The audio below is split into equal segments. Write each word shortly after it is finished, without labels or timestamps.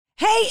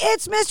Hey,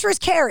 it's Mistress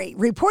Carrie,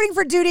 reporting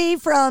for duty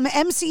from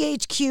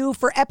MCHQ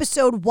for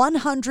episode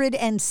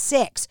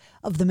 106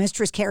 of the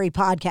Mistress Carrie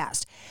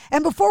podcast.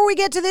 And before we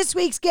get to this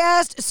week's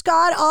guest,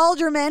 Scott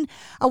Alderman,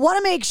 I want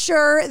to make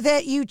sure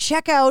that you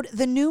check out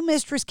the new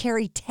Mistress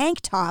Carrie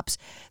tank tops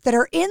that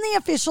are in the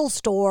official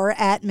store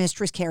at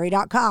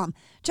mistresscarrie.com.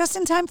 Just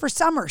in time for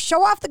summer.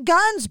 Show off the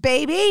guns,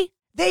 baby!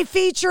 They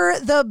feature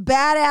the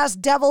badass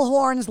Devil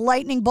Horns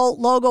lightning bolt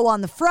logo on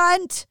the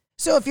front.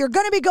 So if you're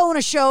going to be going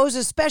to shows,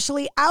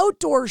 especially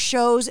outdoor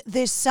shows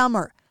this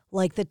summer,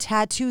 like the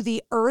Tattoo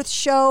the Earth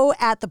show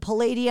at the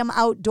Palladium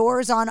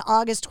Outdoors on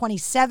August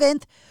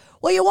 27th,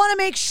 well, you want to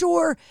make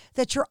sure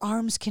that your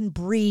arms can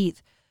breathe.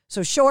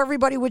 So show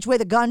everybody which way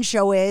the gun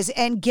show is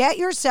and get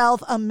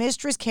yourself a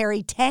Mistress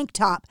Carrie tank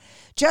top.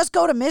 Just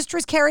go to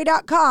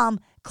mistresscarrie.com,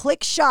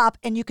 click shop,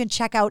 and you can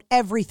check out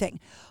everything.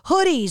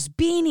 Hoodies,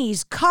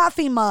 beanies,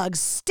 coffee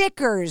mugs,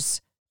 stickers,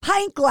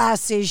 pint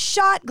glasses,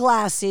 shot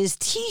glasses,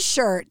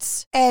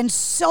 t-shirts, and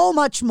so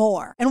much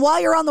more. And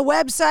while you're on the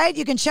website,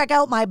 you can check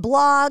out my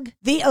blog,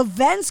 the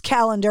events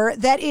calendar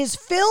that is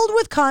filled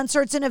with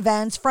concerts and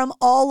events from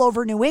all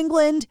over New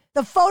England,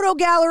 the photo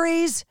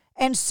galleries,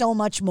 and so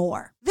much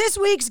more. This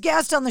week's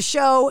guest on the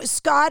show,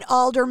 Scott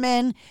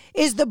Alderman,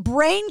 is the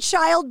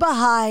brainchild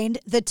behind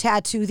the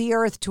Tattoo the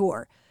Earth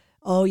tour.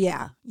 Oh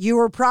yeah, you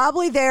were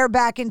probably there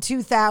back in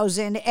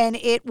 2000, and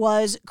it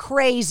was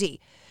crazy.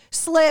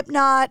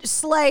 Slipknot,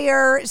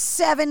 Slayer,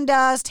 Seven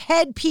Dust,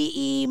 Head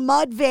PE,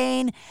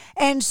 Mudvayne,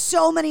 and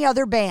so many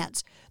other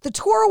bands. The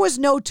tour was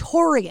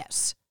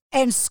notorious.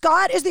 And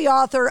Scott is the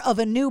author of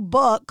a new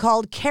book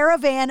called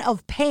Caravan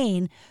of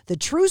Pain, the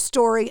true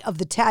story of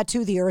the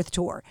Tattoo the Earth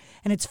tour.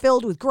 And it's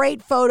filled with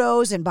great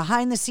photos and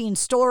behind-the-scenes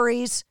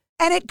stories.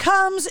 And it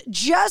comes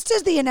just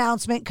as the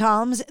announcement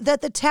comes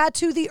that the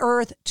Tattoo the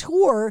Earth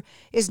tour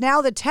is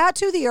now the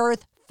Tattoo the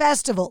Earth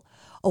Festival,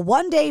 a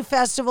one-day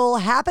festival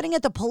happening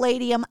at the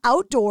Palladium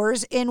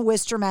Outdoors in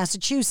Worcester,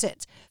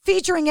 Massachusetts,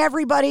 featuring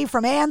everybody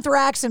from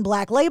Anthrax and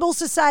Black Label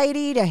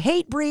Society to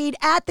Hatebreed,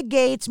 At the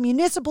Gates,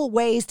 Municipal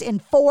Waste,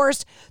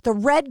 Enforced, The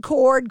Red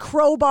Chord,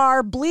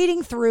 Crowbar,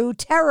 Bleeding Through,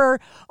 Terror,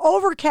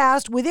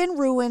 Overcast, Within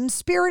Ruin,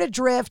 Spirit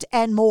Adrift,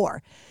 and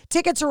more.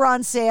 Tickets are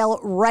on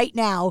sale right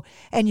now,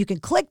 and you can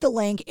click the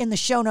link in the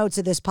show notes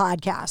of this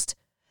podcast.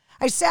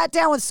 I sat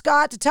down with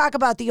Scott to talk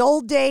about the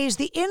old days,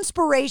 the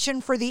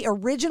inspiration for the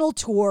original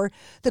tour,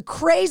 the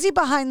crazy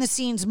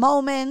behind-the-scenes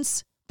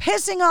moments,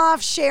 pissing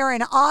off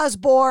Sharon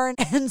Osbourne,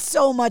 and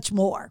so much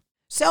more.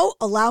 So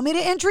allow me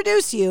to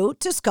introduce you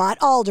to Scott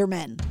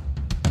Alderman.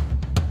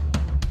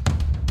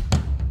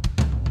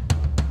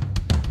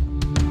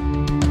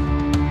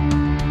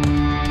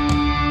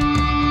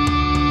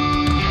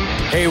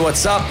 Hey,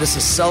 what's up? This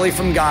is Sully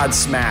from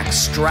Godsmack.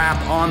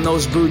 Strap on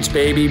those boots,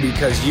 baby,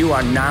 because you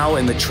are now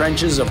in the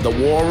trenches of the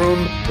war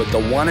room with the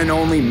one and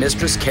only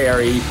Mistress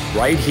Carrie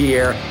right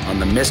here on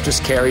the Mistress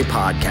Carrie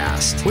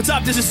podcast. What's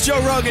up? This is Joe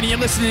Rogan, and you're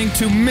listening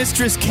to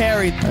Mistress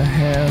Carrie. Her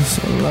hair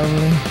so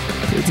lovely.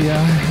 Pretty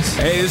eyes.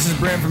 Hey, this is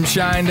Brent from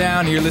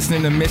Shinedown, and you're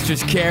listening to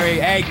Mistress Carrie.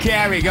 Hey,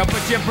 Carrie, go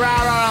put your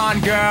bra on,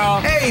 girl.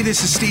 Hey,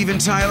 this is Steven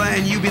Tyler,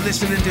 and you be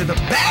listening to the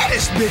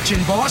baddest bitch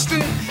in Boston,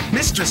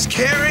 Mistress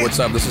Carrie. What's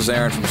up? This is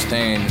Aaron from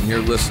Stain, and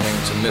you're listening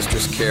to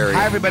Mistress Carrie.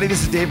 Hi, everybody.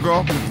 This is Dave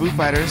Grohl from the Foo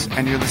Fighters,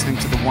 and you're listening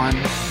to the one,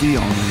 the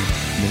only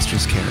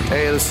Mistress Carrie.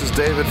 Hey, this is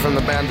David from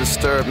the band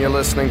Disturbed, and you're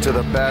listening to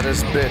the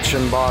baddest bitch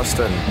in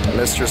Boston,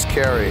 Mistress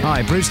Carrie.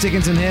 Hi, Bruce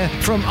Dickinson here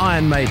from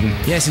Iron Maiden.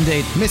 Yes,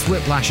 indeed, Miss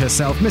Whiplash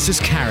herself,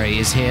 Mrs. Carrie,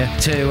 is here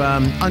to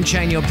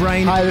unchain your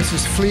brain. Hi, this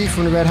is Flea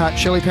from the Red Hot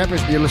Chili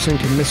Peppers. You're listening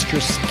to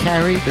Mistress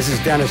Carrie. This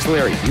is Dennis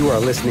Leary. You are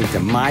listening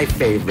to my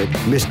favorite,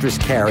 Mistress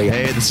Carrie.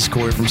 Hey, this is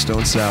Corey from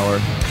Stone Sour,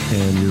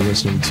 and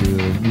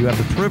you have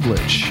the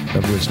privilege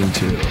of listening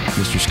to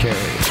Mistress Carrie.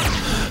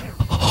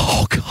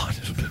 Oh, God.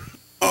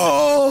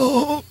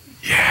 Oh,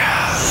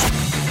 yeah.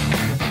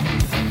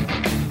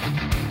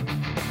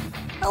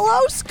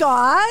 Hello,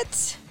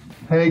 Scott.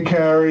 Hey,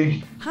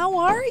 Carrie. How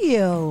are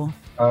you?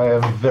 I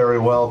am very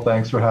well.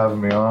 Thanks for having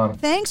me on.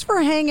 Thanks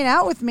for hanging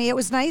out with me. It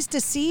was nice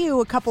to see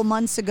you a couple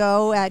months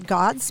ago at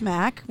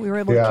Godsmack. We were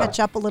able to catch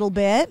up a little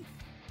bit.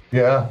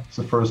 Yeah, it's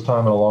the first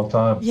time in a long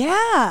time.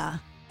 Yeah.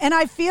 And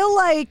I feel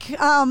like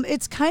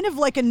it's kind of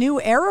like a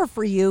new era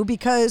for you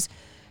because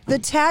the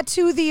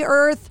Tattoo the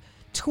Earth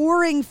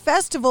touring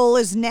festival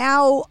is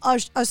now a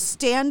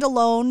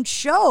standalone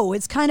show.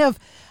 It's kind of,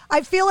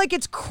 I feel like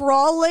it's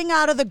crawling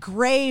out of the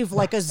grave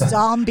like a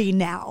zombie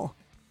now.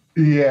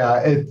 Yeah,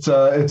 it's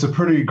a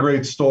pretty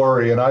great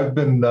story, and I've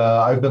been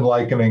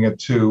likening it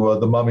to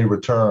The Mummy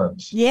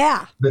Returns.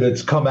 Yeah, that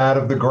it's come out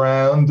of the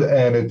ground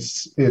and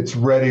it's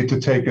ready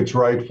to take its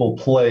rightful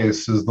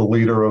place as the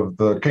leader of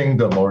the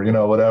kingdom, or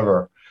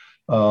whatever,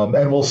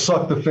 and will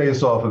suck the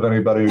face off of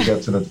anybody who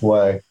gets in its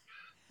way.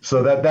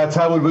 So that's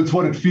how it's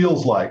what it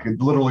feels like. It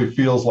literally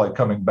feels like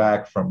coming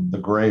back from the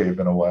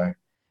grave in a way.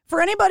 For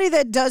anybody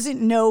that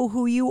doesn't know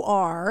who you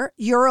are,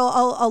 you're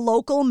a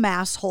local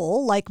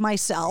masshole like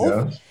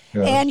myself.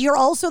 Yes. And you're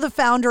also the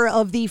founder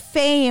of the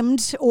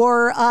famed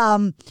or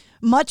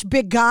much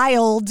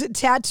beguiled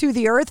Tattoo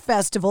the Earth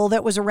Festival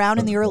that was around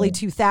in the early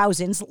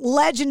 2000s,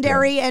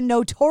 legendary and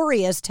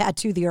notorious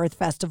Tattoo the Earth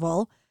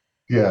Festival.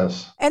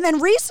 Yes. And then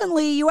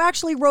recently, you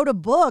actually wrote a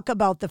book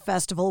about the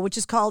festival, which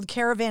is called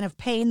Caravan of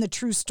Pain, The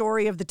True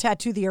Story of the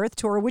Tattoo the Earth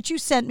Tour, which you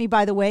sent me,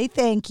 by the way.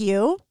 Thank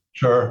you.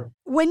 Sure.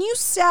 When you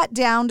sat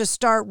down to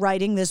start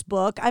writing this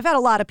book, I've had a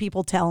lot of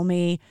people tell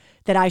me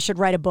that I should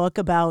write a book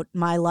about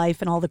my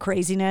life and all the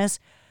craziness.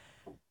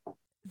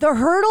 The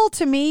hurdle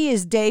to me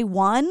is day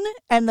one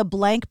and the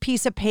blank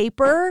piece of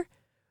paper.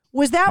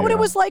 Was that what it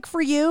was like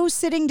for you,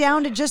 sitting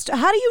down to just,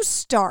 how do you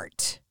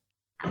start?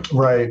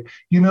 Right.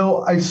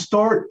 I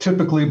start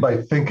typically by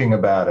thinking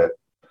about it.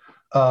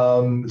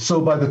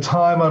 So by the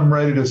time I'm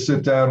ready to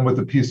sit down with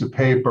a piece of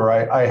paper,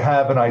 I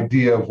have an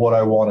idea of what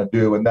I want to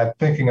do. And that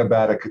thinking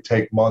about it could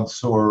take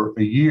months or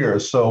a year.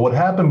 So what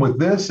happened with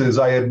this is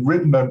I had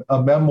written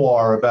a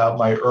memoir about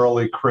my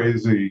early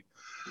crazy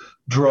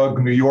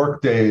drug New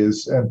York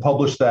days and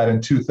published that in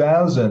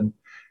 2000.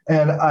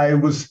 And I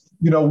was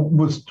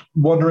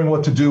wondering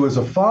what to do as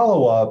a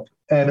follow-up.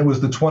 And it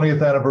was the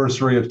 20th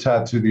anniversary of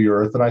Tattoo the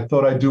Earth. And I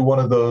thought I'd do one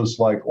of those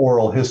like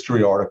oral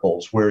history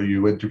articles where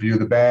you interview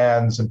the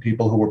bands and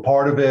people who were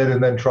part of it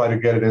and then try to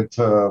get it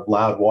into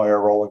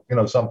Loudwire, Rolling,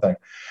 something.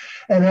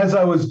 And as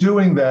I was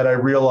doing that, I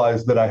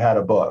realized that I had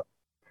a book,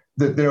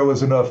 that there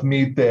was enough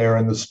meat there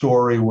and the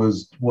story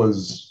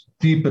was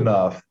deep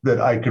enough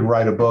that I could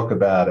write a book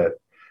about it.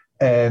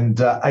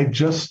 And I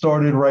just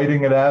started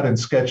writing it out and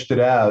sketched it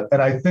out.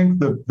 And I think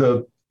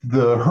the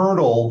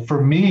hurdle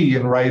for me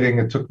in writing,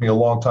 it took me a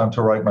long time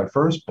to write my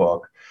first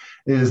book,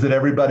 is that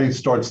everybody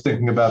starts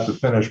thinking about the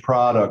finished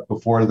product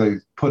before they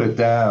put it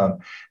down.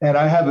 And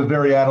I have a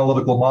very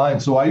analytical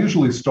mind. So I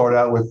usually start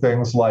out with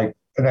things like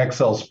an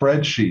Excel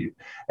spreadsheet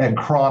and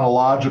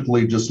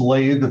chronologically just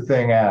lay the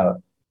thing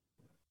out,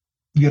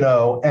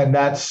 and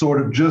that's sort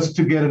of just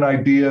to get an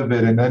idea of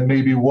it. And then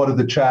maybe what are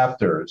the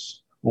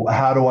chapters?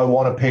 How do I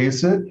want to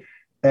pace it?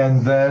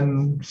 And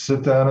then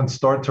sit down and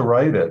start to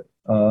write it.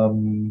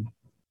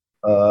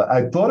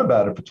 I thought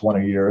about it for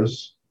 20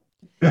 years.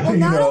 Well,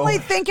 not only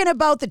thinking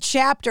about the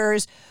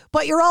chapters,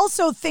 but you're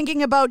also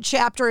thinking about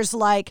chapters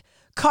like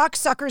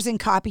cocksuckers and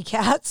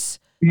copycats.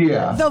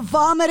 Yeah. The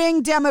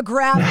vomiting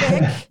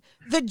demographic,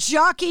 the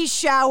jockey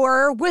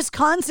shower,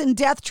 Wisconsin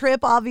death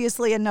trip,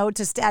 obviously a note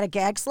to Static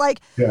X.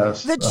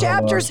 Yes, the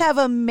chapters have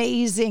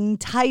amazing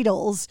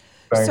titles.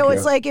 Thank so you.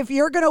 it's like if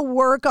you're going to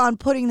work on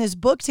putting this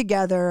book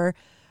together,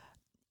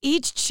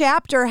 each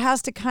chapter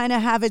has to kind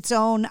of have its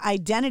own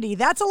identity.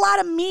 That's a lot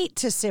of meat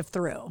to sift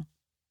through.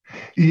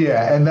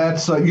 Yeah, and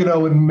that's,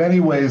 in many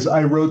ways,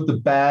 I wrote the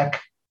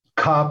back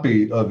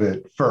copy of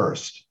it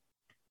first.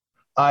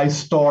 I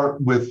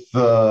start with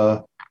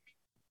the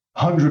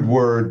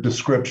 100-word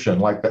description,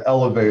 like the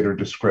elevator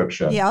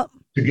description,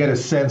 to get a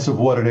sense of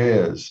what it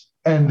is.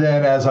 And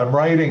then as I'm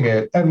writing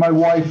it, and my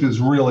wife is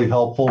really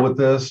helpful with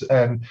this,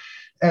 and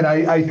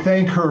I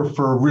thank her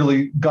for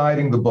really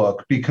guiding the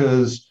book,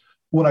 because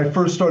when I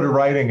first started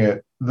writing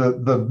it,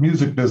 the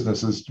music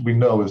business, as we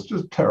know, is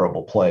just a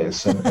terrible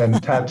place.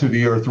 And Tattoo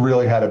the Earth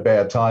really had a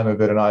bad time of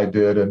it, and I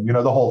did, and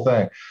the whole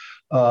thing.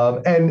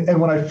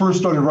 And when I first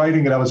started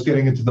writing it, I was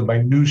getting into the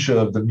minutia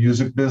of the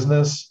music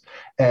business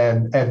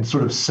and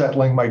sort of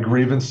settling my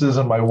grievances.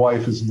 And my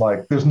wife is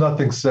like, there's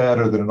nothing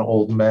sadder than an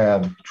old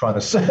man trying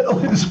to settle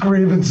his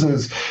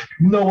grievances.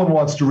 No one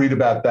wants to read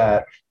about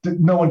that.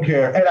 No one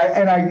cares.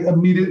 And I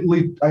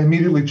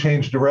immediately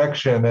changed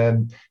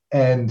direction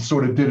and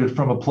sort of did it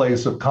from a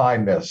place of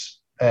kindness.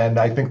 And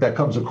I think that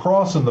comes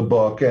across in the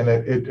book, and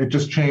it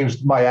just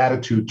changed my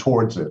attitude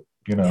towards it.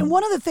 And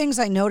one of the things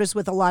I notice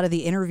with a lot of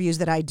the interviews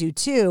that I do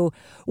too,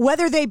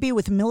 whether they be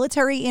with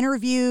military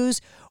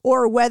interviews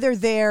or whether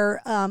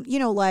they're,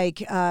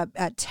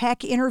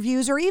 tech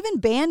interviews or even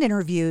band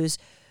interviews,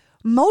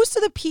 most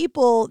of the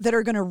people that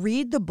are going to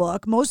read the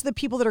book, most of the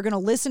people that are going to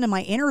listen to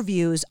my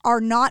interviews are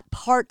not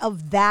part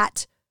of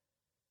that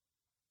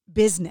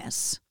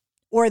business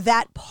or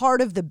that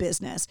part of the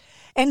business.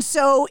 And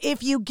so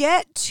if you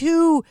get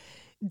too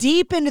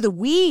deep into the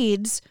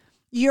weeds,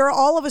 you're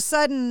all of a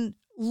sudden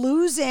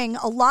losing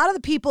a lot of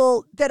the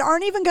people that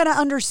aren't even going to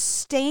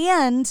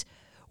understand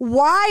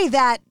why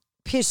that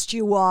pissed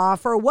you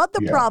off or what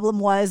the problem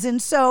was.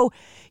 And so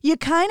you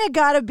kind of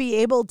got to be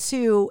able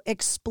to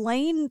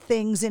explain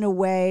things in a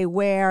way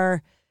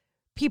where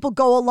people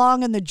go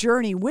along in the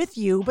journey with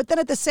you. But then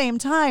at the same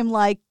time,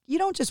 you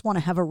don't just want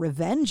to have a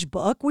revenge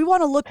book. We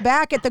want to look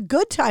back at the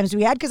good times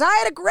we had, because I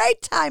had a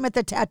great time at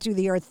the Tattoo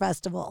the Earth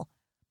Festival.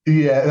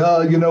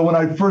 Yeah, when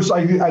I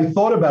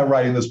thought about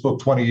writing this book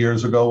 20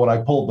 years ago when I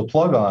pulled the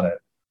plug on it,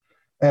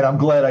 and I'm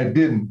glad I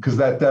didn't, because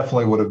that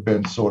definitely would have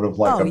been sort of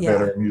like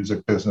better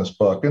music business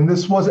book. And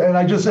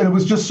it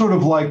was just sort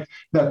of like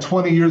that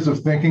 20 years of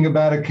thinking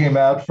about it came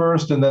out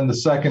first, and then the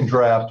second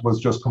draft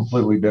was just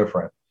completely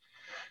different.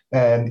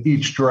 And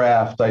each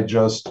draft, I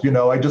just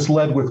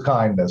led with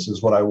kindness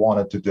is what I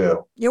wanted to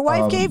do. Your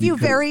wife gave you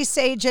very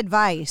sage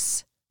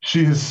advice.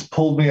 She's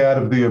pulled me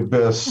out of the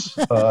abyss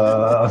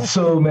on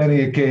so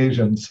many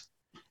occasions.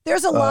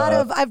 There's a lot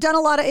of, I've done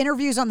a lot of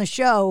interviews on the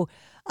show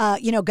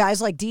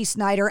Guys like Dee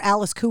Snider,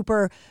 Alice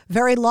Cooper,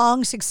 very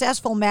long,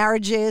 successful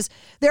marriages.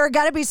 There are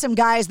got to be some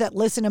guys that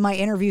listen to my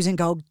interviews and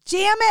go,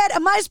 damn it,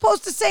 am I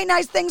supposed to say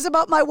nice things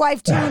about my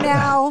wife too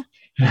now?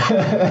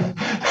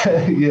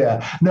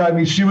 Yeah. No, I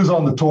mean, she was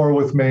on the tour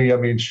with me. I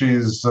mean,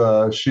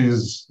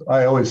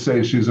 I always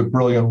say she's a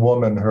brilliant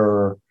woman.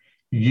 Her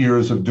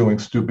years of doing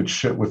stupid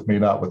shit with me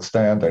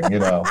notwithstanding,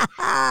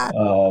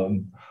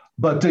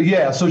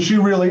 so she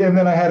really, and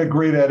then I had a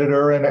great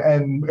editor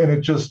and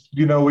it just,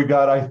 we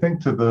got, I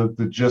think, to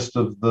the gist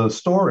of the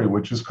story,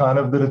 which is kind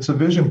of that it's a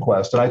vision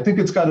quest. And I think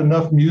it's got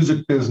enough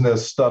music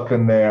business stuff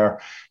in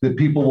there that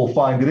people will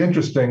find it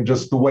interesting,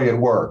 just the way it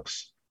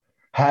works.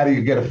 How do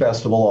you get a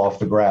festival off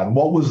the ground?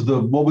 What was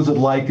it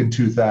like in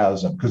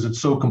 2000? Because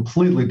it's so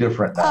completely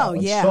different now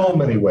in so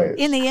many ways.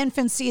 In the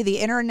infancy of the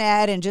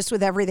internet and just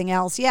with everything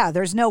else,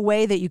 there's no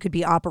way that you could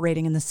be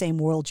operating in the same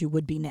world you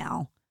would be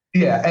now.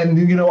 Yeah, and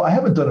I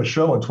haven't done a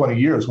show in 20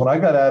 years. When I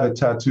got out of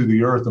Tattoo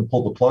the Earth and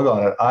pulled the plug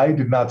on it, I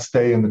did not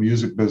stay in the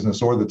music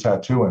business or the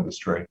tattoo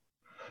industry.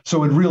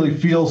 So it really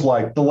feels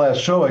like the last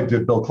show I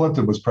did, Bill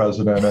Clinton was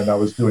president and I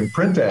was doing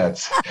print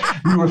ads.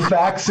 We were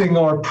faxing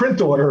our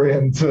print order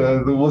into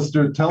the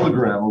Worcester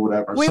Telegram or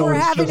whatever. We were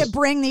having to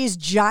bring these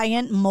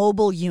giant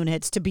mobile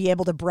units to be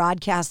able to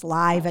broadcast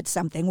live at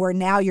something where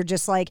now you're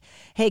just like,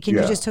 hey, can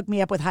you just hook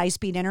me up with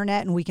high-speed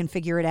internet and we can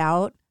figure it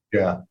out?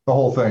 Yeah, the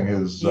whole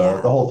thing's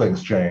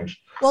changed.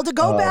 Well, to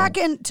go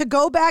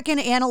back and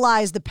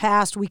analyze the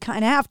past, we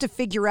kind of have to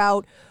figure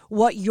out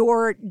what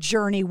your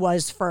journey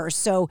was first.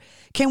 So,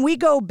 can we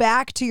go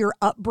back to your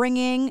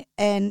upbringing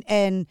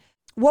and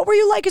what were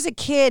you like as a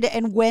kid,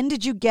 and when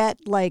did you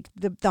get like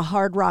the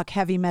hard rock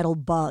heavy metal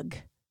bug?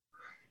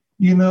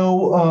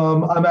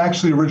 I'm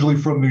actually originally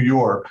from New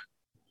York.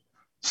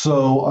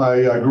 So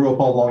I grew up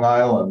on Long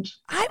Island.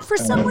 For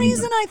some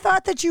reason, I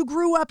thought that you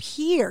grew up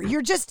here.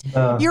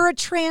 You're a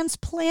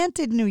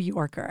transplanted New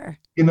Yorker.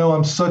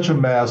 I'm such a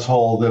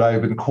masshole that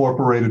I've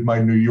incorporated my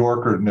New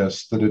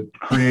Yorkerness that it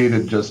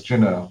created just,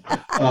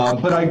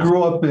 But I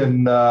grew up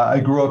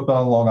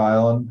on Long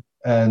Island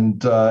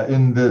and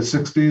in the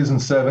 60s and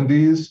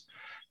 70s.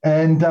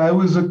 And I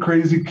was a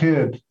crazy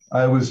kid.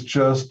 I was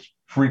just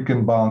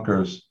freaking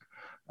bonkers.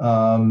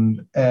 At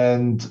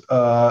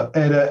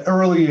an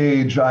early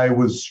age, I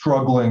was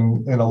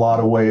struggling in a lot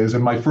of ways.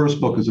 And my first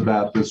book is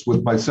about this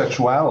with my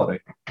sexuality.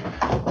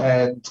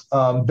 And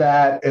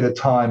that at a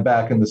time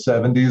back in the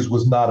 70s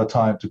was not a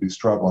time to be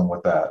struggling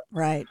with that.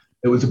 Right.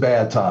 It was a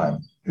bad time.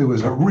 It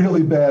was a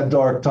really bad,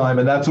 dark time.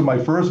 And that's what my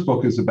first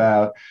book is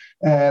about.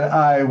 And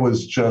I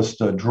was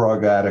just a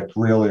drug addict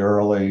really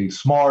early,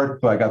 smart,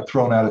 but I got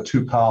thrown out of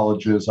 2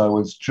 colleges. I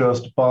was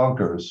just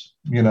bonkers,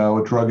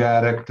 a drug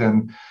addict.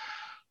 And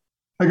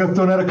I got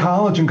thrown out of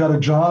college and got a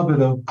job at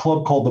a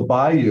club called the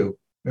Bayou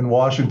in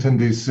Washington,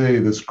 D.C.,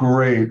 this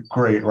great,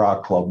 great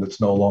rock club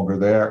that's no longer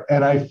there.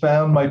 And I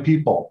found my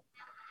people.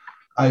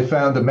 I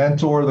found a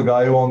mentor, the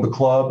guy who owned the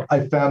club.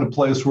 I found a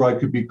place where I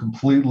could be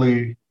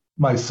completely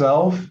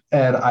myself.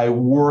 And I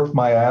worked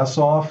my ass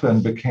off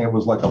and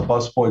was like a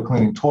busboy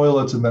cleaning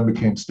toilets, and then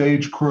became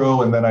stage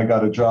crew. And then I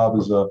got a job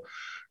as a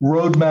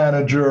road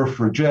manager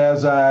for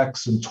jazz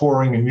acts and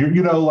touring, and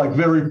like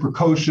very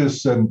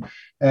precocious, and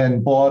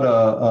bought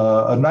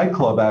a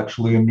nightclub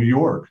actually in New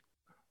York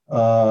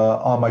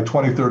on my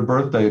 23rd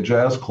birthday, a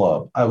jazz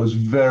club. I was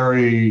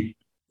very...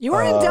 You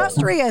were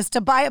industrious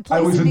to buy a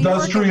place in New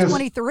York at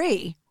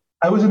 23.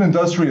 I was an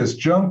industrious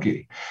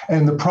junkie.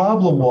 And the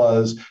problem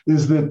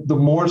is that the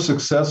more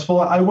successful,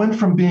 I went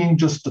from being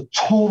just a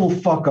total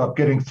fuck up,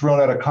 getting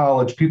thrown out of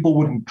college, people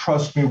wouldn't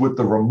trust me with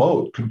the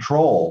remote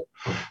control,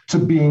 to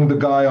being the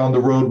guy on the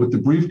road with the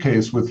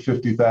briefcase with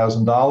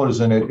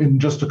 $50,000 in it in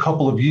just a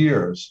couple of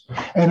years.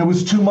 And it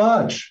was too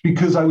much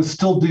because I was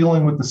still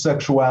dealing with the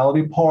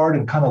sexuality part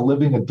and kind of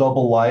living a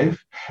double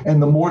life.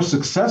 And the more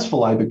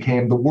successful I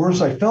became, the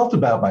worse I felt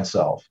about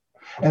myself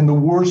and the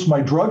worse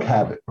my drug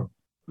habit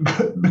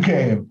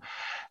became.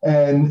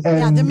 And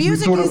the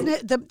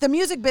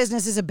music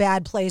business is a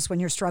bad place when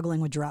you're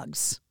struggling with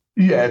drugs.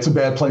 Yeah, it's a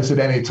bad place at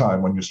any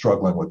time when you're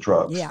struggling with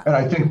drugs. Yeah. And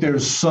I think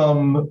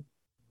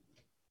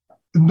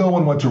no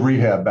one went to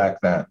rehab back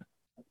then.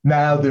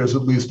 Now there's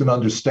at least an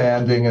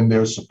understanding and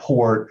there's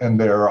support and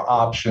there are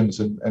options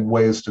and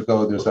ways to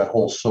go. There's that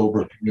whole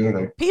sober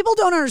community. People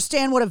don't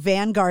understand what a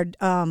vanguard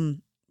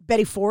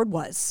Betty Ford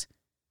was.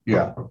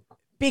 Yeah.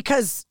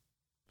 Because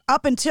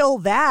up until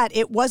that,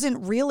 it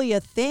wasn't really a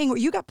thing.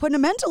 You got put in a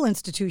mental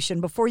institution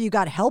before you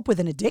got help with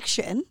an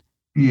addiction.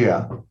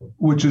 Yeah,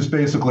 which is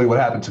basically what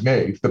happened to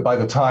me. That by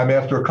the time,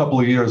 after a couple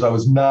of years, I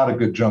was not a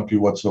good junkie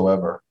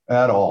whatsoever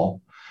at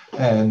all.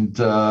 And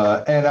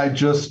I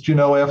just,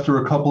 after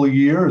a couple of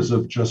years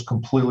of just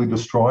completely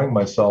destroying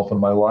myself and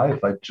my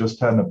life, I just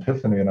had an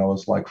epiphany and I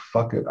was like,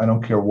 fuck it. I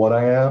don't care what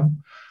I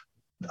am.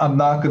 I'm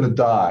not going to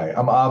die.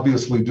 I'm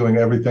obviously doing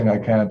everything I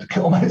can to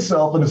kill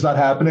myself and it's not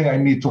happening. I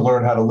need to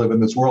learn how to live in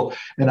this world.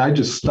 And I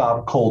just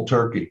stopped cold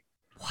turkey.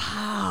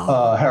 Wow.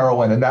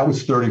 heroin. And that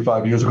was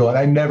 35 years ago. And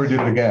I never did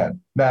it again.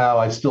 Now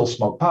I still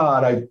smoke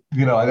pot.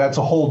 That's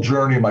a whole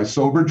journey, my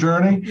sober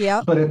journey.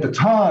 Yeah. But at the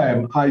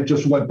time, I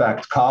just went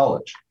back to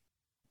college.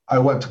 I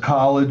went to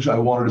college. I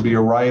wanted to be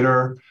a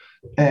writer.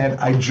 And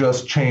I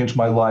just changed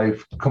my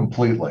life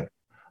completely.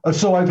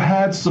 So I've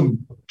had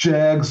some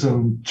jags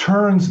and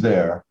turns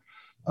there.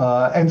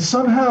 And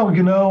somehow,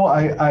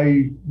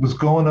 I was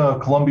going to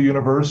Columbia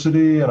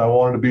University and I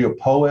wanted to be a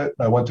poet.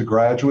 I went to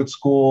graduate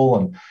school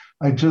and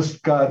I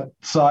just got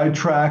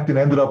sidetracked and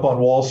ended up on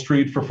Wall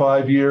Street for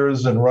 5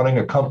 years and running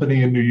a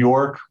company in New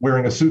York,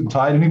 wearing a suit and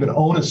tie. I didn't even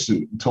own a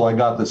suit until I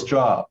got this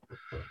job.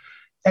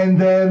 And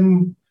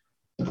then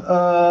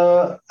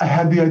I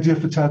had the idea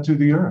for Tattoo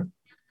the Earth,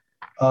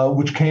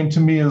 which came to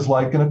me as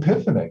like an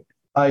epiphany.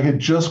 I had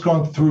just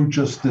gone through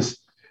just this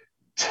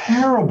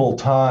terrible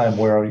time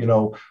where,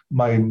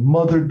 my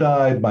mother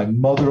died, my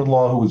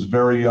mother-in-law, who was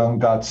very young,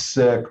 got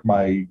sick,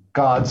 my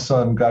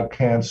godson got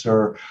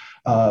cancer.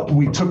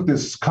 We took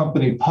this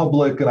company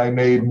public and I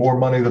made more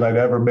money than I'd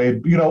ever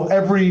made.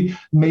 Every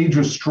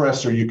major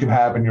stressor you can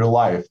have in your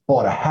life,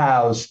 bought a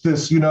house,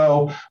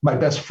 my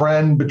best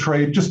friend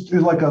betrayed, just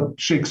like a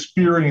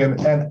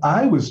Shakespearean. And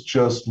I was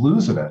just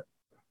losing it,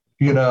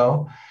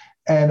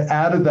 And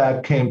out of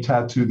that came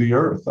Tattoo the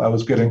Earth. I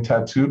was getting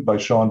tattooed by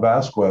Sean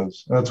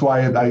Vasquez. And that's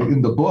why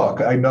in the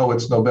book, I know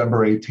it's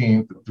November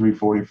 18th at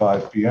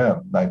 3:45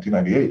 p.m.,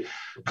 1998,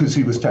 because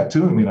he was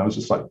tattooing me. And I was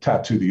just like,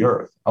 Tattoo the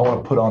Earth. I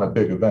want to put on a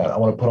big event. I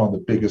want to put on the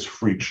biggest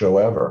freak show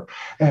ever.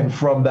 And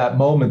from that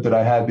moment that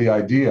I had the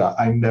idea,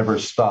 I never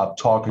stopped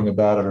talking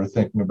about it or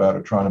thinking about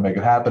it, trying to make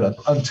it happen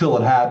until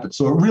it happened.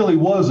 So it really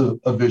was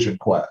a vision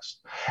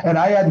quest. And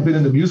I hadn't been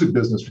in the music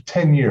business for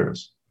 10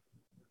 years.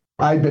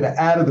 I'd been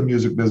out of the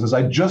music business.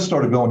 I just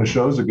started going to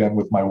shows again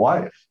with my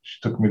wife.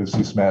 She took me to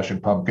see Smashing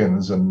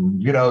Pumpkins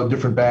and,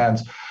 different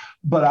bands.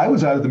 But I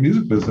was out of the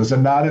music business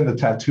and not in the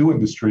tattoo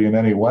industry in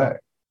any way.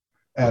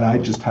 And I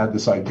just had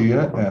this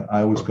idea and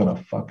I was going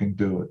to fucking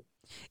do it.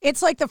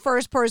 It's like the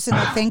first person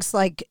that thinks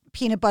like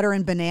peanut butter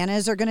and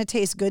bananas are going to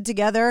taste good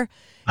together.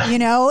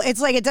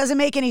 It's like it doesn't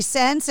make any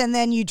sense. And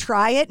then you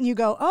try it and you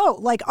go, oh,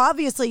 like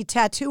obviously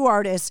tattoo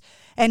artists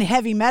and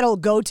heavy metal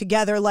go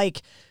together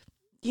like,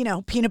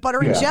 peanut butter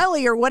and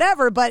jelly or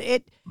whatever, but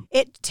it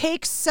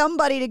takes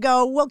somebody to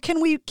go, well,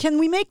 can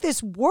we make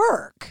this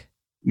work?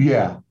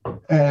 Yeah.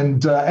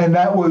 And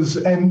that was,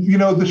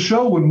 the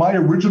show, when my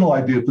original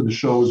idea for the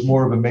show was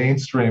more of a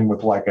mainstream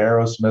with like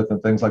Aerosmith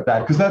and things like that,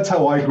 because that's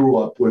how I grew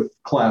up with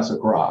classic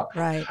rock.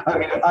 Right. I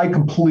mean, I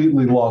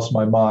completely lost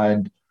my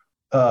mind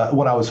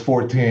when I was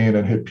 14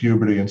 and hit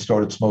puberty and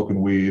started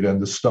smoking weed, and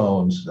the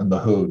Stones and the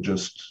Who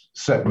just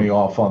set me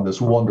off on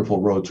this wonderful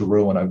road to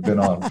ruin I've been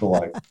on for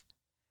like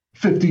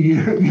 50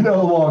 years, a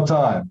long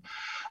time.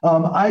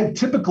 I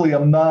typically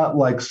am not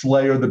like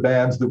Slayer. The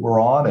bands that were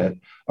on it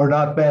are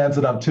not bands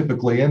that I'm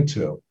typically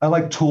into. I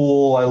like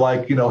Tool. I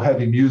like,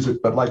 heavy music,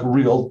 but like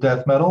real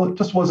death metal, it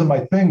just wasn't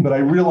my thing. But I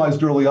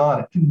realized early on,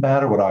 it didn't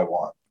matter what I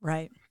want.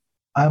 Right.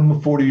 I'm a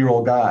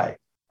 40-year-old guy.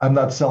 I'm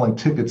not selling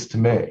tickets to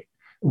me.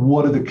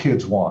 What do the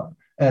kids want?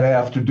 And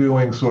after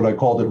doing I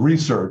called it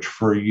research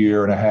for a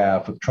year and a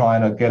half of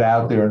trying to get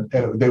out there,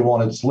 and they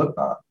wanted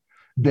Slipknot.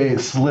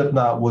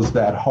 Slipknot was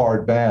that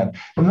hard band.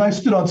 And then I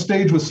stood on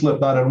stage with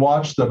Slipknot and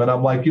watched them. And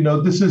I'm like,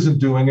 this isn't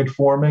doing it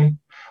for me.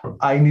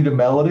 I need a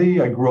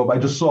melody. I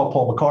just saw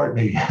Paul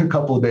McCartney a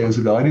couple of days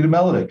ago. I need a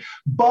melody.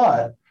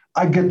 But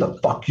I get the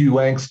fuck you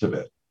angst of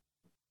it.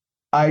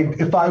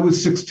 If I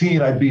was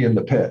 16, I'd be in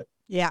the pit.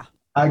 Yeah.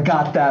 I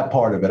got that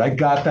part of it. I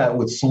got that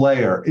with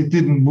Slayer. It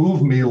didn't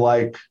move me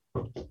like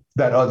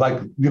that,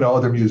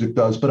 other music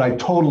does, but I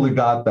totally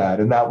got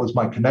that. And that was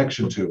my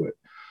connection to it.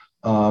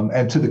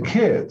 And to the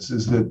kids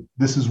is that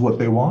this is what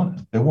they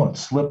wanted. They wanted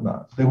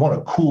Slipknot. They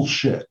wanted cool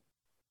shit,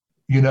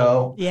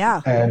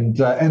 Yeah.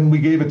 And we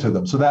gave it to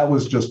them. So that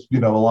was just, a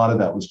lot of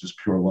that was just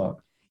pure love.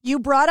 You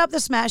brought up the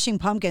Smashing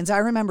Pumpkins. I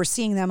remember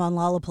seeing them on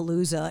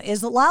Lollapalooza.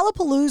 Is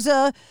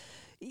Lollapalooza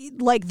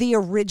like the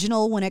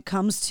original when it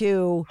comes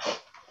to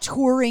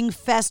touring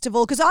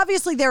festival? Because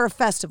obviously there are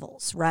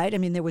festivals, right? I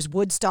mean, there was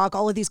Woodstock,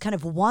 all of these kind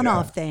of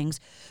one-off things.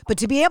 But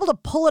to be able to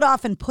pull it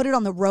off and put it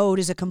on the road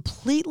is a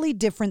completely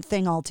different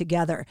thing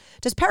altogether.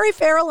 Does Perry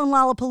Farrell and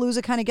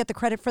Lollapalooza kind of get the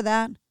credit for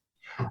that?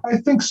 I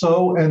think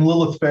so. And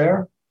Lilith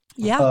Fair.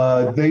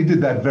 Yeah. They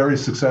did that very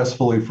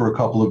successfully for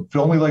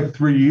only like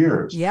 3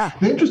 years. Yeah.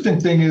 The interesting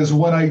thing is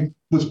when I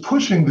was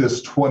pushing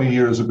this 20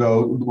 years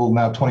ago, well,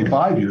 now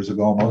 25 years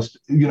ago almost,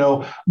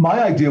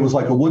 my idea was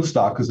like a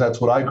Woodstock because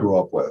that's what I grew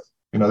up with.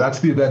 That's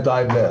the event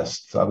I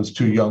missed. I was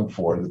too young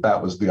for it.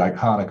 That was the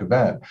iconic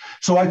event.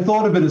 So I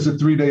thought of it as a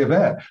 3-day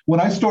event. When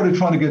I started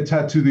trying to get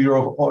Tattoo the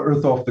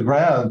Earth off the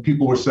ground,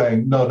 people were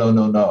saying,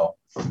 no.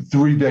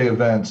 3-day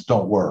events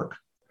don't work.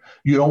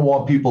 You don't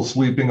want people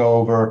sleeping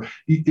over.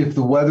 If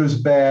the weather's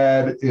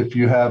bad, if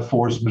you have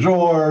force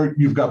majeure,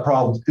 you've got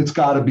problems. It's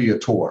got to be a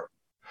tour.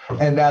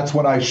 And that's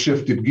when I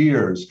shifted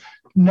gears.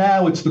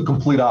 Now it's the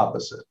complete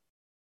opposite.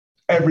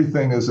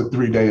 everything is a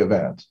 3-day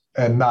event,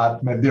 and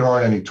there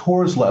aren't any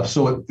tours left.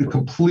 So it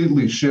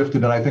completely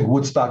shifted. And I think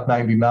Woodstock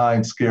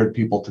 99 scared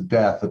people to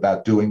death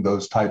about doing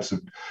those types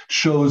of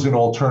shows in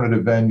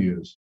alternative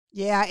venues.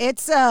 Yeah,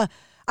 it's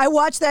I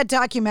watched that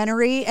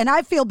documentary, and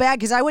I feel bad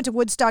because I went to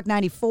Woodstock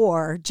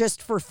 94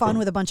 just for fun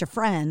with a bunch of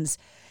friends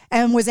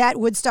and was at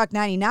Woodstock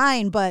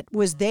 99, but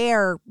was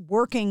there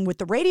working with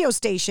the radio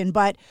station.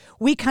 But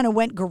we kind of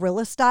went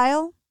guerrilla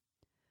style.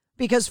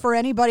 Because for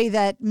anybody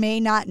that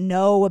may not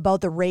know about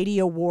the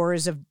radio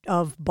wars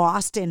of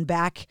Boston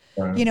back,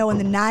 in the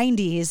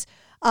 90s,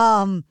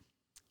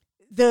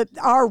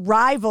 our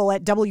rival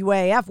at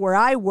WAF where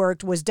I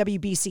worked was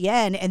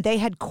WBCN, and they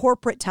had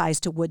corporate ties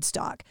to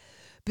Woodstock.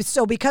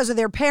 So because of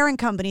their parent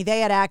company,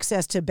 they had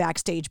access to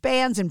backstage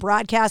bands and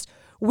broadcast.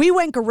 We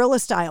went guerrilla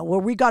style, where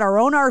we got our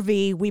own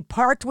RV, we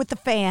parked with the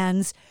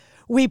fans,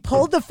 we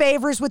pulled the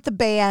favors with the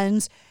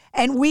bands,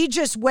 and we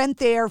just went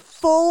there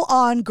full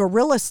on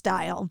guerrilla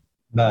style.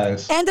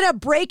 Nice. Ended up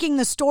breaking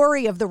the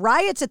story of the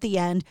riots at the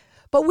end,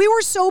 but we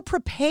were so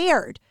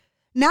prepared,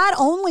 not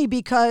only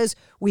because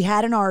we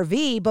had an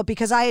RV, but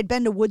because I had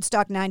been to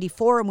Woodstock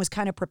 94 and was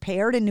kind of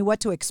prepared and knew what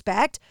to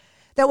expect,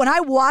 that when I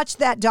watched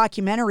that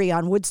documentary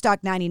on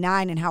Woodstock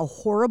 99 and how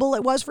horrible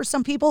it was for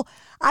some people,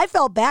 I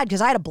felt bad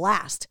because I had a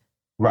blast.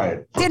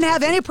 Right. Didn't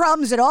have any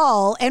problems at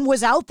all and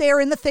was out there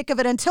in the thick of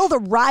it until the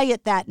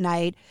riot that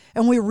night.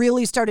 And we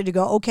really started to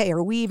go, okay,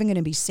 are we even going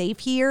to be safe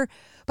here?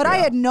 But I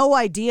had no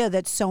idea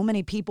that so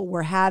many people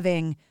were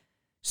having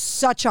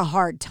such a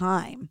hard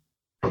time.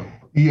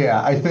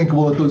 Yeah, I think,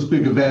 at those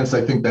big events,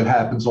 I think that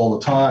happens all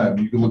the time.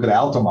 You can look at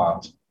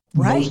Alderman.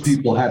 Right. Most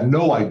people had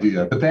no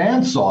idea. The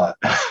band saw it.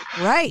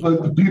 Right.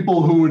 But the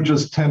people who were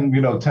just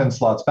 10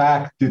 slots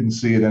back didn't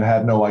see it and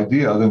had no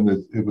idea.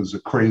 Then it was a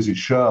crazy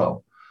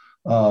show.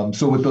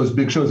 So with those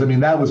big shows,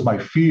 that was my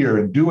fear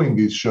in doing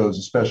these shows,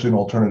 especially in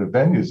alternative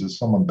venues, is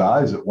someone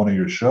dies at one of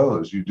your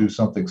shows, you do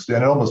something, and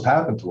it almost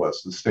happened to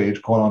us. The stage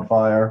caught on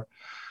fire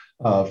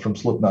from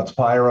Slipknot's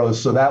Pyros.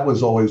 So that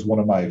was always one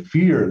of my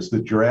fears,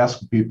 that you're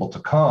asking people to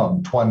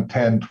come,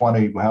 10,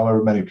 20,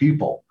 however many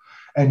people,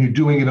 and you're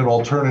doing it in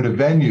alternative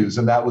venues.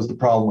 And that was the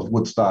problem with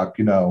Woodstock,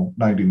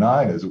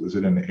 99, is it was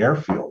in an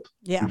airfield.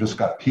 Yeah. You just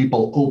got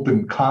people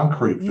open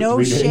concrete for no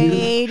 3 days.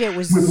 Shade. It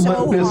was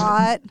so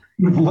hot.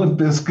 With Limp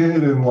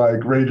Bizkit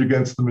and Rage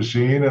Against the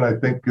Machine. And I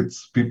think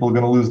people are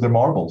going to lose their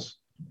marbles.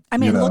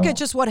 Look at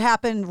just what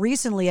happened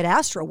recently at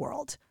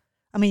Astroworld.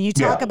 You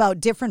talk about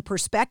different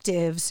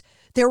perspectives.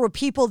 There were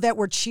people that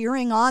were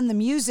cheering on the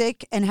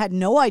music and had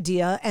no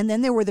idea. And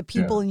then there were the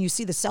people, and you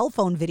see the cell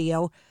phone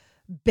video,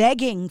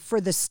 begging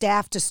for the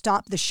staff to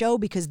stop the show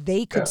because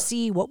they could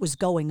see what was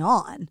going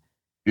on.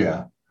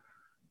 Yeah.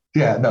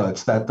 Yeah, no,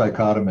 it's that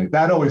dichotomy.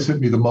 That always hit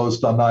me the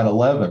most on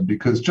 9/11,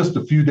 because just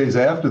a few days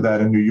after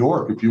that in New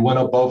York, if you went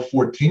above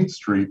 14th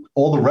Street,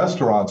 all the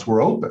restaurants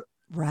were open.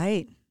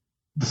 Right.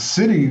 The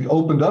city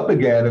opened up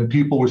again, and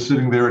people were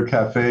sitting there at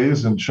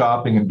cafes and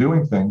shopping and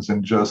doing things,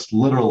 and just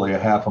literally a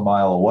half a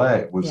mile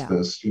away was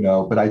this,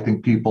 but I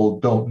think people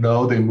don't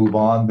know. They move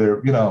on.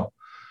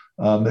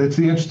 It's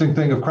the interesting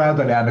thing of crowd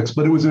dynamics,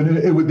 but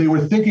they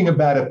were thinking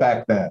about it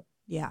back then.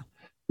 Yeah.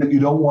 That you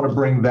don't want to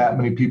bring that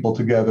many people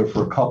together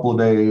for a couple of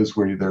days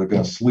where they're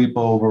going to sleep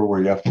over,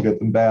 where you have to get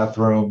them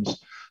bathrooms.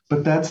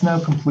 But that's now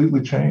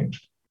completely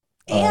changed.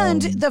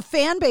 And the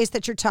fan base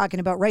that you're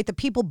talking about, right? The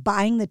people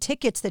buying the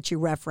tickets that you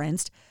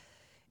referenced.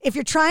 If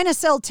you're trying to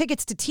sell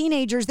tickets to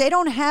teenagers, they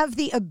don't have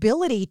the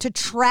ability to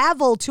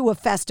travel to a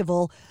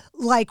festival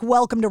like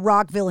Welcome to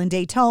Rockville in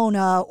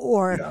Daytona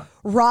or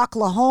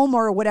Rocklahoma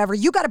or whatever.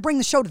 You got to bring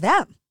the show to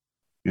them.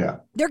 Yeah.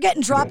 They're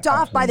getting dropped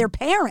off by their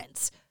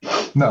parents.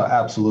 No,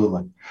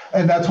 absolutely.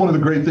 And that's one of the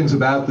great things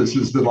about this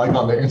is that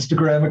on the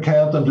Instagram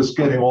account, I'm just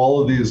getting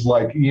all of these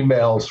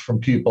emails from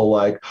people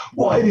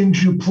why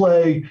didn't you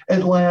play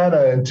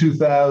Atlanta in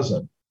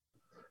 2000?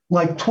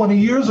 20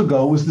 years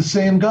ago was the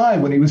same guy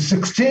when he was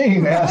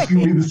 16 asking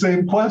me the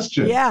same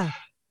question. Yeah.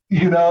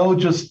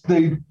 Just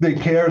they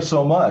care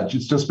so much.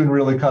 It's just been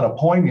really kind of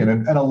poignant.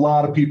 And a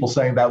lot of people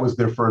saying that was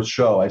their first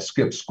show. I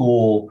skipped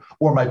school,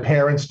 or my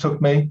parents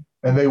took me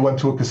and they went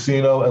to a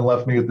casino and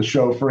left me at the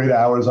show for 8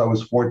 hours. I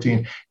was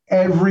 14.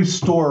 Every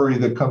story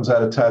that comes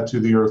out of Tattoo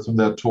the Earth from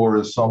that tour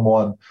is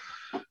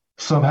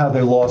somehow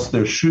they lost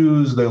their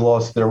shoes, they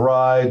lost their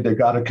ride, they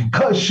got a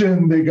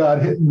concussion, they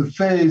got hit in the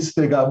face,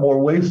 they got more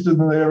wasted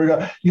than they ever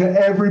got.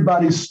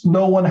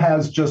 No one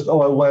has just,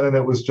 I went and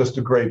it was just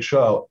a great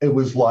show. It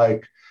was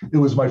it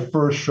was my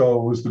first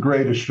show. It was the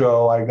greatest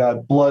show. I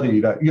got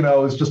bloodied. It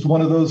was just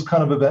one of those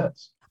kind of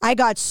events. I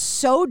got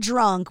so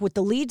drunk with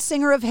the lead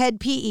singer of Head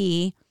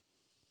PE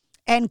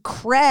and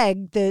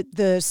Craig,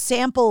 the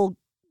sample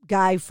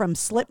guy from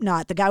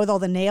Slipknot, the guy with all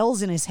the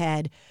nails in his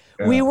head.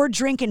 Yeah. We were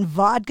drinking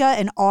vodka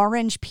and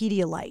orange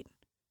Pedialyte.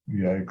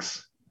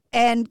 Yikes.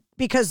 And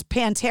because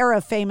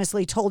Pantera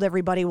famously told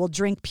everybody, well,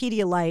 drink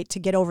Pedialyte to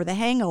get over the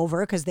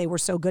hangover because they were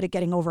so good at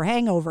getting over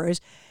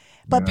hangovers.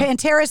 But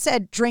Pantera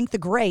said, drink the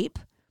grape.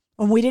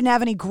 And we didn't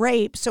have any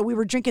grape, so we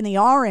were drinking the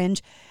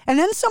orange. And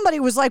then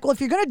somebody was like, well, if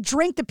you're going to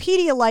drink the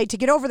Pedialyte to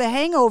get over the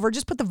hangover,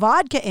 just put the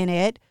vodka in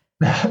it.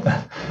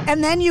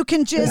 And then you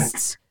can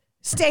just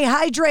stay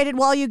hydrated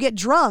while you get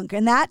drunk.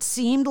 And that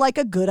seemed like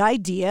a good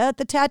idea at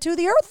the Tattoo of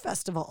the Earth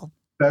Festival.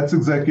 That's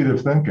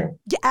executive thinking.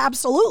 Yeah,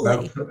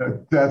 absolutely.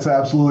 That's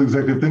absolutely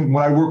executive thinking.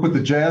 When I worked with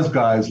the jazz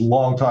guys a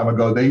long time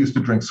ago, they used to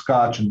drink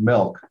scotch and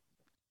milk.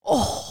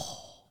 Oh.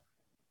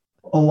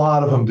 A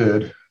lot of them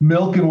did.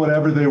 Milk and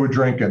whatever they were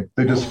drinking.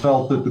 They just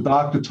felt that the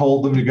doctor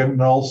told them, you get an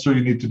ulcer,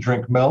 you need to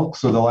drink milk.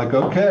 So they're like,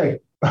 okay,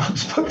 I'll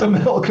just put the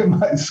milk in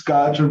my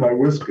scotch and my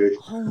whiskey.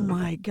 Oh,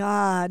 my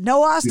God.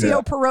 No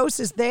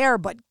osteoporosis there,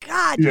 but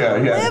God, your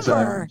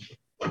liver.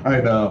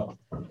 I know.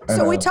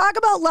 So we talk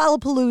about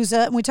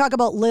Lollapalooza and we talk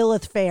about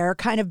Lilith Fair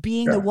kind of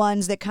being the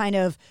ones that kind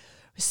of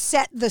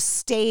set the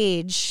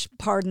stage,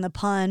 pardon the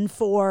pun,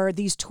 for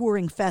these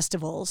touring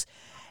festivals.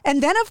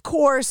 And then, of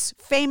course,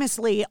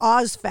 famously,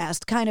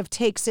 Ozfest kind of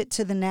takes it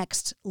to the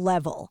next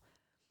level.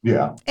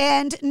 Yeah.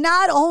 And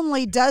not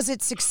only does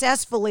it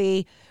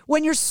successfully,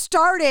 when you're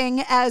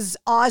starting as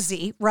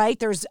Ozzy, right,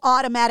 there's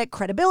automatic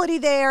credibility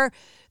there.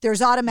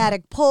 There's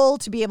automatic pull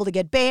to be able to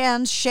get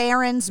bands.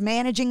 Sharon's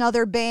managing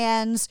other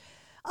bands.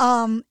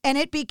 And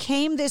it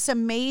became this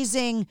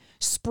amazing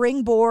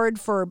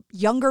springboard for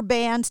younger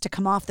bands to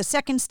come off the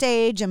second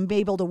stage and be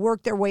able to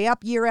work their way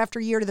up year after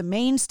year to the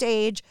main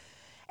stage.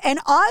 And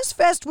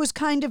Ozfest was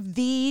kind of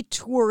the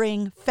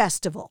touring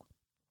festival.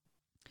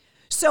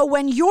 So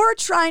when you're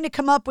trying to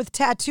come up with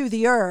Tattoo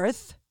the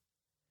Earth,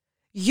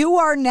 you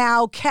are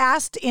now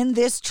cast in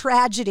this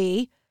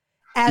tragedy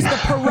as the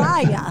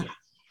pariah.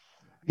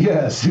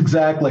 Yes,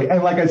 exactly.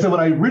 And like I said, when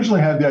I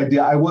originally had the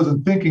idea, I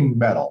wasn't thinking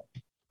metal.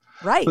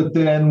 Right. But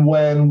then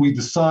when we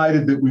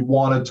decided that we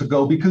wanted to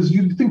go, because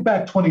you think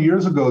back 20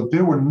 years ago,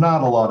 there were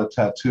not a lot of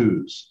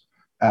tattoos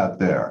out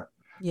there.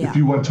 Yeah. If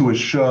you went to a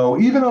show,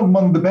 even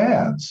among the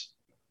bands.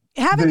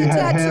 Having a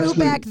tattoo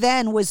back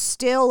then was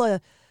still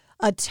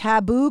a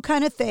taboo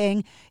kind of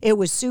thing. It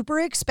was super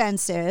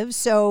expensive.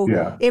 So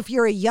if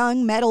you're a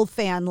young metal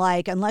fan,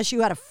 like, unless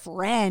you had a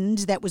friend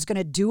that was going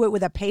to do it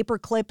with a paper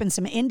clip and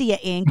some India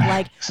ink,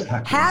 like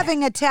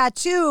having a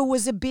tattoo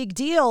was a big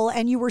deal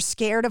and you were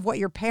scared of what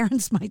your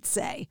parents might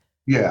say.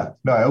 Yeah.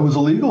 No, it was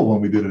illegal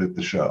when we did it at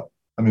the show.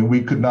 I mean,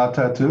 we could not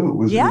tattoo. It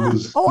was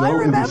I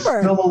remember.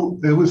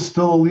 It was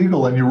still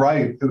illegal. And you're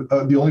right.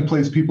 The only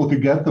place people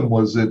could get them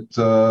was at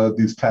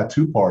these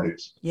tattoo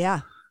parties.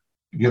 Yeah.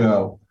 You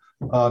know,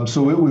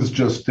 so it was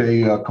just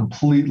a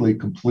completely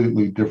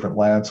different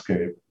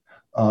landscape.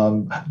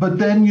 But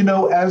then, you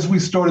know, as we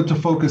started to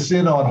focus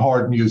in on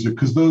hard music,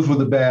 because those were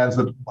the bands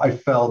that I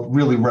felt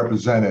really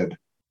represented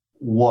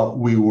what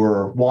we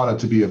wanted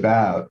to be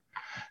about,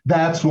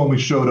 that's when we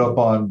showed up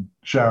on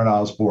Sharon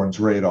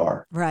Osbourne's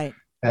radar. Right.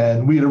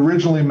 And we had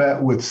originally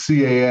met with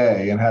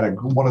CAA and had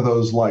one of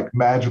those like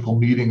magical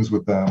meetings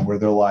with them where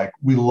they're like,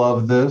 we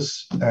love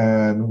this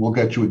and we'll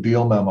get you a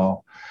deal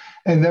memo.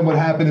 And then what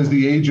happened is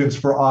the agents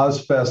for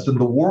Ozfest and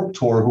the Warped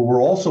Tour, who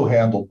were also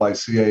handled by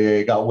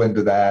CAA, got wind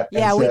of that.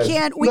 Yeah, we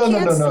can't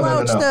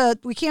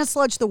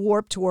slouch the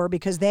Warped Tour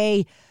because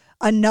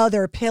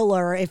another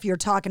pillar, if you're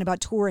talking about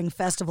touring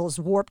festivals,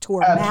 Warped Tour,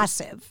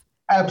 massive.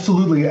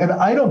 Absolutely. And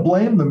I don't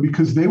blame them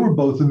because they were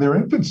both in their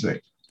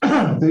infancy.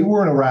 They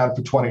weren't around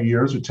for 20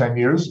 years or 10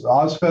 years.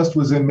 Ozfest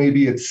was in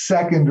maybe its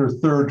second or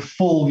third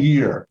full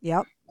year.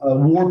 Yep.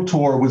 Warped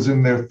Tour was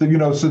in their,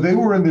 so they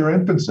were in their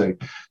infancy.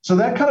 So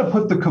that kind of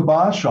put the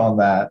kibosh on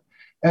that.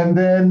 And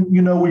then,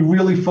 you know, we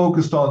really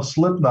focused on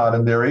Slipknot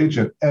and their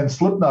agent. And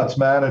Slipknot's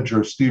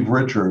manager, Steve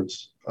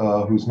Richards,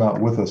 who's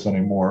not with us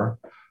anymore,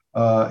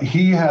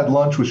 he had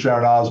lunch with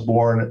Sharon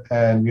Osbourne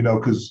and, you know,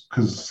 because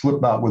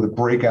Slipknot were the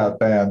breakout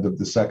band of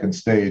the second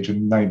stage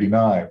in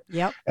 '99.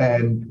 Yep.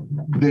 And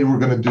they were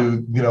going to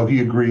do, you know, he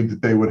agreed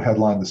that they would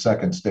headline the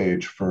second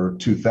stage for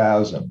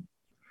 2000.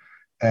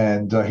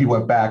 And he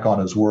went back on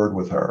his word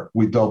with her.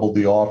 We doubled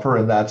the offer,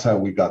 and that's how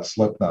we got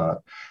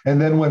Slipknot.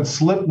 And then when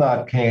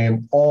Slipknot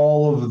came,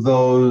 all of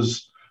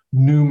those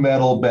new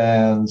metal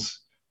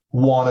bands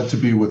wanted to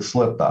be with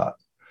Slipknot.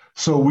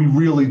 So we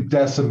really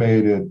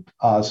decimated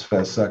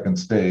Ozfest second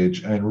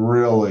stage and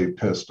really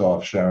pissed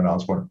off Sharon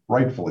Osbourne,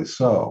 rightfully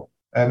so.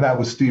 And that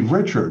was Steve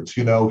Richards.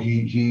 You know,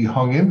 he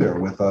hung in there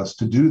with us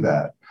to do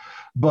that.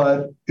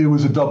 But it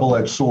was a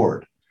double-edged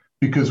sword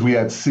because we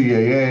had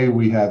CAA,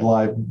 we had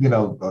live, you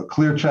know,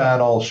 Clear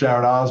Channel,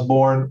 Sharon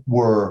Osbourne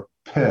were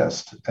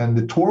pissed. And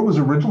the tour was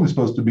originally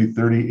supposed to be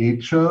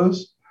 38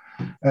 shows.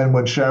 And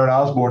when Sharon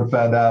Osbourne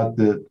found out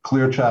that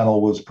Clear Channel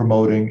was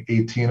promoting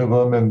 18 of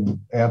them in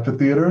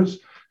amphitheaters,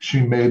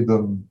 she made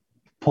them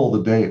pull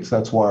the dates.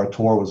 That's why our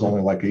tour was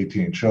only like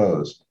 18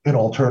 shows in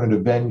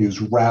alternative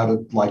venues,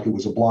 routed like it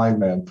was a blind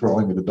man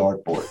throwing at a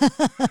dartboard.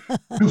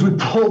 Because we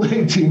pulled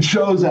 18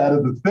 shows out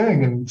of the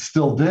thing and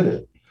still did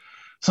it.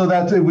 So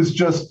it was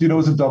just, you know, it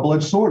was a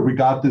double-edged sword. We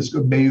got this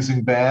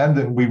amazing band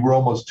and we were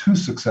almost too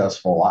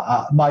successful.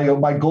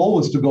 My goal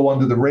was to go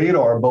under the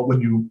radar, but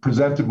when you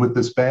presented with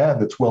this band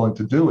that's willing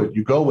to do it,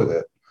 you go with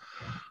it.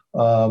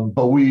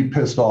 But we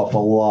pissed off a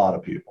lot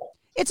of people.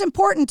 It's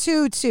important,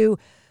 too, to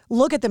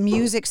look at the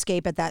music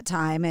scape at that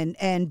time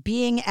and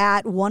being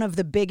at one of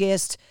the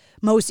biggest,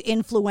 most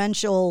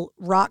influential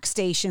rock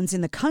stations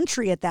in the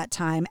country at that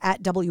time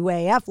at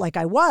WAF, like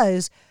I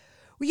was,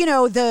 you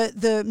know,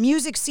 the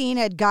music scene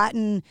had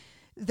gotten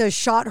the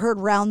shot heard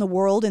round the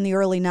world in the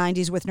early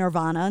 90s with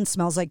Nirvana and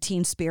Smells Like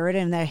Teen Spirit,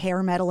 and the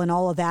hair metal and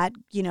all of that,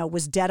 you know,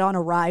 was dead on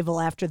arrival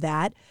after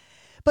that.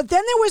 But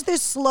then there was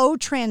this slow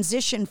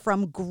transition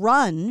from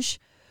grunge,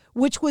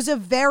 which was a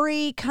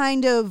very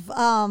kind of,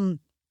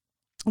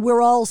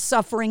 we're all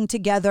suffering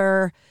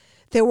together.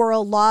 There were a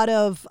lot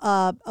of,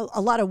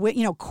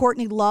 you know,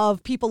 Courtney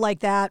Love, people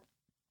like that.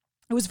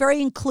 It was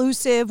very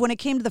inclusive when it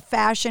came to the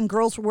fashion.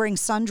 Girls were wearing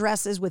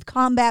sundresses with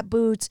combat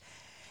boots.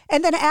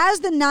 And then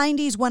as the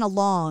 90s went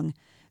along,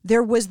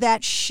 there was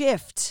that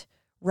shift,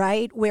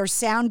 right, where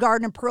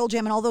Soundgarden and Pearl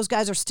Jam and all those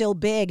guys are still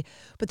big.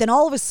 But then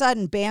all of a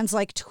sudden, bands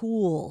like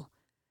Tool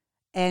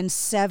and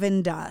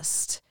Seven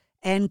Dust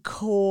and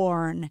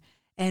Korn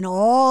and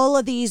all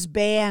of these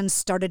bands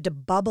started to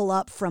bubble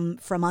up from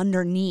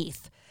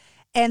underneath.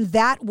 And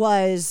that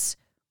was,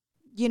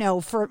 you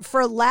know,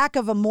 for lack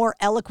of a more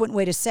eloquent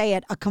way to say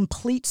it, a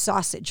complete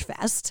sausage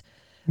fest.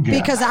 Yeah.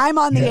 Because I'm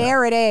on the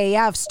air at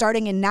AAF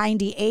starting in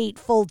 98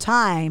 full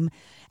time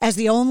as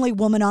the only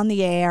woman on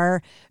the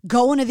air,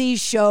 going to these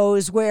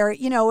shows where,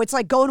 you know, it's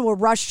like going to a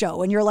Rush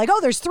show and you're like,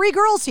 oh, there's 3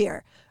 girls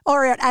here.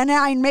 Or at an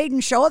Iron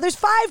Maiden show, oh, there's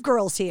 5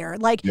 girls here.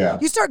 Like,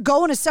 you start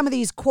going to some of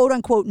these quote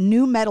unquote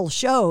new metal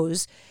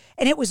shows,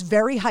 and it was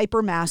very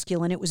hyper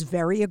masculine. It was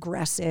very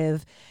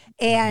aggressive.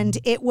 And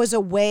it was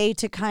a way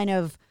to kind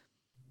of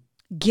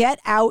get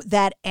out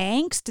that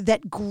angst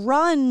that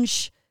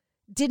grunge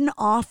didn't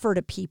offer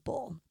to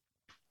people.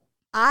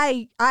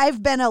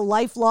 I've been a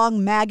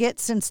lifelong maggot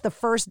since the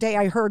first day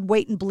I heard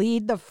Wait and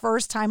Bleed, the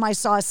first time I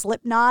saw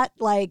Slipknot,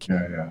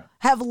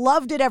 have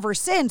loved it ever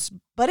since,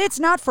 but it's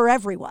not for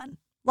everyone.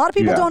 A lot of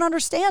people don't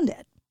understand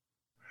it.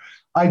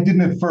 I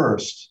didn't at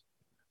first.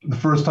 The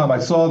first time I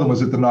saw them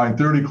was at the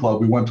 930 Club.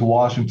 We went to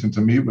Washington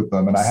to meet with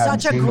them, and I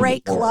hadn't seen them before. Such a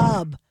great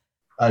club.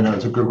 I know,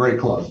 it's a great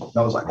club. And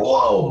I was like,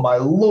 whoa, my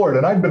Lord.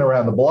 And I'd been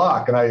around the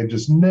block, and I had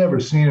just never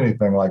seen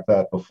anything like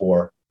that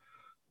before.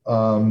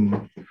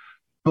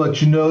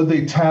 But, you know,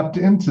 they tapped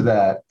into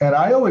that. And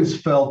I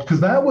always felt, because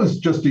that was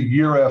just a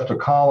year after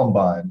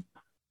Columbine.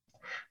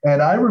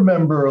 And I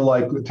remember,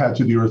 like,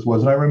 Tattoo the Earth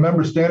was, and I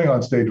remember standing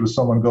on stage with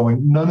someone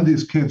going, none of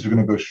these kids are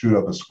going to go shoot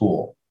up a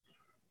school.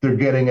 They're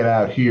getting it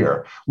out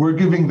here. We're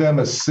giving them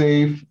a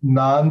safe,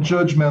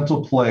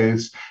 non-judgmental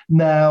place.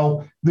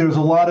 Now, there's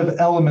a lot of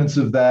elements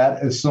of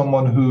that as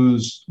someone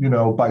who's, you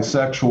know,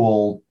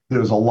 bisexual.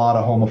 There's a lot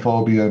of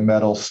homophobia in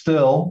metal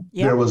still.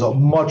 Yep. There was a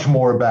much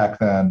more back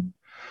then.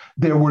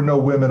 There were no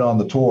women on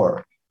the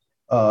tour.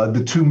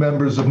 The 2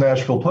 members of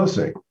Nashville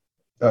Pussy,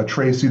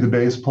 Tracy, the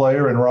bass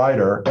player, and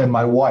Ryder, and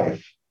my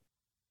wife,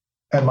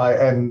 and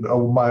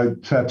my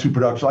tattoo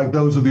production, like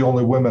those are the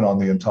only women on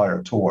the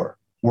entire tour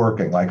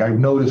working. Like I've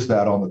noticed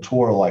that on the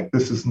tour, like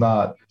this is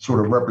not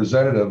sort of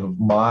representative of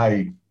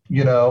my,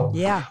 you know.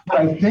 Yeah.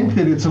 But I think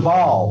that it's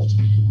evolved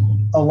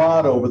a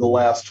lot over the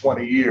last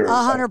 20 years.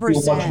 100%. I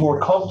feel much more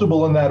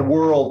comfortable in that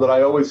world that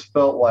I always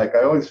feel like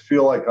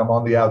I'm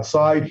on the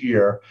outside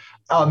here.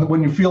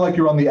 When you feel like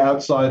you're on the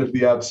outside of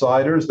the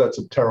outsiders, that's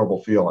a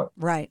terrible feeling.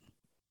 Right.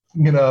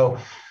 You know,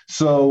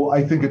 so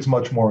I think it's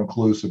much more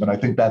inclusive, and I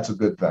think that's a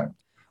good thing.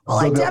 Well,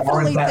 so I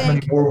definitely think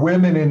many more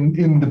women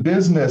in the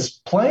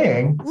business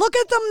playing. Look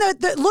at them.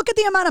 Look at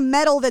the amount of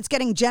metal that's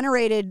getting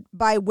generated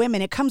by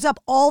women. It comes up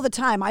all the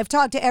time. I've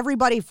talked to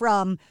everybody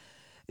from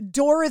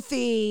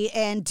Dorothy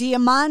and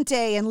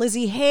Diamante and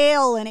Lizzie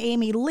Hale and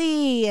Amy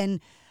Lee. And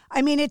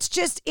I mean,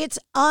 it's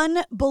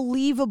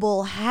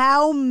unbelievable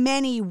how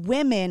many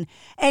women,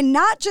 and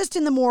not just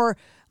in the more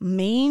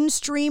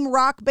mainstream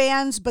rock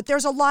bands, but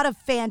there's a lot of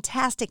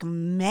fantastic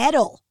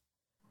metal.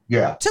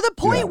 Yeah. To the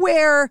point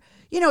where,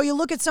 you know, you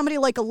look at somebody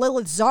like a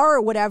Lilith Czar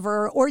or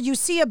whatever, or you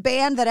see a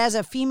band that has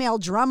a female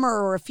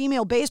drummer or a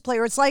female bass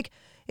player. It's like,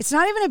 it's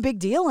not even a big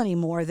deal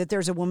anymore that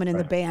there's a woman in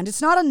the band.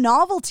 It's not a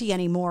novelty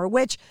anymore,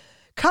 which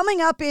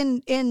coming up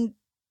in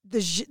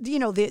the, you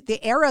know, the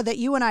era that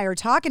you and I are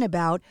talking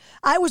about,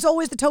 I was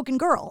always the token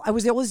girl. I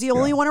was always the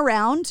only one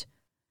around.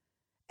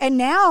 And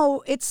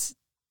now it's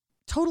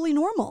totally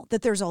normal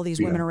that there's all these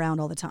women around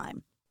all the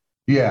time.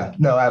 Yeah,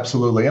 no,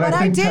 absolutely. And but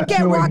I did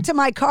get walked to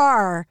my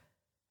car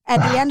at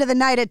the end of the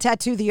night at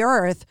Tattoo the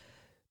Earth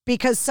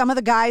because some of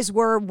the guys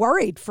were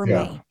worried for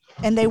me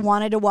and they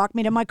wanted to walk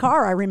me to my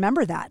car. I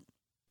remember that.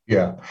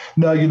 Yeah.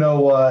 No, you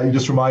know, you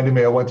just reminded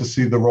me, I went to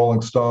see the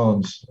Rolling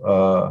Stones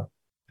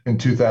in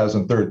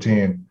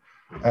 2013.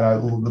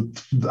 And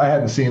I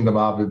hadn't seen them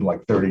out in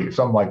like 30 years,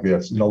 something like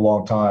this, in a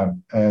long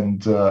time.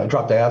 And I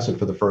dropped acid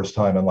for the first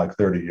time in like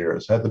 30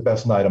 years. I had the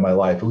best night of my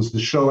life. It was the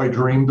show I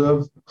dreamed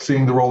of,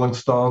 seeing the Rolling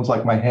Stones,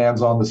 like my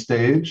hands on the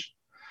stage.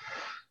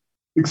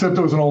 Except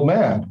I was an old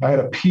man. I had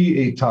to pee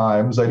 8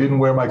 times. I didn't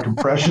wear my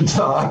compression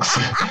socks,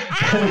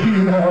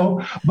 you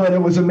know, but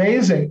it was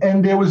amazing.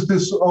 And there was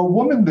this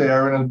woman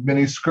there in a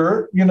mini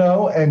skirt, you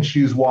know, and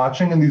she's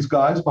watching, and these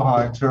guys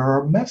behind her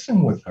are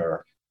messing with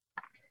her.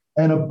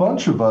 And a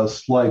bunch of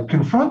us like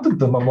confronted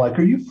them. I'm like,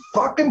 are you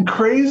fucking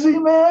crazy,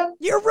 man?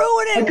 You're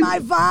ruining my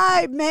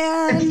vibe,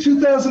 man. It's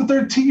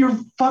 2013. You're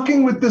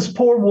fucking with this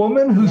poor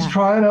woman who's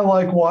trying to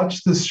like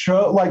watch this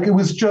show. Like, it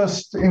was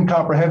just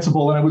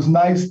incomprehensible. And it was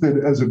nice that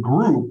as a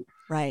group,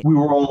 we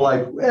were all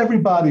like,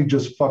 everybody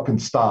just fucking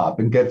stop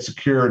and get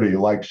security.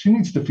 Like, she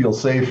needs to feel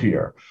safe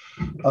here.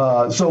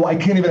 So I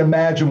can't even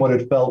imagine what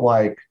it felt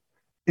like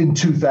in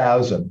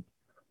 2000,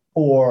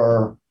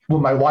 or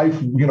when my wife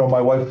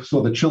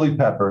saw the Chili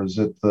Peppers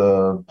at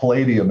the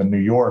Palladium in New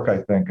York, I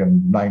think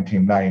in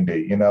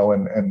 1990,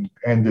 and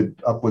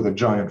ended up with a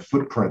giant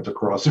footprint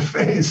across her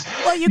face.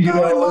 Well, you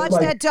go and watch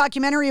that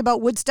documentary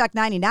about Woodstock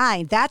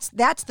 99. That's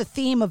the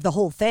theme of the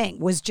whole thing,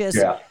 was just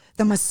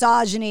the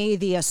misogyny,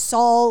 the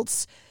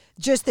assaults,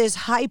 just this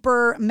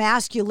hyper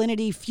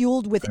masculinity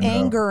fueled with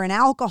anger and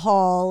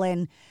alcohol.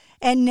 And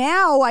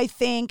now I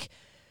think,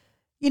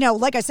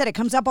 like I said, it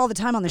comes up all the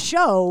time on the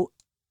show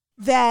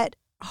that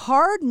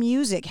hard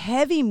music,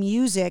 heavy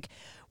music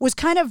was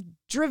kind of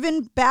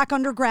driven back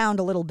underground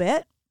a little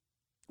bit.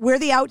 We're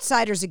the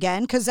outsiders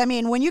again. Because, I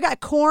mean, when you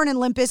got Korn and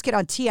Limp Bizkit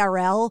on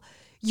TRL,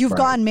 you've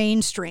gone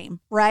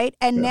mainstream, right?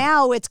 And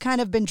now it's kind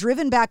of been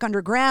driven back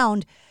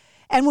underground.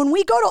 And when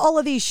we go to all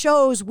of these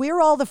shows, we're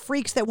all the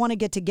freaks that want to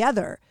get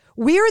together.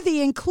 We're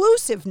the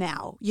inclusive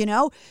now,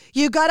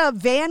 You got a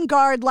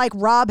vanguard like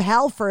Rob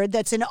Halford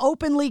that's an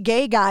openly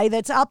gay guy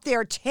that's up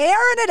there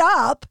tearing it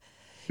up.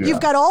 Yeah.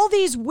 You've got all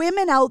these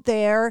women out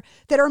there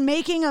that are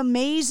making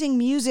amazing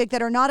music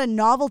that are not a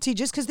novelty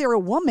just because they're a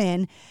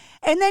woman.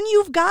 And then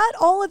you've got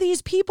all of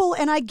these people,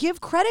 and I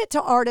give credit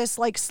to artists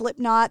like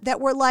Slipknot that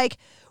were like,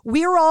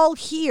 we're all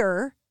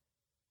here,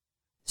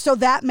 so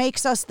that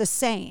makes us the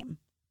same.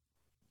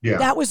 Yeah.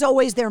 That was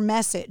always their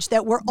message,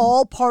 that we're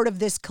all part of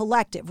this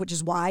collective, which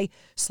is why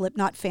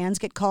Slipknot fans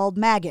get called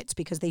maggots,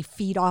 because they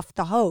feed off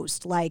the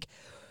host. Like,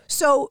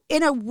 so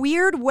in a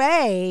weird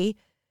way,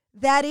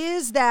 that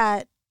is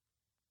that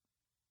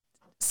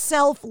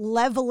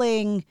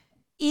self-leveling,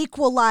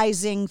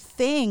 equalizing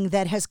thing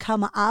that has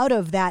come out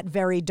of that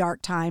very dark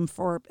time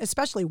for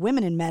especially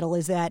women in metal,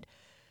 is that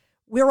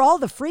we're all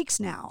the freaks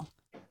now.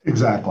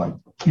 Exactly.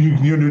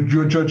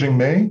 You're judging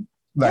me?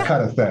 That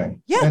kind of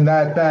thing. Yeah. And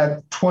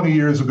that 20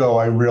 years ago,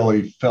 I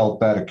really felt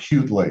that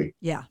acutely.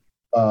 Yeah.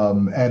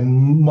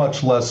 And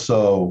much less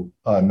so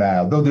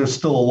now, though there's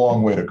still a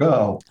long way to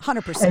go.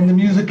 100%. And the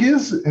music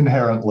is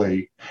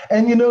inherently,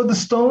 and the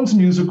Stones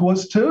music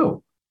was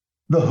too.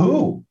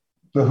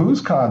 The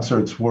Who's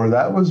concerts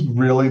that was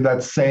really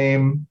that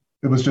same,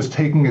 it was just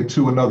taking it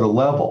to another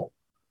level,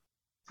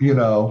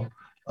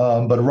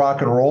 but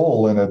rock and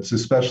roll, and it's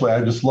especially,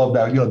 I just love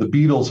that, the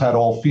Beatles had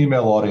all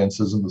female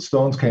audiences and the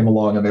Stones came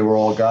along and they were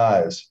all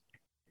guys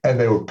and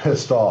they were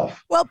pissed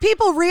off. Well,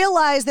 people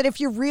realize that if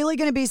you're really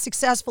going to be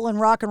successful in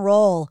rock and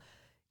roll,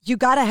 you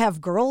got to have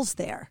girls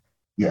there.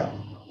 Yeah.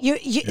 You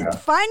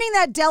finding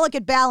that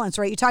delicate balance,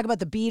 right? You talk about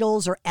the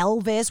Beatles or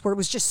Elvis, where it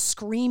was just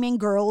screaming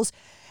girls.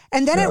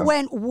 And then it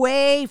went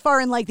way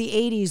far in like the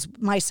 80s,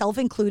 myself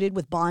included,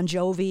 with Bon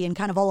Jovi and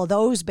kind of all of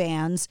those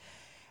bands.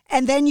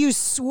 And then you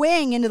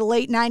swing into the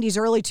late 90s,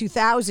 early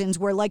 2000s,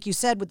 where, like you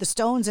said, with the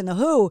Stones and the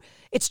Who,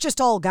 it's just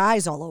all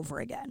guys all over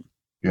again.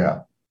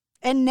 Yeah.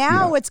 And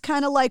now it's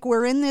kind of like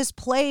we're in this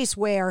place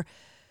where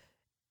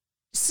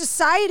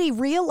society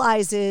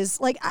realizes,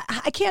 like,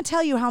 I can't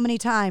tell you how many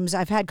times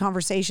I've had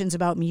conversations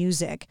about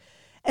music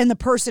and the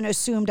person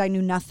assumed I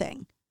knew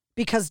nothing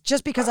because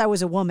I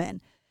was a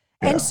woman.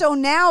 Yeah. And so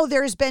now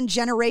there's been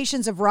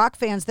generations of rock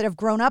fans that have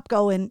grown up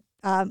going,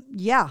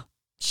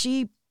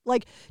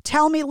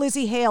 tell me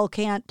Lizzie Hale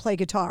can't play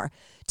guitar.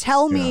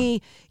 Tell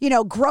me,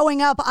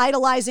 growing up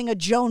idolizing a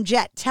Joan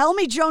Jett. Tell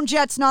me Joan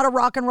Jett's not a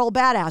rock and roll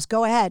badass.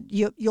 Go ahead.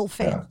 You'll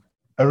fail. Yeah.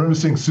 I remember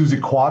seeing Susie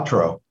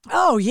Quattro.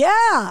 Oh,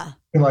 yeah.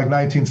 In like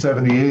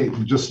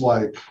 1978, just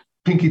like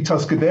Pinky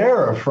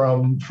Tuscadera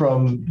from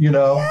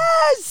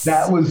yes!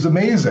 That was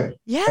amazing.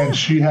 Yeah. And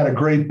she had a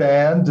great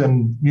band,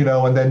 and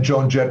then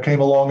Joan Jett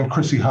came along and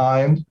Chrissie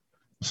Hynde,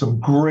 some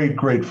great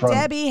front.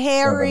 Debbie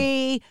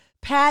Harry,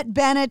 Pat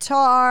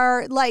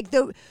Benatar, like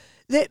the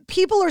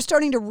people are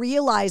starting to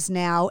realize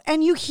now,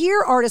 and you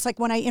hear artists like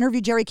when I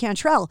interviewed Jerry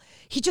Cantrell,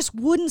 he just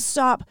wouldn't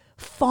stop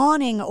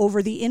fawning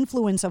over the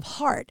influence of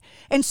Heart.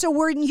 And so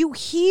when you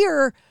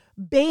hear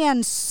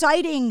bands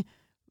citing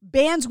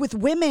bands with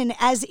women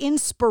as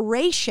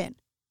inspiration,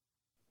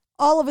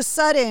 all of a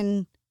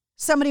sudden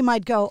somebody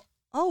might go,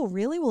 oh,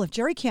 really? Well, if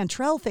Jerry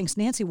Cantrell thinks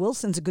Nancy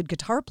Wilson's a good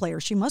guitar player,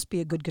 she must be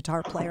a good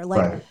guitar player.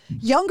 Like,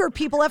 younger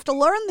people have to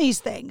learn these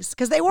things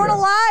because they weren't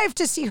alive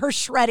to see her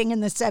shredding in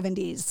the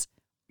 70s.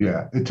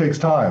 Yeah, it takes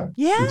time.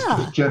 Yeah. It's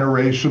just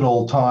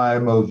generational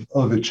time of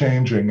it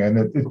changing, and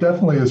it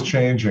definitely is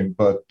changing.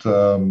 But,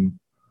 you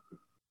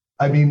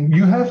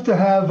have to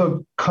have a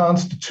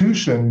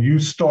constitution. You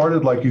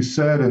started, like you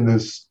said,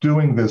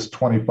 doing this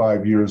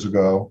 25 years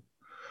ago.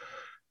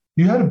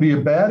 You had to be a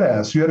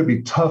badass. You had to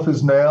be tough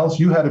as nails.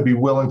 You had to be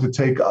willing to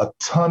take a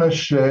ton of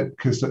shit,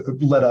 because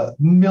let a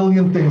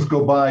million things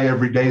go by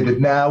every day that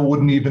now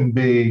wouldn't even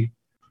be,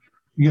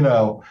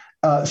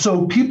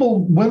 So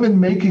women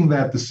making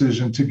that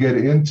decision to get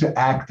into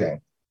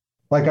acting.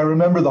 Like, I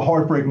remember the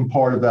heartbreaking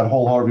part of that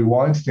whole Harvey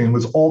Weinstein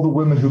was all the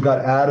women who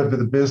got out of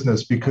the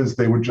business because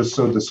they were just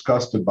so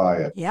disgusted by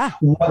it. Yeah.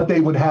 What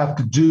they would have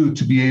to do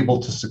to be able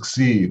to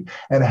succeed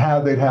and how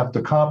they'd have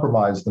to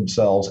compromise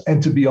themselves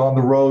and to be on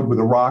the road with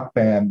a rock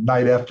band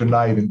night after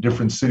night in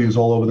different cities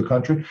all over the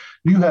country.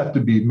 You have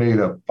to be made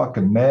of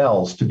fucking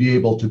nails to be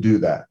able to do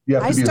that. You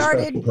have to be a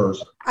special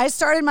person. I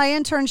started my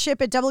internship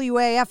at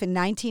WAF in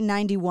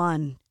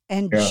 1991.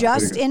 And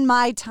just in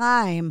my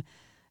time,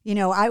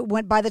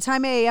 by the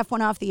time AAF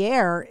went off the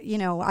air,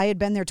 I had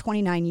been there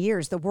 29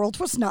 years. The world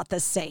was not the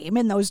same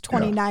in those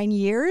 29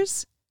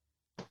 years.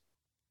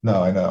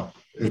 No, I know.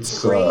 It's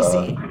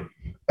crazy.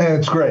 And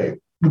it's great.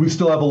 We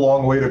still have a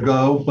long way to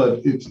go, but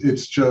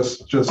it's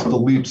just the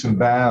leaps and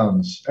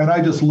bounds. And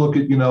I just look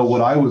at, what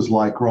I was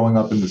like growing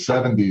up in the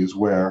 70s,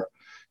 where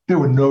there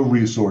were no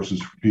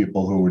resources for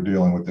people who were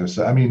dealing with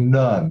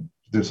none,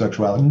 their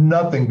sexuality,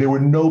 nothing. There were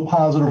no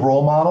positive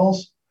role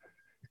models,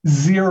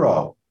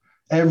 zero.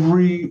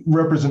 Every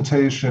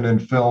representation in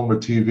film or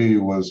TV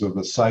was of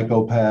a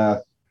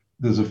psychopath.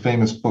 There's a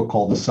famous book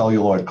called The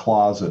Celluloid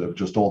Closet of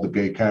just all the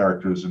gay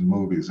characters in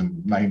movies, and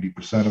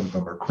 90% of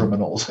them are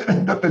criminals and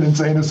end up in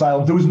insane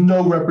asylums. There was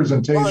no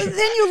representation. Well, then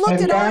you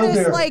looked at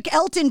artists like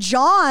Elton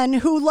John,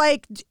 who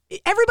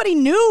everybody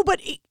knew,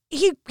 but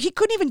he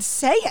couldn't even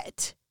say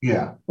it.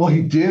 Yeah. Well,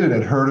 he did, and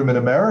it hurt him in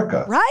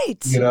America. Right.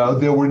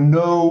 There were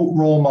no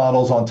role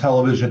models on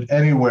television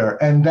anywhere.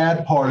 And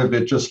that part of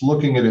it, just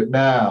looking at it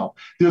now,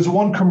 there's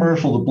one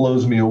commercial that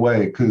blows me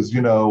away because,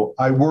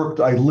 I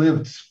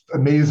lived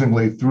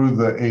amazingly through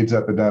the AIDS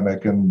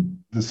epidemic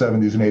in the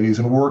 70s and 80s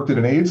and worked at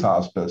an AIDS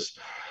hospice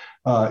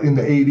in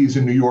the 80s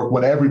in New York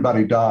when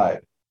everybody died.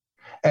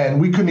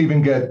 And we couldn't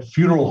even get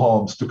funeral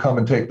homes to come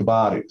and take the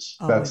bodies.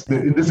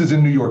 This is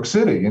in New York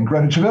City, in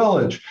Greenwich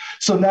Village.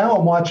 So now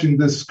I'm watching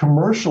this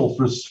commercial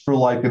for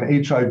like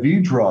an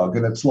HIV drug,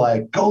 and it's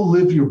like, go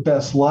live your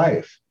best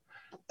life.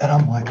 And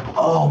I'm like,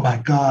 oh my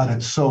God,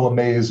 it's so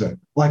amazing.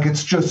 Like,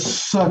 it's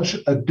just such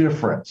a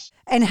difference.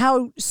 And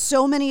how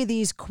so many of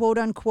these quote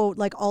unquote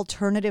like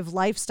alternative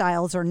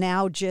lifestyles are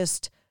now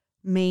just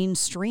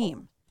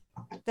mainstream.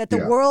 That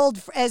the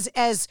world,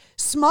 as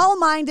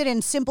small-minded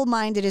and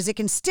simple-minded as it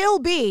can still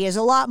be, is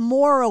a lot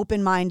more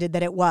open-minded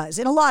than it was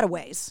in a lot of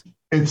ways.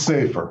 It's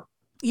safer.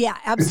 Yeah,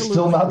 absolutely. It's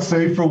still not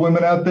safe for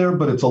women out there,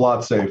 but it's a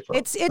lot safer.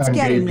 It's and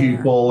getting gay there.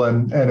 people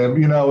and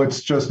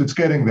it's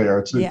getting there.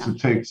 It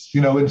takes,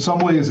 in some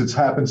ways it's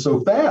happened so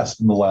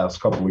fast in the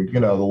last couple of, the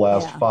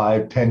last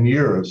 5-10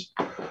 years,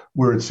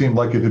 where it seemed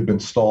like it had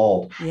been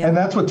stalled. Yeah. And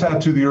that's what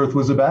Tattoo the Earth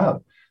was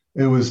about.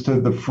 It was to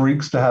the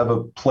freaks to have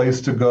a place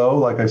to go,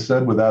 like I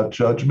said, without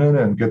judgment,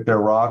 and get their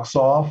rocks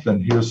off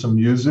and hear some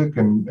music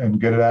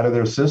and get it out of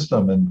their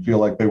system and feel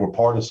like they were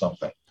part of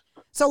something.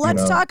 So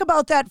let's talk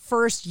about that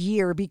first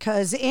year,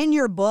 because in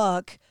your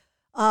book,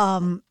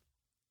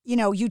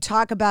 you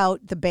talk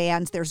about the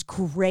bands. There's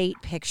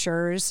great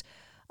pictures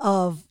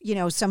of,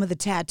 some of the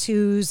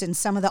tattoos and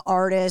some of the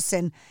artists.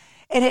 And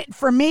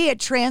for me, it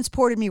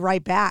transported me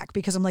right back,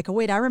 because I'm like, oh,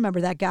 wait, I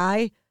remember that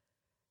guy.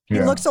 He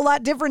looks a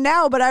lot different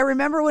now, but I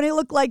remember when he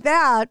looked like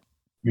that.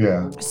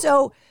 Yeah.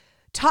 So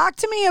talk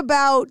to me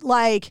about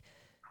like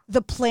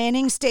the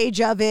planning stage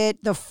of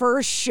it, the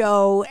first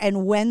show,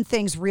 and when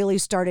things really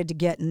started to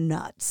get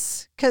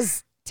nuts.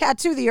 Because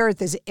Tattoo the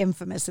Earth is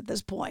infamous at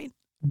this point.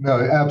 No,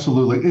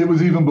 absolutely. It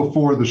was even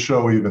before the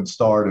show even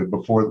started.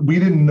 We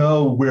didn't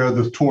know where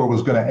the tour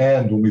was going to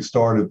end when we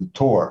started the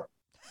tour.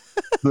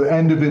 The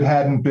end of it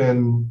hadn't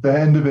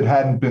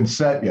been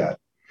set yet.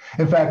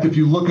 In fact, if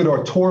you look at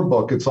our tour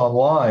book, it's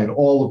online.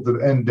 All of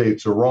the end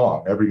dates are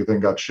wrong. Everything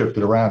got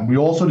shifted around. We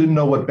also didn't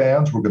know what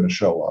bands were going to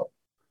show up.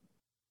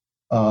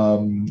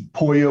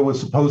 Poya was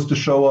supposed to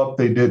show up.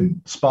 They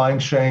didn't.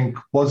 Spineshank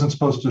wasn't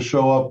supposed to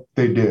show up.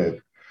 They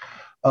did.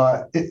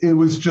 It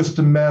was just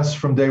a mess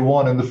from day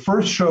one. And the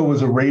first show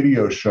was a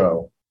radio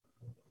show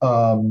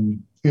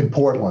in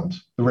Portland,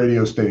 the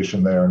radio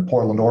station there in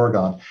Portland,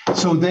 Oregon.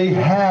 So they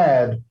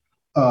had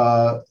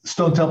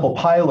Stone Temple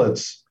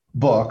Pilots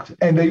booked,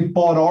 and they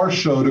bought our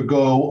show to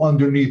go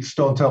underneath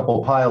Stone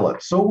Temple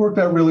Pilots. So it worked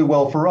out really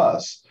well for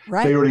us.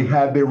 Right. They already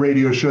had their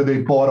radio show. They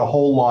bought a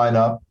whole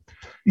lineup,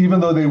 even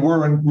though they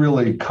weren't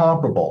really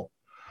comparable.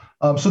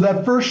 So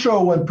that first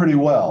show went pretty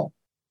well.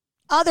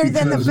 Other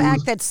than the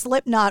fact that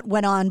Slipknot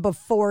went on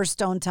before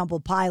Stone Temple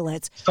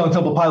Pilots. Stone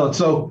Temple Pilots.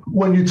 So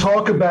when you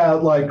talk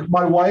about, like,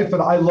 my wife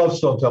and I love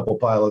Stone Temple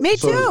Pilots. Me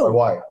so too. Does my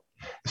wife.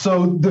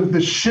 So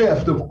the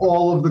shift of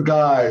all of the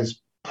guys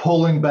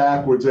pulling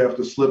backwards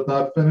after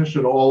Slipknot finished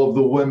and all of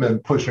the women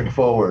pushing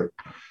forward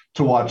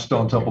to watch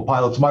Stone Temple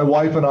Pilots, my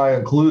wife and I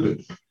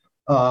included.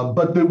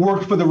 But it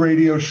worked for the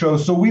radio show,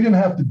 so we didn't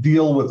have to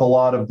deal with a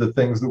lot of the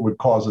things that would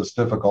cause us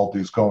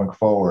difficulties going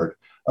forward.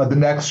 The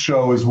next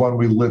show is when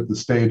we lit the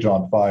stage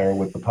on fire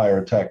with the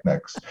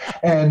pyrotechnics.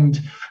 And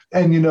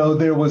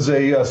there was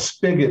a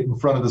spigot in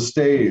front of the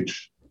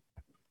stage.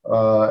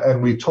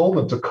 And we told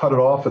them to cut it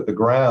off at the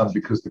ground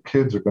because the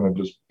kids are going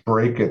to just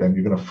break it and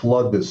you're going to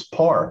flood this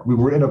park. We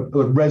were in a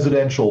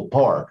residential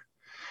park.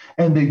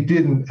 And they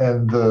didn't,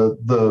 and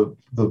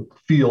the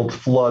field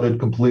flooded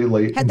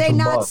completely. Had they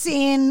not mud.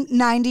 seen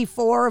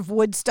 94 of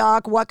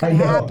Woodstock, what could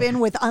happen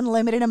with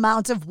unlimited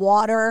amounts of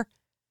water?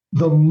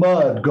 The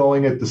mud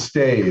going at the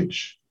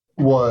stage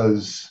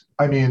was,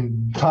 I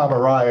mean, Tom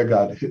Araya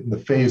got hit in the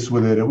face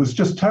with it. It was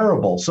just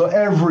terrible. So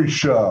every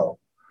show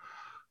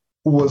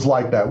was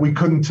like that. We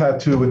couldn't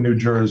tattoo in New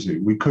Jersey.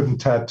 We couldn't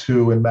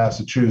tattoo in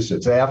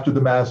Massachusetts. After the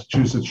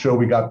Massachusetts show,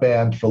 we got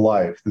banned for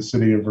life. The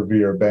city of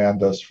Revere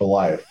banned us for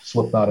life.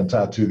 Slipknot and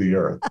Tattoo the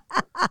Earth.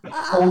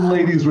 Old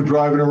ladies were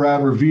driving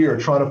around Revere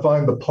trying to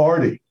find the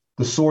party,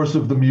 the source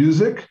of the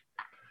music,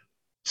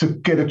 to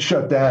get it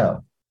shut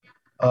down.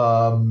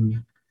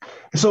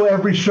 So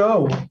every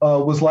show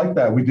was like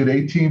that. We did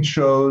 18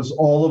 shows.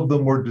 All of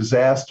them were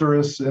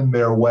disastrous in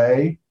their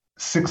way.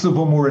 6 of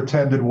them were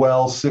attended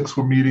well, 6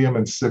 were medium,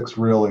 and 6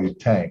 really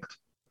tanked.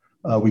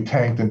 We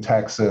tanked in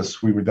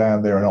Texas. We were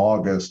down there in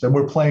August, and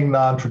we're playing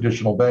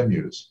non-traditional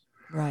venues.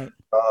 Right.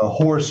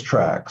 Horse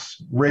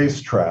tracks,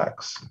 race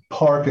tracks,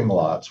 parking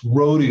lots,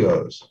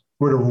 rodeos.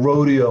 We're at a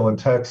rodeo in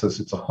Texas.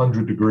 It's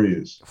 100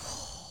 degrees.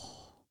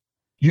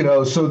 You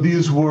know, so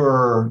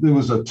it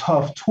was a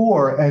tough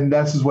tour, and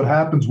this is what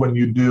happens when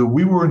you do.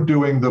 We weren't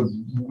doing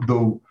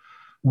the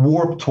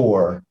Warped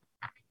Tour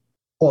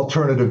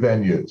alternative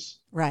venues.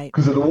 Right.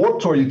 Because at the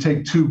Warped Tour, you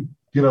take 2,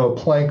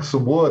 planks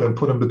of wood and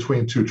put them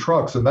between 2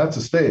 trucks, and that's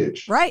a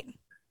stage. Right.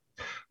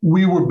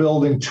 We were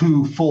building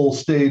 2 full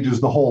stages,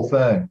 the whole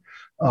thing.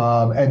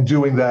 And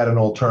doing that in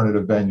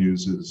alternative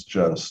venues is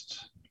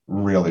just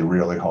really,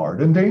 really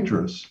hard and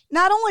dangerous.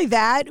 Not only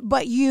that,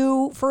 but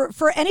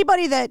for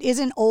anybody that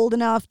isn't old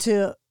enough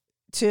to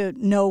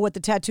know what the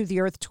Tattoo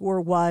the Earth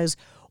tour was,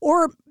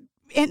 or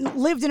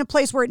lived in a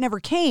place where it never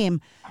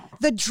came,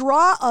 the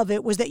draw of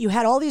it was that you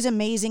had all these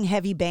amazing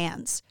heavy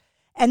bands.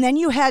 And then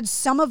you had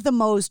some of the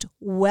most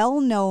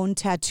well-known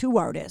tattoo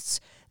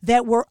artists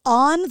that were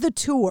on the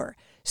tour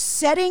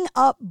setting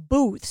up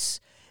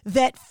booths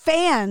that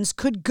fans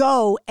could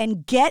go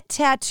and get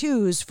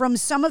tattoos from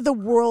some of the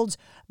world's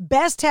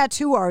best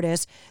tattoo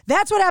artists.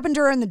 That's what happened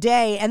during the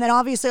day. And then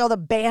obviously all the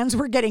bands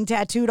were getting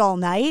tattooed all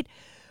night.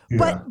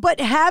 Yeah.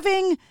 But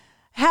having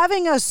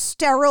a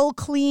sterile,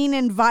 clean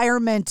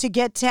environment to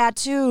get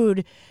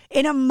tattooed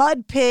in a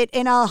mud pit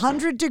in a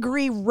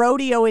 100-degree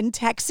rodeo in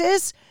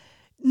Texas,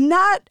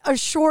 not a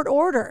short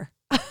order.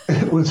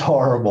 It was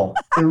horrible.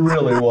 It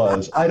really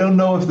was. I don't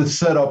know if the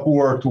setup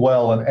worked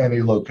well in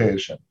any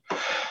location.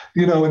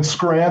 In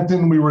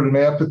Scranton, we were at an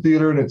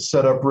amphitheater and it's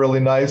set up really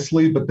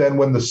nicely. But then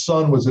when the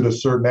sun was at a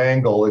certain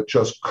angle, it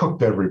just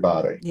cooked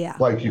everybody. Yeah.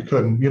 Like you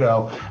couldn't,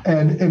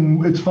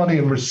 And it's funny,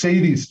 in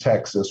Mercedes,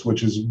 Texas,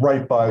 which is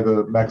right by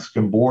the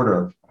Mexican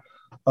border,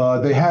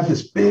 they had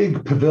this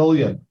big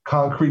pavilion,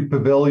 concrete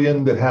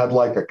pavilion that had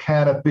like a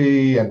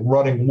canopy and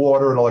running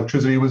water and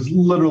electricity. It was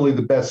literally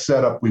the best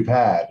setup we've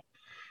had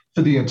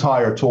for the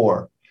entire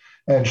tour.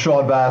 And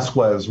Sean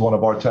Vasquez, one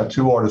of our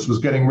tattoo artists, was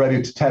getting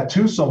ready to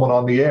tattoo someone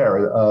on the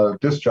air, a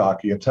disc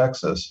jockey in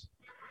Texas.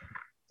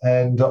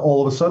 And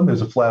all of a sudden,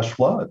 there's a flash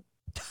flood.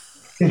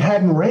 It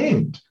hadn't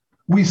rained.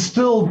 We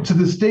still, to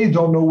this day,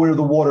 don't know where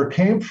the water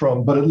came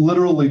from, but it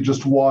literally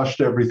just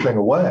washed everything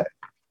away.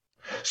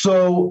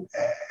 So,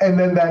 and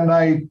then that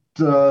night,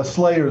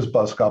 Slayer's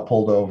bus got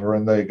pulled over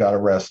and they got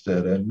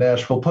arrested, and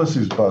Nashville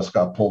Pussy's bus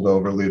got pulled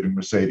over leaving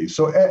Mercedes.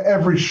 So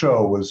every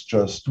show was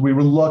just, we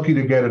were lucky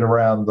to get it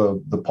around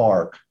the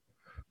park.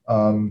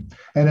 And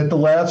at the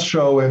last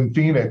show in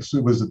Phoenix,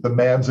 it was at the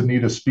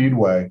Manzanita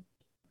Speedway,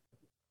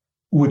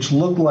 which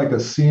looked like a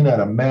scene out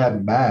of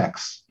Mad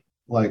Max,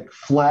 like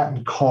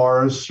flattened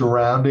cars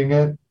surrounding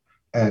it,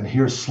 and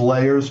here's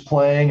Slayer's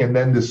playing, and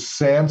then this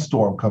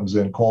sandstorm comes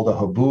in called a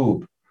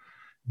haboob,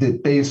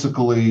 that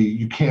basically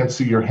you can't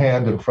see your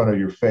hand in front of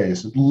your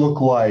face. It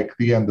looked like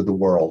the end of the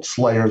world.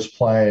 Slayer's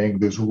playing,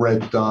 there's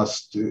red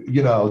dust,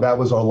 that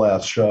was our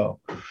last show.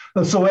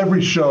 So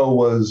every show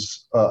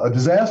was a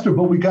disaster,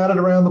 but we got it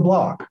around the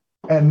block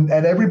and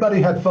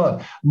everybody had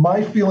fun.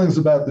 My feelings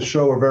about the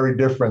show are very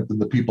different than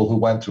the people who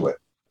went to it.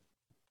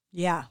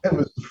 Yeah. It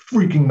was a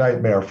freaking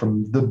nightmare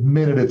from the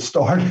minute it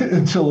started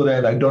until it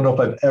ended. I don't know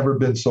if I've ever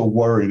been so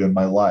worried in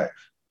my life.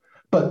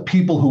 But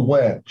people who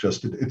went,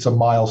 it's a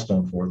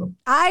milestone for them.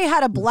 I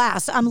had a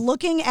blast. I'm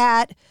looking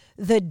at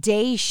the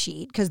day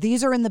sheet because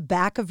these are in the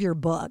back of your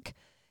book.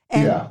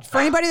 And for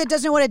anybody that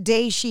doesn't know what a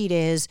day sheet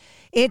is,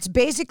 it's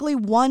basically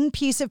one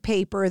piece of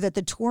paper that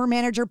the tour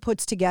manager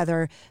puts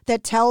together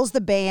that tells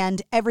the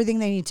band everything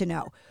they need to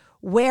know.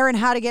 Where and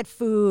how to get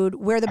food,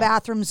 where the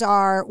bathrooms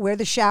are, where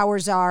the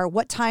showers are,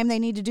 what time they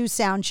need to do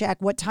sound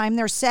check, what time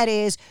their set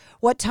is,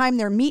 what time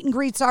their meet and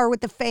greets are with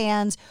the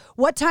fans,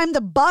 what time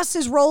the bus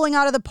is rolling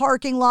out of the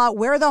parking lot,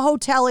 where the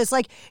hotel is.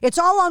 Like, it's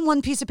all on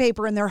one piece of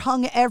paper and they're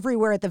hung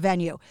everywhere at the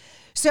venue.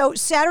 So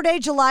Saturday,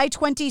 July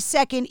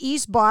 22nd,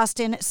 East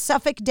Boston,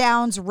 Suffolk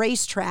Downs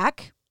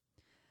Racetrack.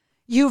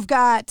 You've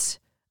got,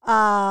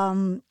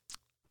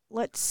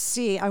 let's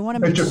see, I want to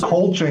make sure.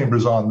 Cold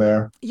Chambers on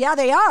there. Yeah,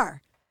 they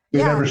are.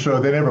 They never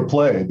showed. They never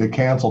played. They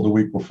canceled the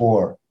week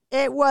before.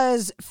 It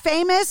was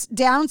Famous,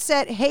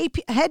 Downset,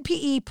 Head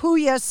PE,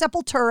 Puya,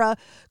 Sepultura,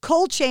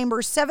 Cold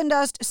Chamber, Seven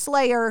Dust,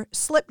 Slayer,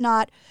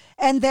 Slipknot,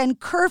 and then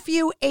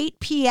Curfew 8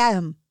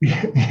 p.m.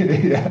 Yeah.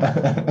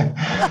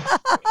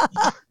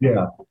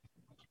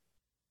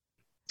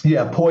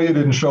 Yeah, Puya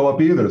didn't show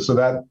up either. So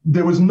that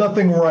there was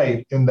nothing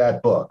right in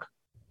that book.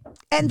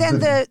 And then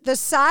the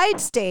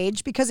side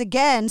stage, because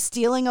again,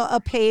 stealing a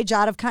page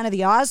out of kind of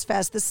the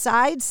Ozfest, the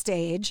side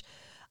stage,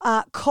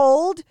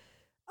 Cold,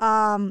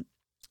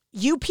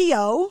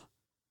 UPO,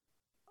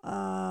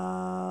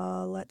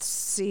 let's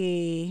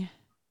see.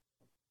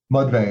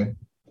 Mudvayne.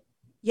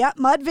 Yep,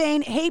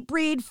 Mudvayne,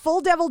 Hatebreed,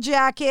 Full Devil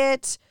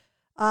Jacket,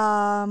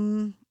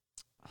 hold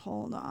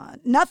on,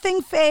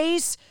 Nothing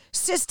Face,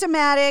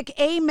 Systematic,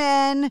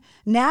 Amen,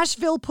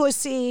 Nashville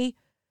Pussy,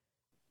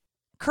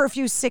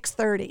 Curfew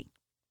 6:30.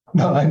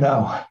 No, I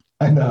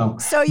know.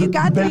 So you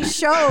got these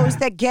shows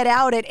that get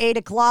out at 8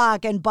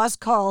 o'clock and bus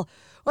call.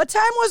 What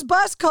time was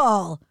bus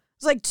call?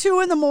 It's like 2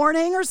 a.m.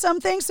 or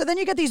something. So then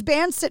you got these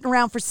bands sitting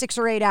around for 6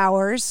 or 8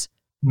 hours.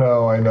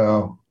 No, I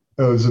know.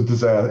 It was a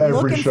disaster.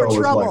 Every show was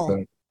like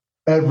that.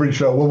 Every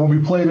show. Well, when we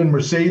played in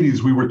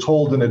Mercedes, we were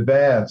told in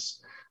advance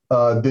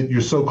that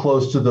you're so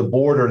close to the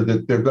border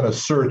that they're going to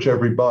search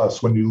every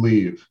bus when you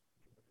leave,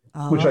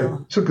 which I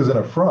took as an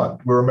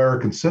affront. We're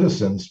American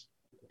citizens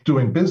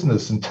doing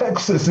business in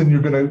Texas, and you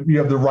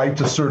have the right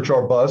to search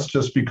our bus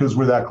just because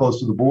we're that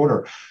close to the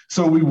border.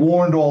 So we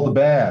warned all the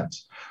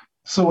bands.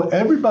 So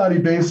everybody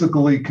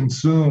basically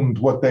consumed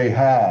what they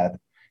had,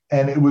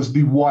 and it was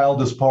the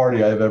wildest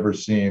party I've ever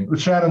seen.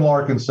 Shannon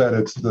Larkin said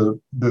it's the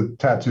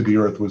Tattoo the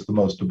Earth was the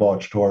most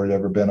debauched tour he'd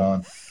ever been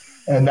on.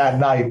 And that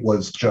night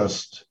was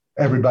just,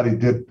 everybody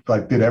did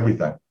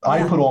everything. Yeah.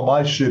 I put all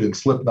my shit in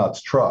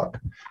Slipknot's truck,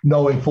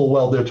 knowing full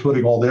well they're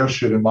putting all their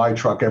shit in my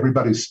truck.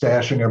 Everybody's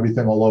stashing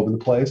everything all over the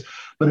place,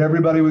 but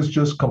everybody was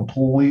just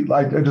complete.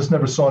 I just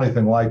never saw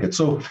anything like it.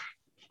 So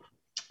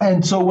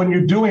when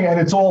you're doing, and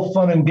it's all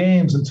fun and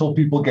games until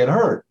people get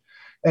hurt.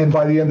 And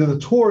by the end of the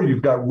tour,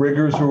 you've got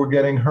riggers who are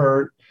getting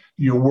hurt.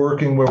 You're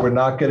working where we're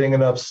not getting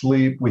enough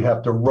sleep. We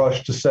have to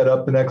rush to set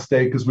up the next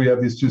day because we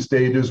have these 2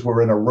 stages.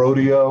 We're in a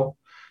rodeo.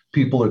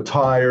 People are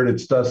tired.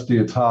 It's dusty.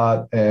 It's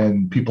hot.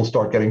 And people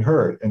start getting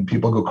hurt. And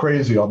people go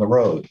crazy on the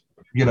road.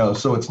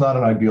 So it's not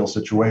an ideal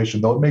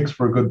situation, though it makes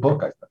for a good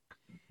book, I think.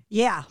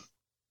 Yeah.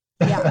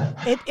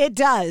 it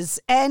does.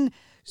 And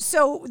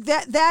so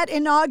that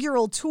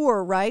inaugural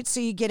tour, right? So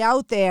you get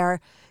out there.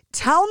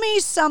 Tell me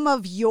some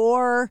of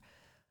your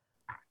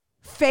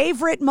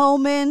favorite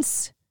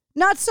moments,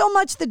 not so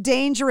much the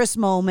dangerous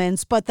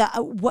moments, but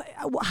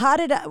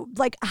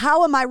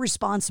how am I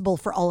responsible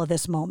for all of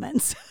this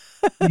moments?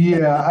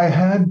 Yeah, I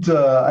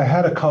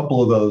had a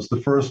couple of those.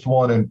 The first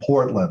one in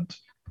Portland,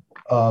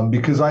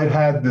 because I'd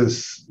had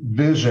this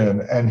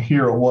vision, and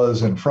here it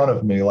was in front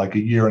of me like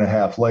a year and a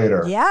half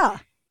later. Yeah.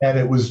 And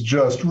it was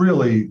just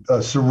really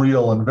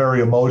surreal and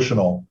very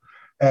emotional.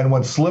 And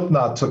when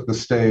Slipknot took the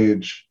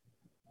stage,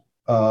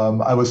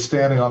 I was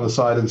standing on the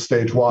side of the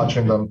stage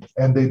watching them,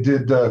 and they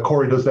did.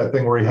 Corey does that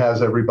thing where he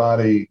has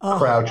everybody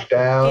crouch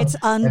down. It's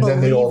unbelievable.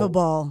 And then they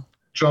all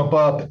jump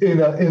up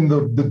in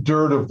the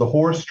dirt of the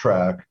horse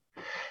track.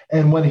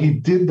 And when he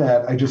did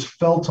that, I just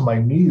fell to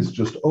my knees,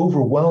 just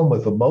overwhelmed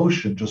with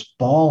emotion, just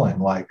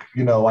bawling. I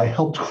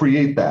helped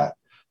create that.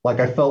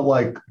 I felt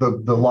like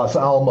the Los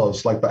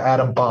Alamos, like the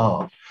atom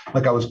bomb.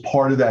 Like I was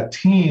part of that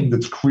team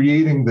that's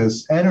creating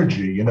this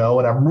energy, and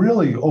I'm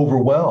really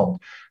overwhelmed.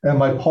 And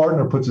my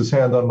partner puts his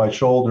hand on my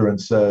shoulder and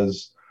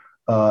says,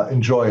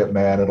 enjoy it,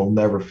 man. It'll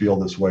never feel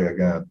this way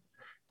again.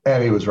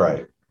 And he was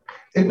right.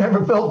 It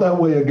never felt that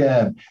way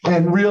again.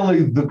 And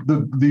really,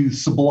 the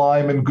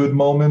sublime and good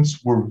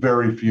moments were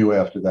very few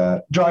after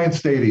that. Giant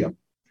Stadium.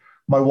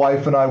 My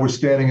wife and I were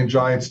standing in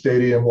Giant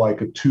Stadium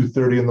like at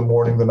 2:30 in the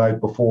morning the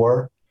night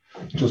before,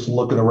 just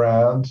looking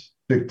around,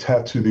 big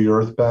Tattoo the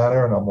Earth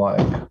banner. And I'm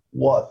like,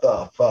 what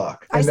the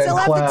fuck? I still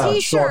have the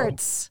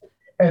T-shirts.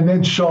 And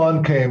then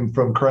Sean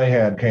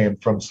Crahan came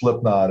from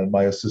Slipknot, and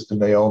my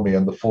assistant Naomi,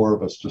 and the 4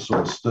 of us just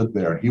sort of stood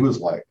there. And he was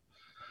like,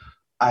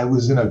 I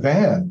was in a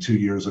van 2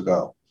 years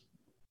ago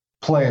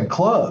playing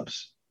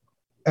clubs,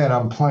 and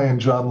I'm playing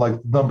John, like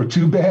number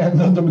 2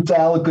 band under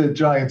Metallica at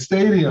Giant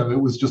Stadium.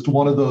 It was just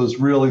one of those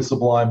really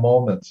sublime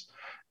moments.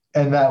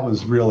 And that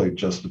was really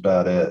just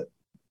about it.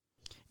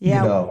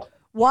 Yeah.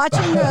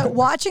 Watching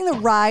the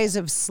rise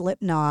of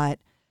Slipknot,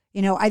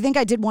 I think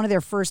I did one of their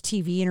first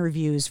TV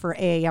interviews for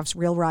AAF's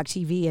Real Rock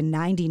TV in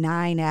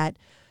 '99 at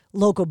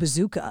Loco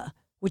Bazooka,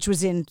 which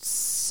was in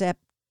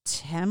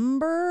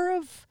September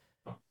of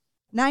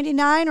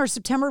 99 or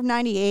September of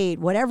 98,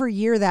 whatever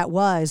year that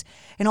was.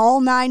 And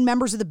all 9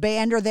 members of the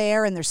band are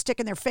there, and they're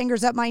sticking their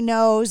fingers up my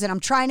nose. And I'm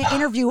trying to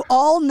interview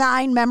all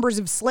 9 members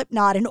of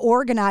Slipknot and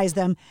organize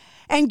them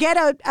and get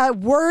a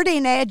word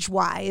in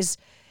edgewise.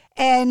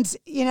 And,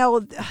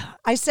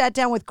 I sat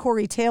down with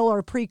Corey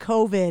Taylor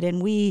pre-COVID,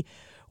 and we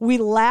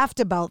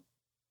laughed about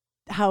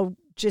how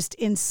just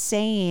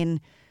insane,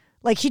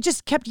 like he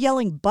just kept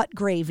yelling butt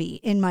gravy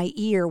in my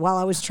ear while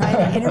I was trying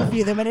to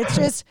interview them. And it's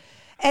just,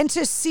 And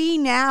to see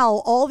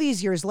now, all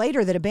these years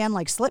later, that a band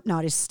like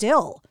Slipknot is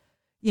still,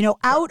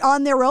 out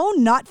on their own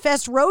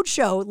Knotfest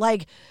roadshow,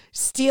 like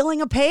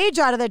stealing a page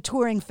out of the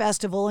touring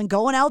festival and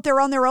going out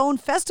there on their own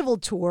festival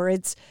tour.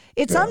 It's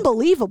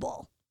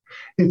unbelievable.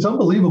 It's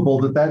unbelievable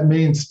that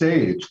main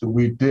stage that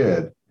we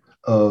did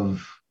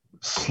of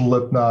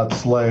Slipknot,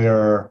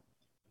 Slayer,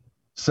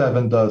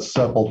 Seven Dust,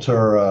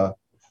 Sepultura,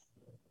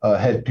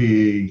 Head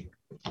PE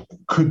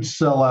could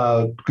sell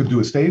out, could do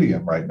a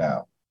stadium right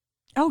now.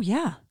 Oh,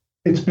 yeah.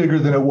 It's bigger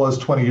than it was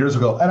 20 years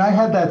ago. And I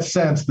had that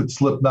sense that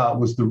Slipknot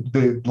was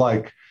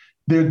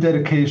their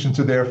dedication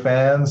to their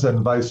fans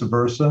and vice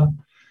versa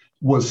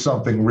was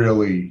something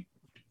really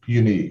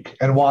unique.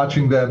 And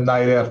watching them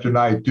night after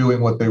night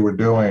doing what they were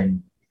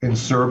doing in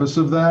service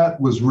of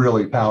that was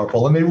really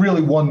powerful. And they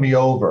really won me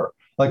over.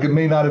 Like, it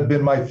may not have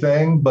been my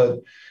thing, but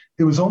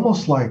it was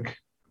almost like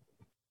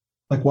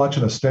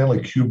watching a Stanley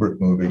Kubrick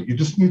movie. You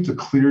just need to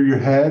clear your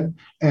head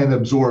and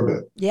absorb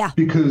it. Yeah.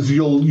 Because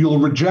you'll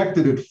reject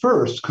it at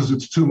first because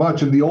it's too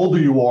much. And the older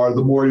you are,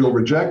 the more you'll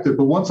reject it.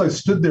 But once I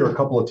stood there a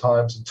couple of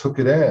times and took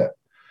it in,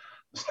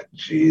 it's like,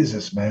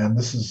 Jesus, man,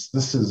 this is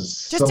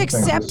just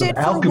accept it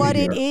for what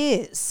it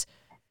is.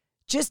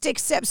 Just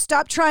accept,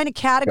 stop trying to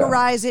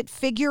categorize it,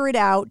 figure it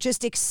out.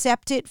 Just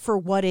accept it for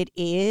what it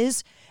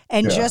is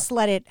and just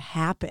let it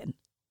happen.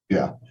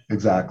 Yeah,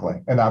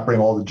 exactly. And not bring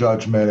all the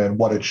judgment and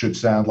what it should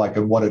sound like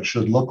and what it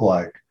should look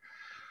like.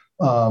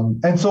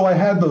 And so I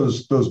had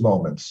those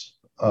moments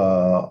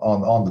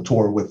on the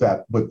tour with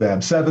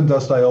them. Seven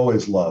Dust I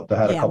always loved. I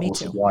had a couple of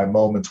sublime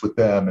moments with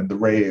them and the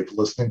rave,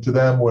 listening to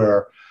them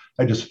where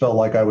I just felt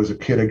like I was a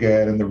kid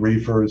again, and the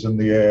reefers in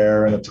the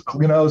air, and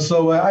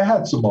so I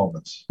had some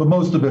moments, but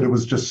most of it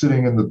was just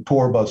sitting in the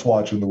tour bus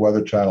watching the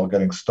Weather Channel,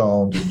 getting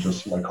stoned, and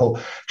just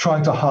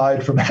trying to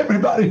hide from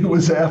everybody who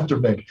was after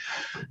me,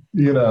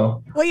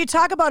 Well, you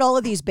talk about all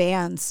of these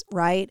bands,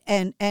 right?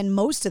 And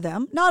most of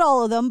them, not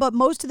all of them, but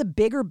most of the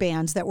bigger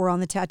bands that were on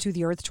the Tattoo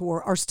the Earth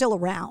tour are still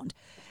around.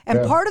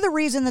 And part of the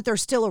reason that they're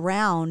still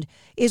around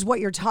is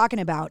what you're talking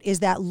about, is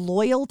that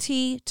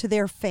loyalty to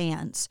their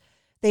fans.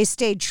 They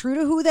stayed true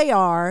to who they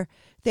are.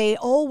 They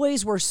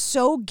always were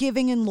so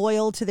giving and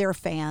loyal to their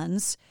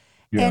fans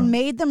and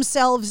made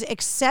themselves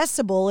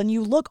accessible. And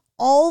you look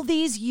all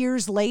these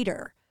years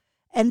later,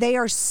 and they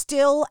are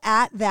still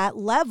at that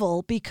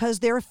level because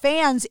their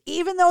fans,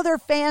 even though their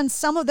fans,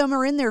 some of them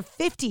are in their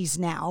 50s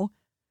now,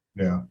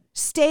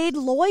 stayed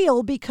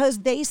loyal because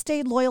they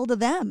stayed loyal to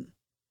them.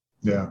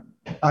 Yeah.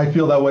 I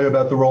feel that way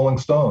about the Rolling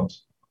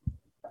Stones.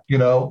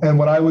 And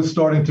when I was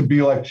starting to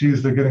be like,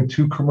 geez, they're getting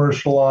too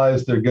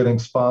commercialized, they're getting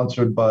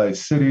sponsored by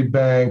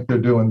Citibank, they're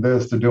doing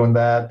this, they're doing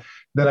that.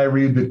 Then I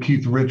read that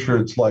Keith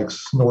Richards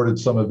snorted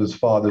some of his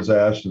father's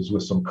ashes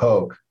with some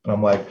Coke. And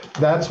I'm like,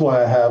 that's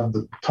why I have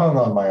the tongue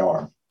on my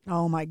arm.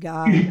 Oh my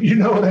God. You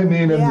know what I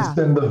mean? And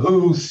in the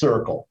Who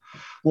circle,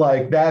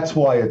 that's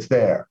why it's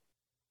there.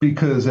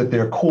 Because at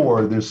their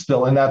core, there's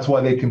still, and that's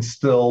why they can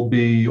still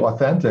be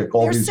authentic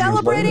all these years later.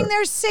 They're celebrating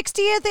their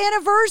 60th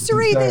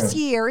anniversary this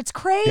year. It's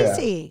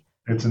crazy.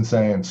 Yeah, it's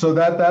insane. So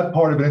that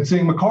part of it, and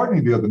seeing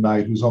McCartney the other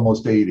night, who's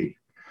almost 80,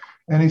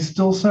 and he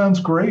still sounds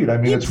great. I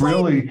mean, he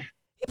played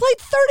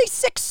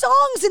 36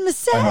 songs in the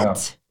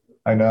set.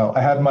 I know.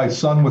 I had my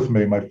son with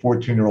me, my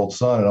 14-year-old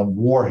son, and I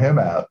wore him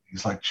out.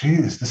 He's like,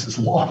 geez, this is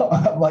long.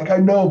 I'm like, I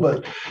know,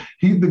 but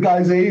the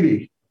guy's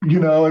 80.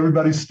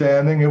 Everybody's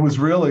standing. It was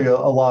really a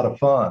lot of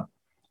fun.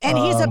 And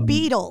he's a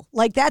Beatle.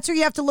 That's where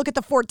you have to look at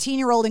the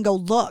 14-year-old and go,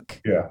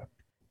 look. Yeah.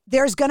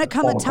 There's going to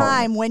come a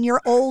time when you're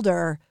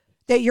older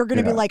that you're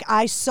going to be like,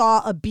 I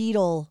saw a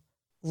Beatle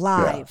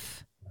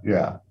live.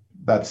 Yeah.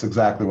 That's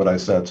exactly what I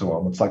said to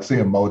him. It's like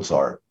seeing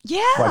Mozart.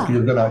 Yeah.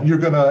 You're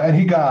gonna, and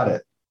he got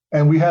it.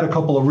 And we had a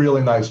couple of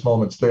really nice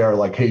moments there,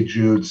 like Hey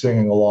Jude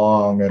singing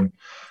along and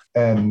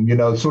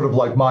sort of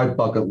like my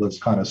bucket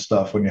list kind of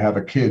stuff. When you have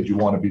a kid, you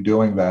want to be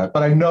doing that.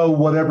 But I know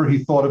whatever he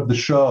thought of the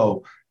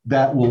show,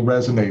 that will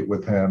resonate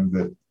with him,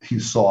 that he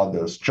saw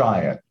this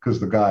giant, because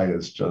the guy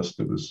is just,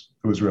 it was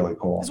really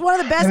cool. It's one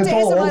of the best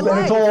days of my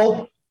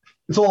life.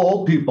 It's all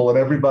old people, and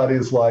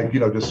everybody's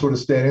just sort of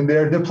standing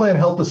there. They're playing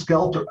Helter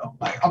Skelter.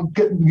 I'm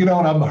getting, and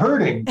I'm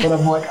hurting, but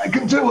I'm like, I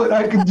can do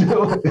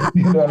it,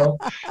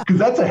 because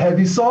that's a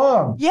heavy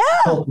song. Yeah.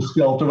 Helter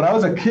Skelter. When I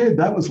was a kid,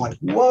 that was like,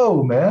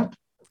 whoa, man.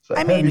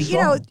 I mean,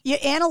 you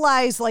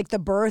analyze the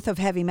birth of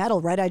heavy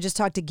metal, right? I just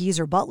talked to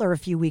Geezer Butler a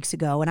few weeks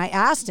ago, and I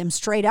asked him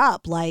straight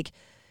up,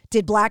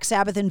 did Black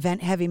Sabbath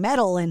invent heavy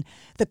metal? And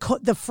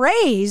the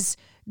phrase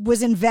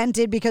was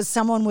invented because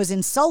someone was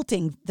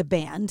insulting the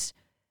band,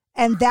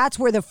 and that's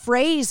where the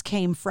phrase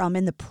came from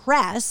in the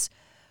press.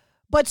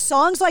 But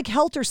songs like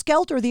Helter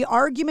Skelter, the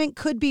argument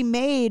could be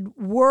made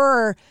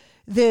were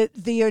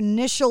the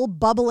initial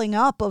bubbling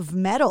up of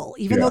metal,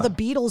 even though the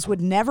Beatles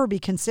would never be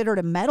considered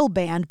a metal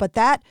band, but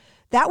that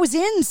was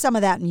in some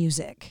of that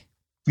music.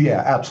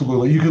 Yeah,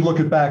 absolutely. You could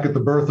look back at the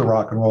birth of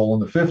rock and roll in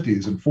the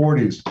 50s and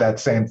 40s, that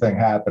same thing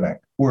happening,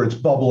 where it's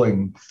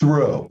bubbling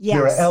through. Yes.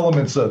 There are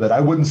elements of it.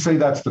 I wouldn't say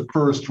that's the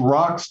first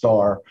rock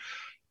star,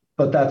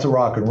 but that's a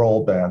rock and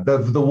roll band.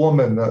 The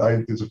woman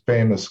is a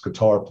famous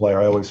guitar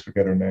player. I always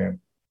forget her name.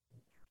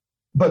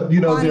 But, you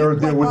know, Bonnie,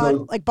 there were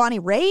those... Like Bonnie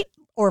Raitt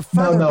or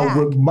further No,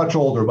 back? much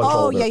older, much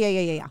older.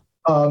 Yeah.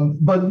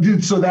 But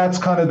so that's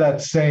kind of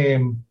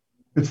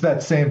it's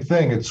that same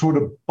thing. It sort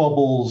of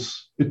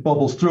bubbles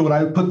through. And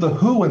I put The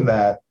Who in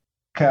that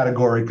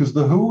category because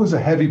The Who was a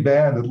heavy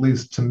band, at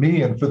least to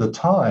me, and for the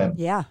time.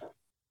 Yeah.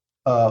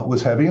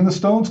 Was heavy, and the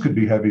Stones could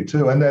be heavy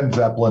too. And then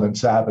Zeppelin and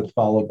Sabbath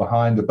followed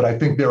behind it. But I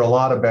think there are a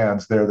lot of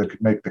bands there that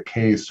could make the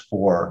case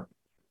for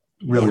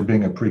really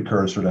being a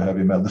precursor to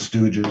heavy metal. The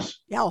Stooges.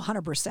 Yeah,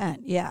 100%.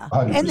 Yeah.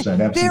 100%.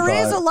 And there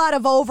is a lot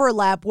of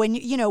overlap when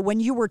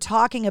you were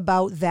talking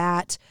about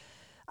that,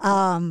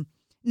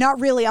 not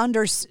really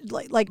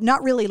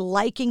not really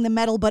liking the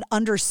metal, but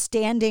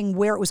understanding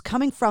where it was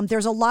coming from.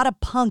 There's a lot of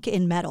punk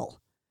in metal.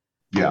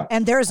 Yeah.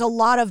 And there's a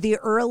lot of the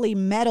early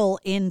metal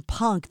in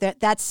punk,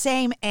 that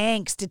same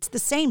angst. It's the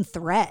same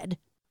thread.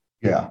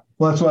 Yeah.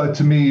 Well, that's why,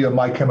 to me,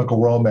 My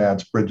Chemical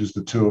Romance bridges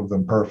the two of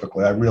them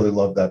perfectly. I really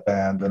love that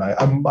band. And I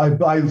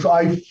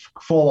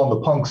fall on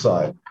the punk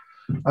side.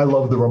 I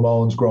love the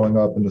Ramones growing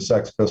up and the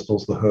Sex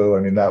Pistols, the Who.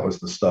 I mean, that was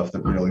the stuff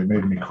that really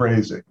made me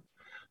crazy.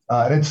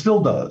 And it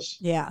still does.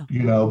 Yeah.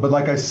 You know, but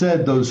like I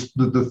said,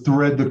 the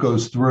thread that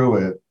goes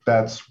through it,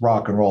 that's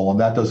rock and roll. And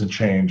that doesn't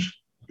change.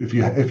 If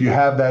you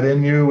have that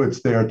in you,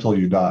 it's there till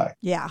you die.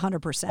 Yeah,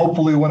 100%.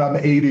 Hopefully when I'm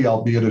 80,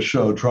 I'll be at a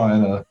show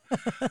trying to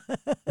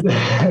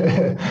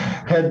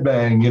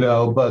headbang, you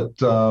know, but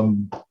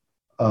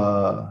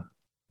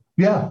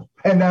yeah.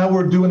 And now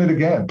we're doing it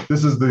again.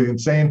 This is the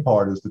insane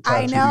part, is the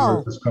Tattoo the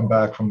Earth has come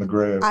back from the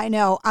grave. I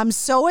know. I'm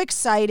so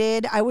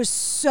excited. I was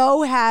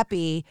so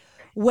happy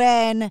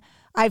when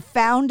I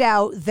found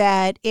out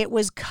that it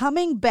was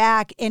coming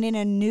back and in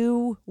a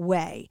new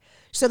way.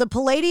 So the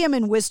Palladium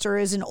in Worcester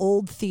is an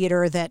old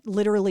theater that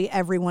literally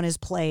everyone has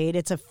played.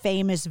 It's a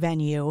famous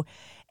venue.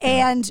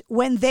 And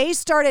when they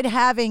started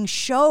having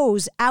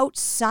shows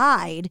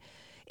outside,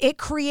 it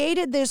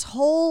created this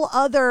whole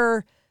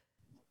other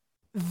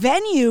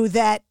venue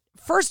that,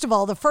 first of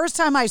all, the first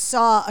time I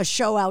saw a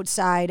show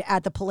outside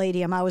at the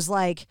Palladium, I was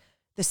like,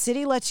 the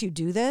city lets you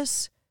do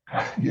this?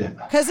 Yeah.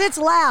 Because it's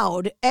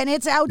loud and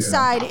it's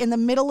outside in the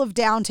middle of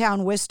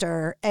downtown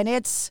Worcester, and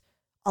it's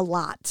a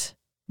lot.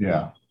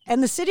 Yeah.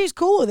 And the city's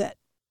cool with it.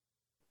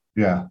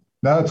 Yeah.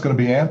 Now it's going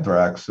to be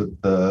Anthrax at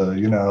the,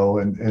 you know,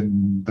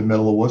 in the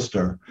middle of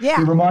Worcester.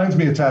 Yeah. It reminds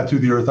me of Tattoo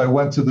the Earth. I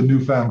went to the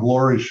Newfound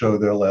Glory show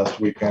there last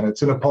weekend.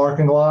 It's in a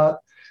parking lot.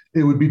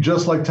 It would be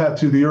just like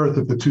Tattoo the Earth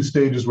if the two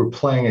stages were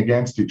playing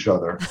against each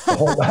other the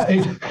whole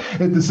night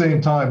at the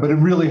same time. But it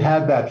really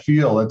had that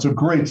feel. It's a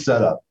great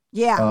setup.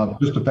 Yeah.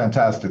 Just a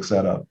fantastic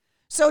setup.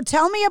 So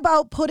tell me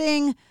about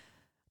putting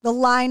the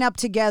lineup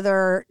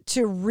together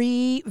to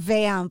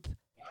revamp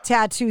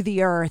Tattoo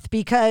the Earth,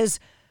 because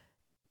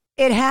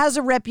it has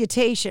a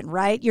reputation,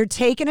 right? You're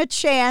taking a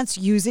chance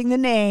using the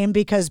name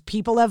because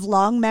people have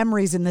long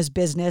memories in this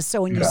business.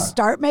 So when you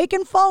start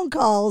making phone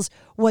calls,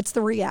 what's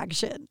the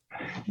reaction?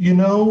 You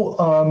know,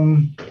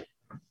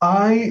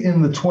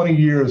 in the 20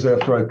 years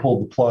after I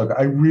pulled the plug,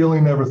 I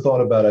really never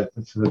thought about it,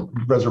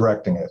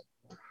 resurrecting it.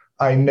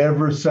 I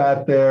never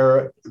sat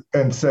there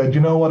and said, you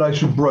know what, I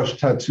should brush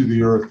Tattoo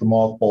the Earth, the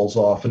mothballs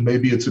off, and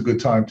maybe it's a good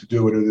time to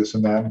do it, or this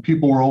and that. And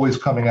people were always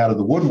coming out of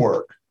the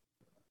woodwork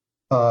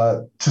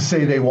to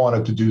say they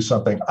wanted to do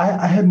something.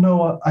 I had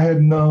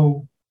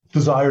no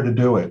desire to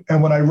do it.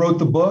 And when I wrote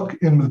the book,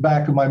 in the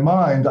back of my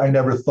mind, I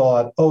never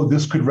thought, oh,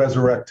 this could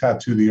resurrect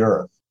Tattoo the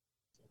Earth.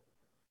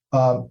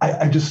 When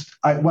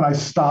I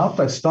stopped,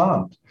 I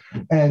stopped.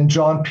 And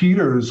John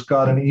Peters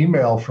got an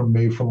email from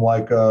me from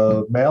like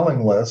a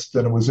mailing list,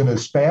 and it was in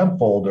his spam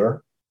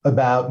folder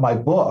about my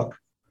book.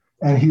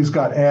 And he's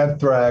got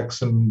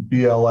Anthrax and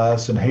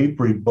BLS and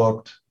Hatebreed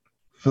booked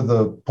for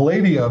the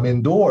Palladium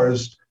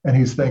indoors. And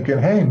he's thinking,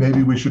 hey,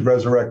 maybe we should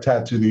resurrect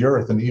Tattoo the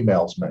Earth, and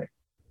emails me.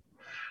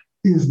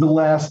 Is the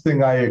last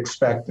thing I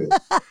expected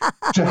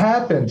to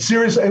happen.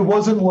 Seriously, it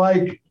wasn't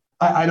like,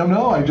 I don't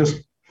know.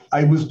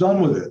 I was done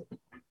with it.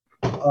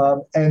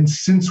 And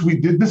since we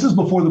did, this is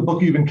before the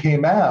book even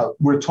came out,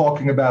 we're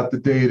talking about the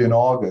date in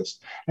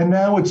August. And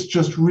now it's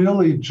just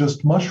really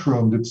just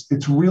mushroomed.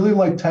 It's really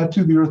like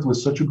Tattoo the Earth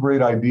was such a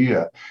great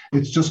idea.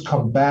 It's just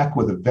come back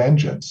with a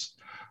vengeance.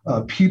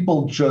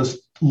 People just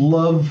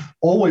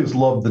always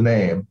love the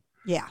name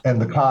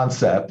and the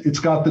concept. It's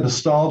got the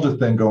nostalgia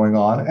thing going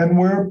on. And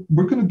we're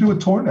going to do a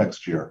tour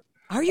next year.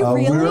 Are you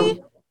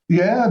really?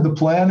 Yeah, the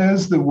plan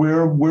is that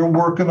we're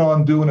working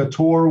on doing a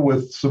tour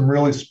with some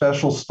really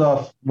special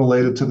stuff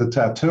related to the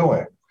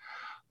tattooing,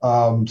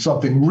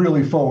 something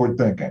really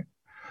forward-thinking.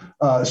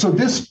 So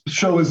this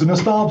show is a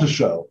nostalgia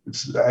show.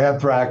 It's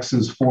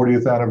Anthrax's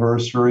 40th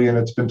anniversary, and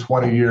it's been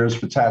 20 years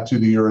for Tattoo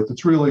the Earth.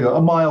 It's really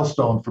a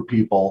milestone for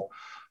people,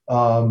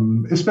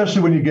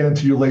 especially when you get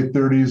into your late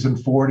 30s and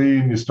 40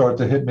 and you start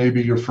to hit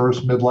maybe your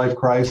first midlife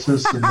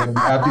crisis, and then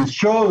have these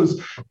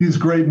shows, these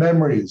great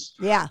memories.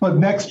 Yeah. But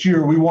next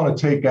year we're going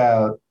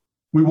to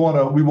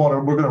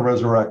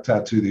resurrect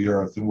Tattoo the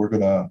Earth, and we're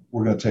going to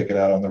take it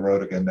out on the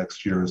road again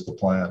next year is the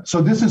plan.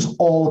 So this is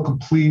all a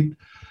complete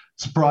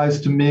surprise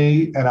to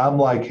me. And I'm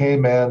like, hey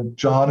man,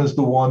 John is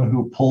the one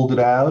who pulled it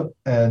out.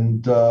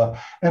 And a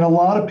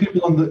lot of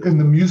people in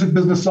the music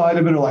business side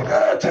of it are like,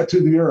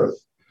 Tattoo the Earth,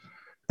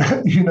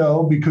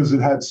 because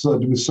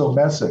it was so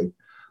messy.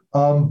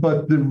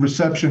 But the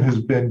reception has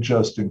been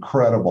just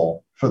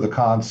incredible for the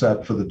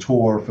concept, for the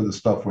tour, for the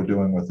stuff we're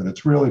doing with it.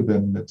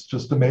 It's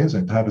just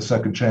amazing to have a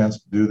second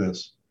chance to do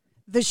this.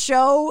 The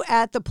show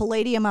at the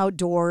Palladium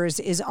Outdoors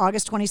is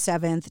August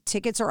 27th.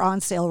 Tickets are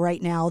on sale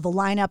right now. The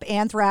lineup: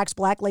 Anthrax,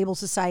 Black Label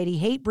Society,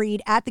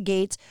 Hatebreed, At the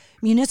Gates,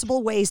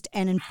 Municipal Waste,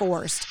 and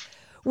Enforced.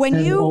 We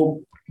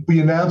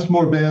announced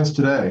more bands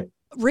today.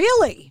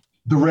 Really?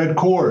 The Red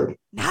Chord.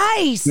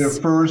 Nice. Their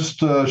first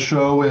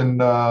show in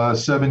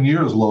 7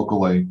 years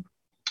locally.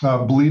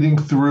 Bleeding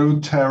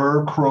Through,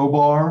 Terror,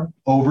 Crowbar,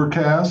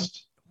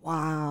 Overcast.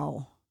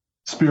 Wow.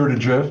 Spirit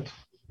Adrift.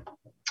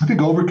 I think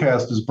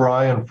Overcast is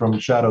Brian from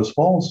Shadows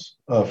Falls'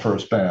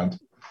 first band.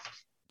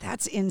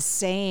 That's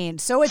insane.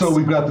 So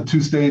we've got the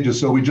 2 stages.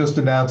 So we just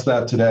announced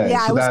that today.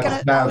 Yeah, so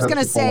I was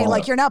gonna say,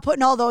 like, you're not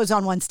putting all those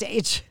on one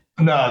stage.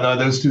 No,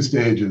 there's 2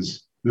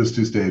 stages.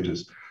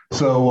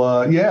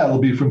 So it'll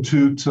be from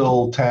 2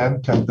 till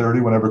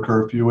 10:30, whenever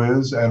curfew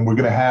is, and we're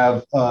gonna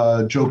have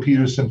Joe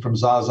Peterson from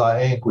Zaza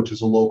Inc., which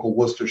is a local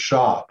Worcester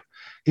shop.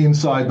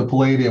 Inside the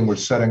Palladium, we're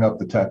setting up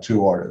the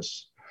tattoo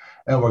artists.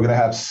 And we're going to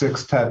have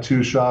 6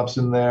 tattoo shops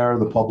in there.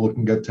 The public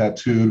can get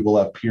tattooed. We'll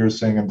have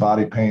piercing and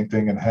body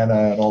painting and henna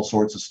and all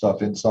sorts of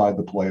stuff inside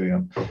the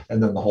Palladium,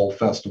 and then the whole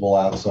festival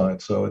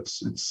outside. So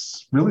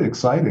it's really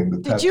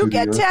exciting. Did you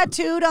get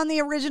tattooed on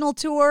the original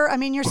tour? I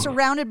mean, you're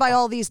surrounded by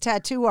all these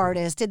tattoo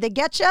artists. Did they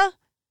get you?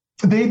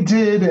 They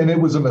did, and it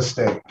was a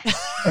mistake.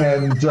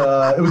 And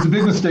it was a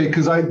big mistake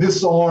because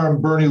this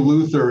arm, Bernie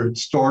Luther,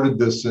 started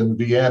this in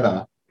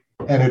Vienna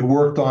and had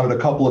worked on it a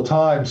couple of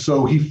times.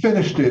 So he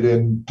finished it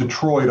in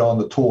Detroit on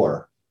the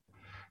tour.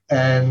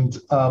 And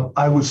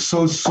I was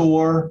so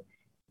sore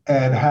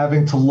and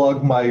having to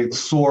lug my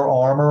sore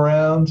arm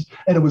around.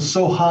 And it was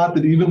so hot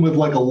that even with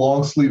like a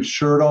long sleeve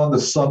shirt on, the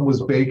sun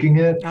was baking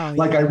it. Oh,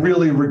 yeah. I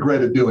really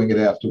regretted doing it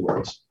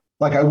afterwards.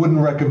 I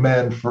wouldn't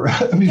recommend for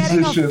a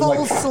musician. Getting a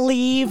full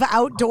sleeve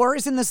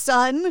outdoors in the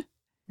sun.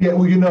 Yeah,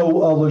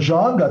 well,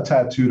 Lejean got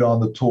tattooed on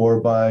the tour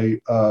by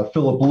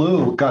Philip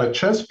Blue, got a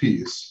chest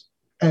piece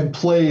and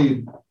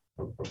played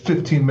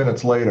 15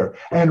 minutes later.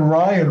 And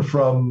Ryan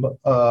from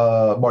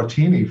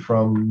Martini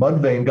from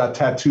Mudvayne got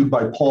tattooed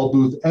by Paul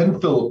Booth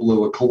and Philip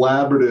Blue, a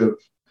collaborative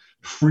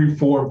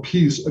freeform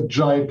piece, a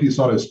giant piece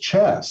on his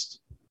chest,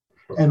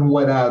 and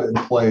went out and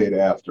played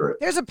after it.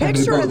 There's a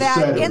picture of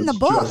that in the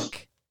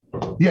book.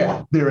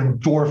 Their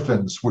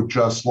endorphins were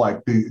just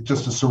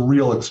just a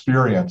surreal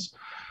experience.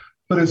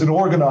 But as an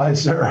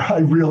organizer, I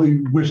really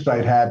wished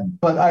I hadn't.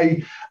 But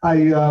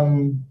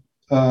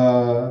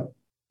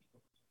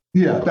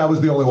that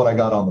was the only one I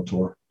got on the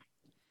tour.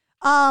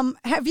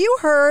 Have you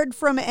heard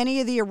from any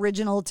of the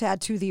original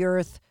Tattoo the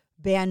Earth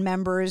band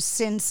members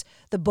since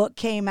the book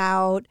came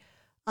out?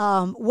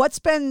 What's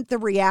been the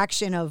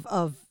reaction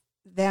of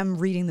them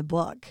reading the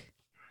book?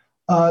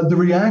 The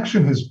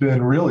reaction has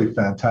been really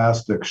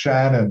fantastic.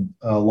 Shannon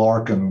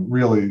Larkin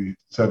really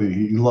said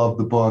he loved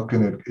the book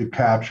and it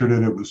captured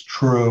it. It was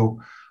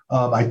true.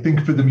 I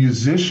think for the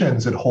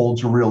musicians, it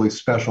holds a really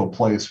special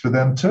place for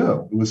them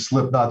too. It was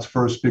Slipknot's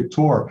first big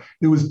tour.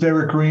 It was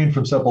Derek Green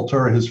from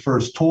Sepultura, his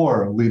first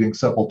tour leading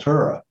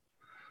Sepultura.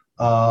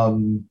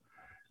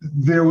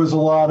 There was a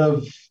lot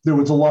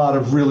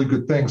of really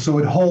good things. So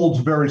it holds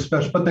very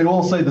special, but they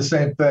all say the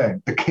same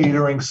thing. The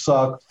catering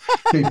sucked.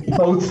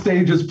 Both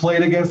stages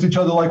played against each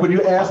other. Like when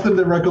you ask them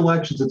their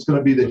recollections, it's going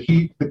to be the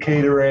heat, the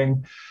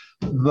catering,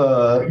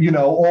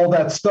 all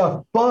that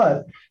stuff.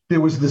 But there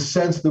was the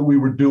sense that we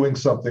were doing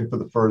something for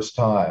the first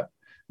time,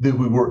 that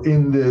we were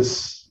in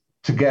this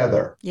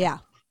together. Yeah.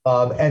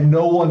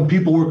 And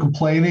people were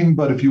complaining,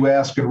 but if you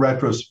ask in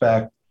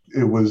retrospect,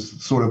 it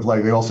was sort of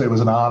like they all say it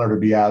was an honor to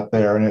be out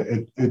there,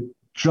 and it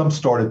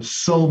jump-started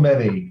so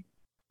many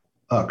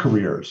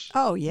careers.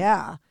 Oh,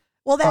 yeah.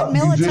 Well, that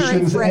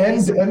military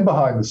phrase. And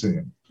behind the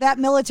scene. That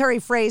military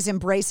phrase,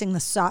 embracing the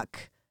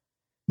suck.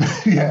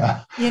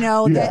 Yeah.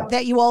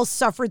 That you all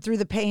suffered through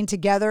the pain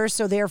together,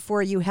 so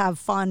therefore you have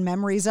fond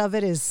memories of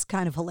it is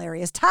kind of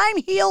hilarious. Time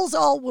heals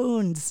all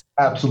wounds.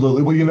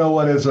 Absolutely. Well, you know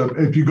what?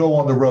 If you go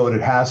on the road,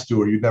 it has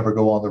to, or you'd never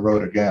go on the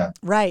road again.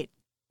 Right.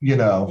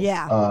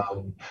 Yeah.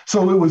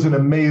 So it was an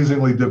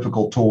amazingly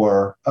difficult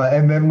tour.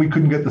 And then we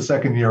couldn't get the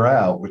second year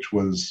out, which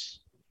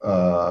was,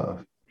 a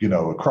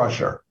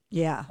crusher.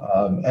 Yeah.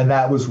 And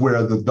that was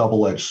where the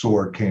double-edged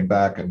sword came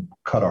back and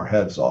cut our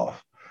heads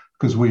off,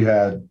 because we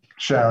had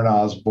Sharon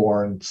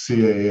Osbourne,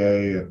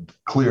 CAA, and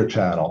Clear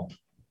Channel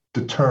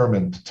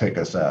determined to take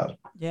us out.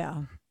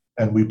 Yeah.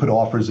 And we put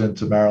offers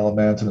into Marilyn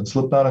Manson and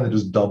Slipknot, and they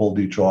just doubled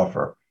each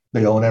offer.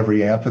 They own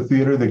every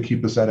amphitheater. They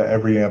keep us out of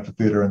every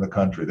amphitheater in the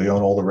country. They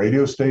own all the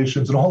radio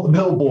stations and all the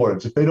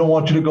billboards. If they don't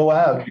want you to go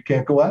out, you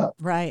can't go out.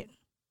 Right.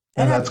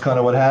 And that's kind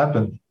of what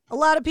happened. A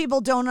lot of people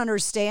don't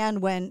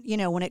understand when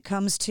it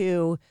comes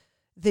to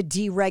the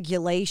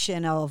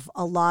deregulation of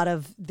a lot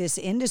of this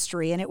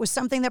industry. And it was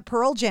something that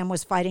Pearl Jam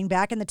was fighting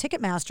back in the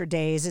Ticketmaster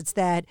days. It's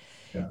that,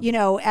 you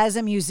know, as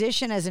a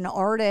musician, as an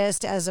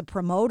artist, as a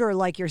promoter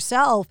like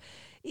yourself,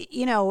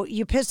 you know,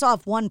 you piss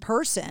off one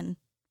person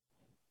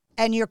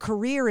and your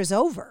career is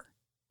over.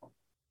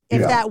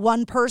 If that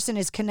one person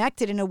is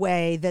connected in a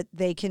way that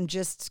they can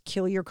just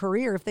kill your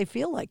career if they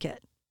feel like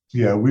it.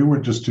 Yeah, we were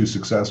just too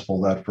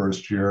successful that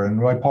first year. And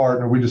my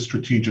partner, we just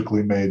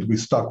strategically we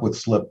stuck with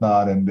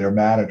Slipknot and their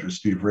manager,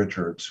 Steve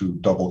Richards, who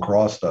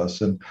double-crossed us.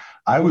 And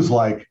I was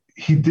like,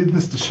 he did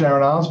this to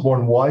Sharon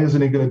Osbourne. Why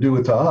isn't he going to do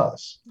it to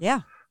us?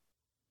 Yeah.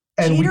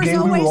 And we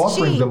were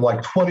offering them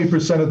like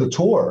 20% of the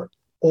tour,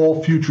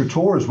 all future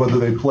tours, whether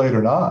they played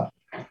or not.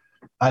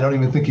 I don't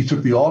even think he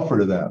took the offer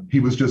to them. He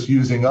was just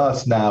using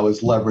us now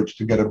as leverage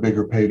to get a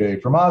bigger payday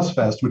from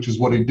Ozfest, which is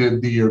what he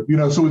did the year, you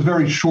know, so it was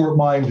very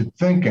short-minded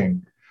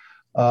thinking.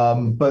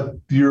 But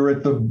you're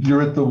at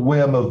the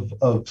whim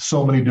of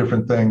so many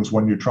different things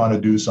when you're trying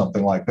to do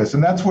something like this.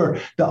 And that's where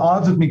the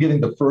odds of me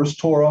getting the first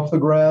tour off the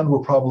ground were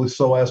probably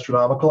so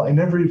astronomical. I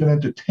never even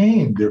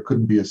entertained there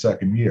couldn't be a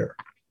second year.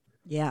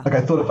 Yeah. Like I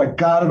thought if I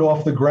got it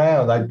off the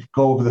ground, I'd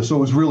go over this. So it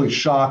was really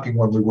shocking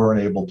when we weren't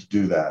able to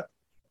do that.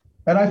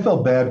 And I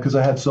felt bad because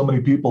I had so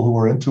many people who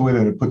were into it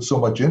and had put so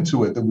much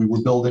into it that we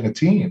were building a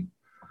team.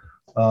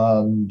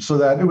 So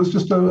that it was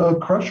just a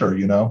crusher,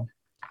 you know.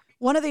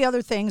 One of the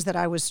other things that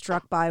I was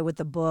struck by with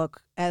the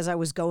book as I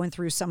was going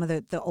through some of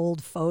the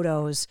old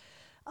photos,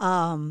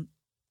 you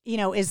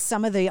know, is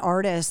some of the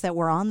artists that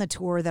were on the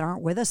tour that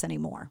aren't with us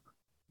anymore.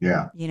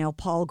 Yeah. You know,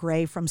 Paul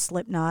Gray from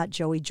Slipknot,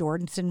 Joey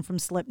Jordison from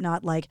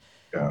Slipknot. Like,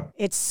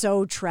 it's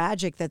so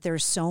tragic that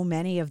there's so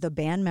many of the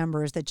band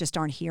members that just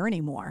aren't here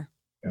anymore.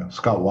 Yeah.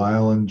 Scott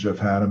Weiland, Jeff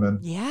Hanneman.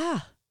 Yeah.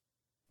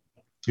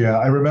 Yeah,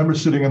 I remember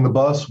sitting in the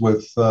bus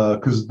with,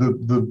 because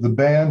the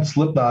band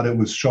Slipknot, it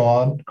was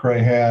Sean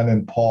Crahan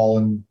and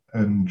Paul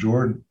and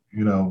Jordan,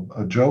 you know,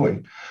 Joey,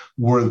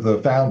 were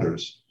the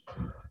founders.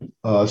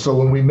 So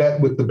when we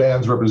met with the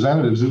band's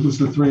representatives, it was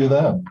the three of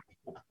them,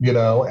 you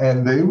know,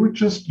 and they were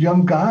just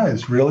young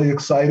guys, really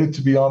excited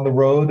to be on the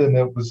road. And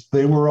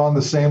they were on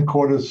the same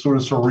sort of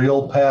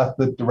surreal path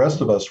that the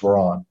rest of us were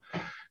on.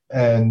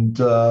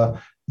 And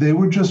they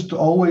were just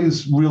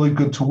always really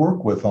good to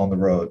work with on the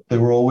road. They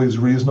were always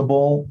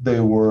reasonable.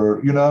 They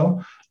were, you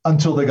know,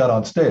 until they got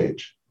on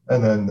stage,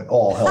 and then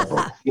all hell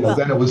broke. You know,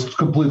 then it was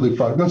completely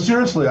fucked. No,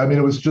 seriously. I mean,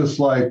 it was just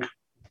like,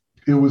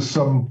 it was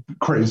some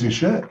crazy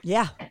shit.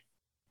 Yeah.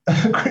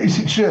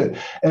 Crazy shit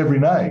every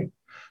night.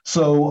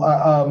 So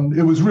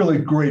it was really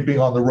great being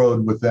on the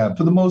road with them.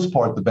 For the most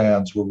part, the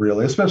bands were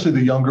really, especially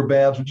the younger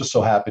bands, were just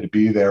so happy to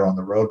be there on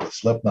the road with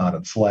Slipknot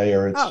and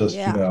Slayer. It's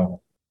you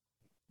know.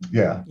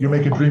 Yeah, you're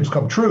making dreams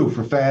come true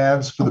for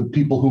fans, for the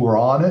people who were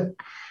on it.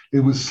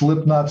 It was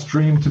Slipknot's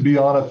dream to be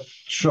on a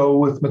show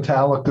with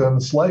Metallica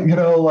and Slayer. You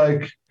know,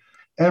 like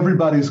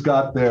everybody's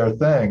got their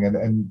thing,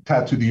 and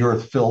Tattoo the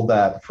Earth filled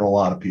that for a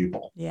lot of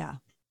people. Yeah.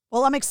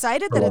 Well, I'm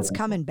excited that it's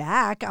coming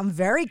back. I'm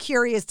very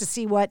curious to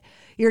see what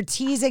you're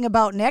teasing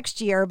about next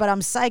year, but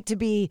I'm psyched to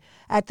be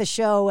at the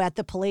show at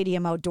the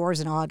Palladium Outdoors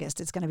in August.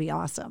 It's going to be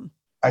awesome.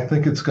 I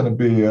think it's going to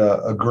be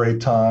a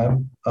great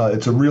time.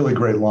 It's a really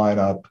great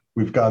lineup.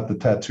 We've got the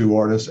tattoo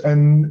artists,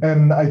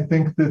 and I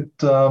think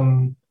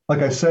that, like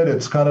I said,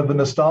 it's kind of a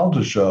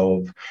nostalgia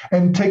show.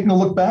 And taking a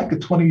look back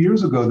at 20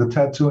 years ago, the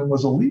tattooing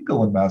was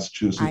illegal in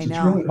Massachusetts. It's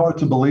really hard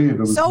to believe. It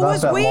was so not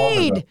was that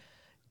weed. Long ago.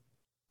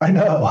 I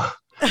know.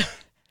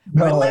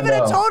 We're living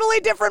a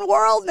totally different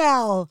world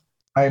now.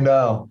 I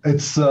know.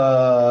 It's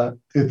I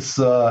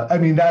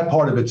mean, that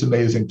part of it's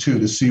amazing too,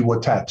 to see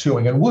what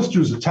tattooing, and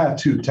Worcester's a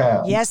tattoo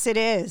town. Yes, it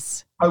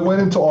is. I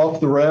went into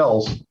Off the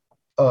Rails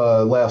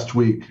last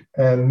week,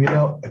 and you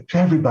know,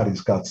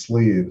 everybody's got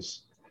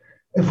sleeves.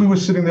 If we were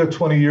sitting there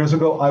 20 years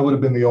ago, I would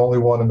have been the only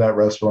one in that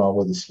restaurant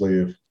with a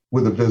sleeve,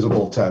 with a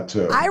visible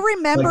tattoo. I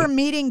remember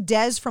meeting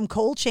Des from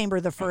Cold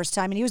Chamber the first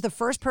time, and he was the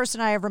first person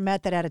I ever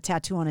met that had a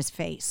tattoo on his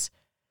face.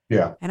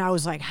 Yeah. And I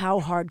was like, how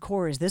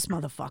hardcore is this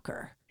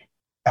motherfucker?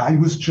 I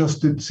was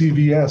just at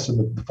CVS,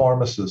 and the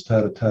pharmacist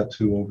had a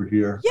tattoo over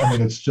here. Yeah. I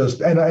mean, it's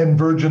just, and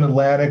Virgin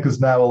Atlantic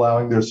is now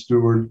allowing their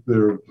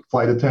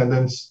flight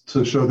attendants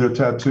to show their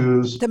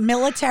tattoos. The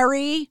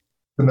military.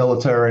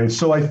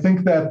 So I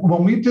think that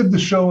when we did the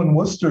show in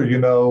Worcester, you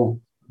know,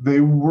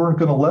 they weren't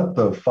going to let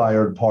the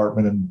fire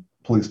department and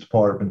police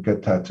department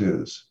get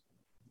tattoos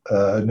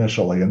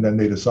initially. And then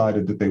they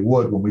decided that they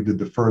would when we did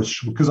the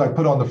first, because I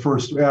put on the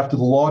first, after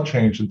the law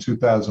changed in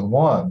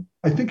 2001.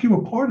 I think you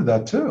were part of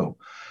that too.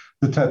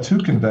 The tattoo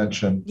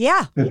convention.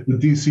 Yeah. At the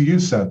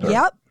DCU Center.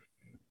 Yep.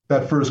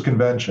 That first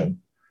convention.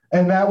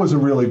 And that was a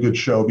really good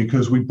show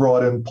because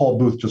Paul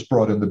Booth just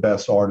brought in the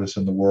best artists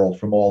in the world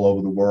from all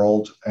over the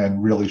world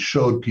and really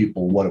showed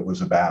people what it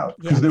was about.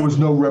 Because there was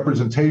no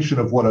representation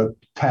of what a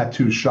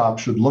tattoo shop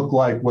should look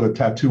like, what a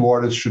tattoo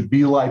artist should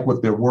be like,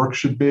 what their work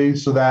should be.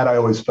 So that I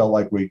always felt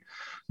like we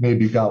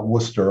maybe got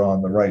Worcester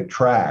on the right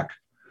track.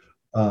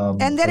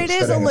 And that it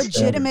is a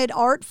legitimate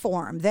art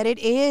form, that it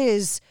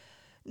is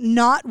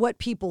not what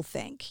people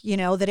think,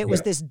 that it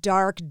was this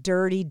dark,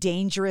 dirty,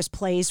 dangerous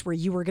place where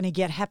you were going to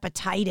get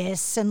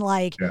hepatitis and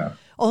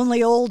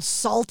only old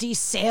salty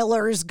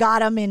sailors got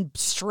them in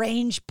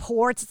strange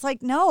ports. It's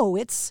like, no,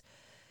 it's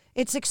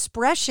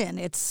expression.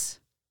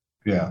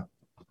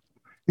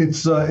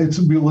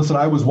 Listen,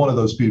 I was one of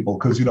those people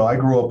because, I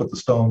grew up with the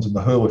Stones and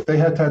the Who. If they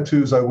had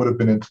tattoos, I would have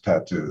been into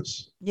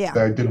tattoos. Yeah.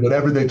 I did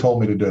whatever they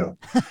told me to do.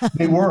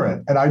 They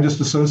weren't. And I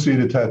just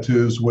associated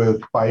tattoos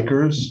with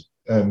bikers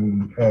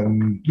and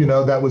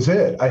that was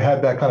it. I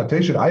had that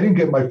connotation. I didn't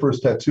get my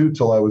first tattoo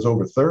till I was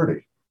over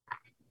 30.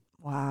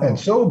 Wow. And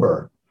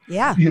sober.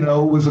 Yeah.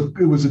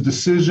 It was a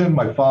decision.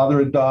 My father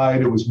had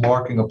died. It was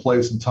marking a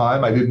place and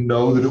time. I didn't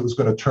know that it was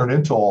going to turn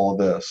into all of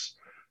this.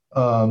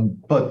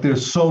 But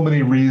there's so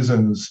many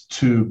reasons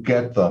to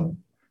get them.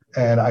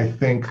 And I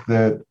think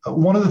that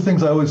one of the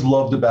things I always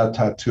loved about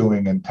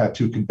tattooing and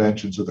tattoo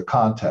conventions are the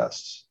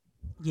contests.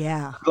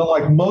 Yeah. So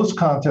like most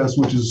contests,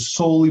 which is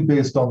solely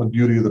based on the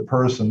beauty of the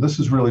person, this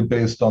is really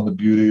based on the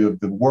beauty of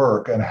the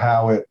work and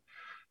how it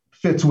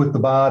fits with the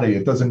body.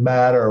 It doesn't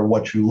matter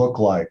what you look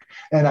like.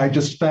 And I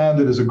just found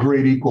it as a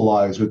great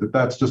equalizer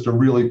that's just a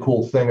really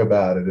cool thing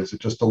about it, is it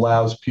just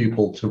allows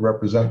people to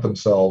represent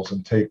themselves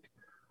and take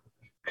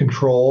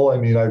control. I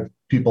mean,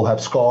 people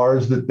have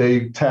scars that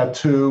they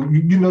tattoo.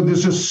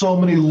 There's just so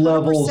many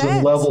levels 100%.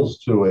 And levels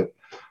to it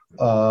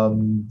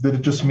that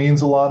it just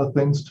means a lot of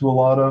things to a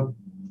lot of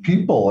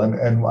people.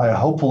 And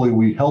hopefully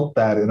we help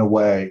that in a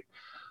way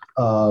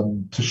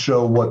to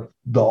show what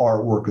the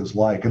artwork is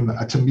like. And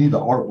to me, the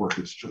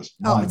artwork is just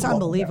it's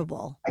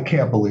unbelievable. I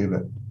can't believe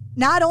it.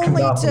 Not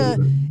only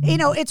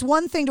it's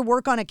one thing to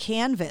work on a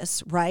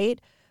canvas, right?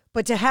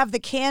 But to have the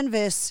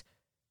canvas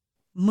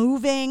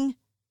moving,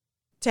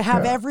 to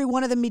have every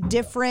one of them be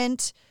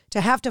different,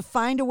 to have to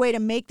find a way to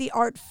make the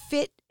art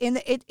fit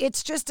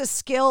it's just a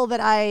skill that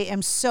I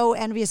am so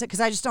envious of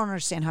because I just don't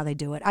understand how they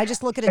do it. I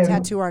just look at a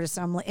tattoo artist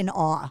and I'm in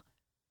awe.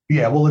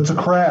 Yeah, well, it's a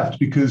craft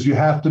because you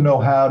have to know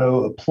how to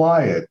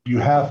apply it. You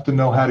have to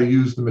know how to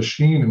use the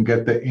machine and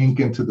get the ink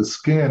into the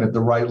skin at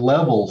the right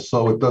level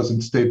so it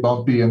doesn't stay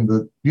bumpy in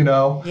the,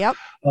 Yep.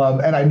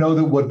 And I know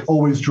that what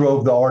always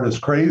drove the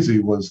artist crazy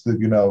was that,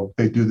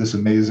 they do this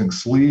amazing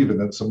sleeve and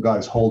then some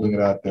guy's holding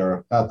it out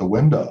the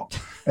window.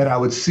 And I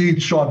would see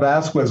Sean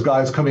Vasquez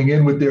guys coming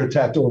in with their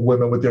tattoo, or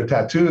women with their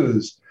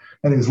tattoos,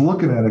 and he's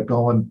looking at it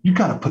going, you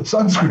got to put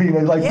sunscreen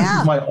in. This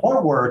is my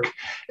artwork.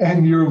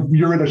 And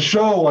you're in a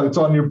show, it's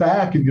on your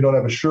back and you don't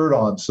have a shirt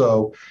on.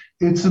 So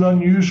it's an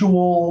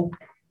unusual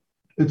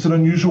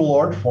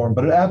art form,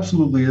 but it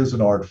absolutely is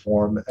an art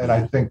form. And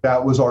I think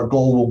that was our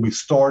goal when we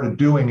started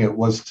doing it,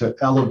 was to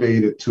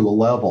elevate it to a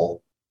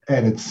level.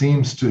 And it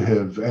seems to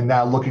have, and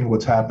now looking at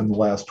what's happened the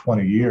last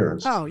 20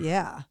 years. Oh,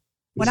 yeah.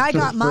 When I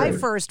got my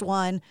first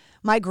one,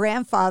 my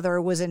grandfather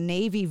was a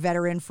Navy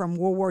veteran from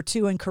World War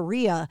II in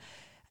Korea.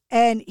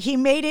 And he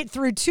made it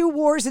through 2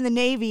 wars in the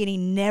Navy and he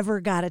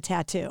never got a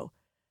tattoo.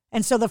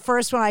 And so the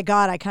first one I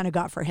kind of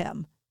got for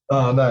him.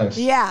 Oh, nice.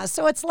 Yeah.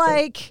 So it's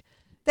like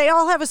they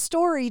all have a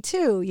story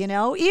too, Even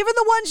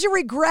the ones you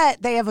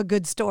regret, they have a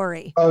good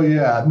story. Oh,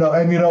 yeah. No,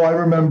 and, I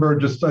remember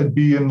I'd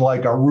be in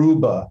like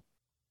Aruba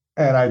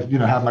and I'd,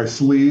 have my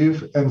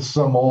sleeve and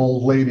some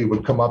old lady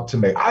would come up to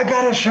me. I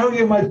got to show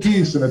you my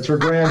piece. And it's her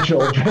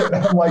grandchildren.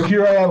 And I'm like,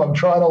 here I am. I'm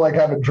trying to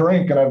have a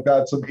drink and I've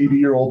got some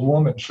 80-year-old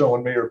woman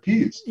showing me her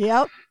piece.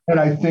 Yep. And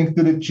I think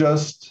that it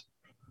just,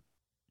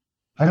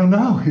 I don't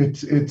know.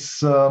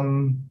 It's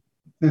an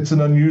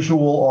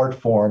unusual art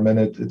form and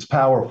it's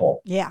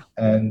powerful. Yeah.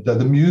 And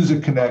the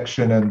music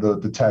connection and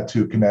the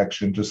tattoo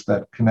connection, just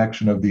that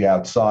connection of the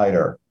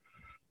outsider,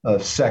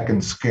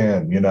 second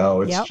skin,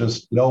 it's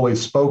just, it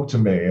always spoke to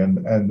me.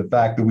 And the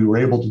fact that we were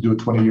able to do it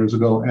 20 years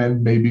ago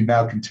and maybe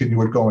now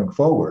continue it going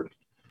forward.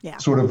 Yeah.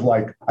 Sort of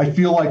like, I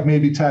feel like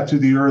maybe Tattoo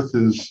the Earth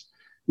is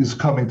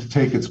coming to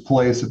take its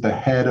place at the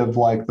head of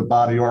the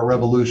body art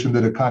revolution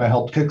that it kind of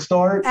helped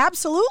kickstart.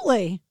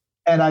 Absolutely.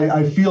 And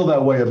I feel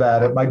that way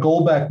about it. My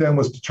goal back then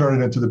was to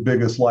turn it into the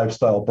biggest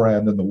lifestyle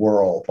brand in the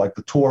world.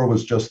 The tour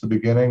was just the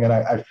beginning, and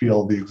I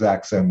feel the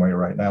exact same way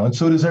right now. And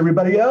so does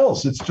everybody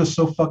else. It's just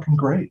so fucking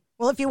great.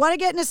 Well, if you want to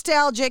get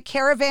nostalgic,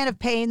 Caravan of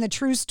Pain, the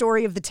true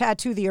story of the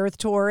Tattoo the Earth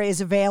tour is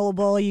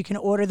available. You can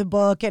order the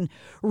book and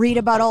read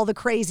about all the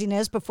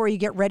craziness before you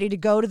get ready to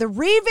go to the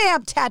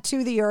revamped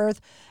Tattoo the Earth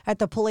at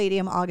the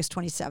Palladium August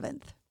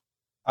 27th.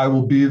 I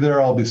will be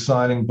there. I'll be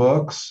signing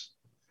books.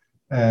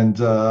 And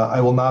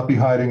I will not be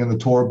hiding in the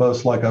tour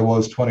bus like I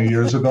was 20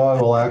 years ago.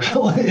 I will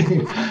actually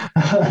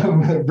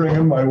bring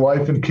in my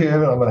wife and kid,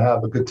 and I'm going to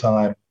have a good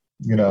time.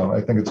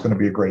 I think it's going to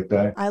be a great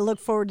day. I look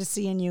forward to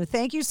seeing you.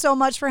 Thank you so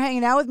much for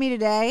hanging out with me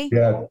today.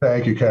 Yeah,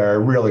 thank you, Carrie. I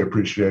really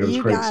appreciate it. It was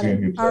great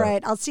seeing you today. All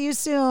right, I'll see you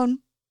soon.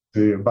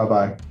 See you.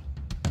 Bye-bye.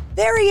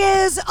 There he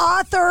is,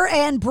 author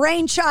and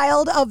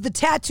brainchild of the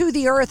Tattoo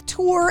the Earth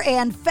Tour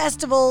and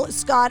Festival,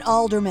 Scott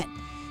Alderman.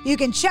 You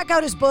can check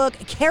out his book,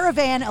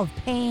 Caravan of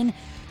Pain,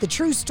 the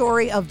true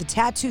story of the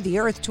Tattoo the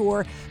Earth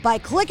Tour, by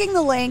clicking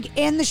the link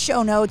in the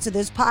show notes of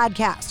this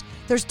podcast.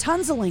 There's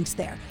tons of links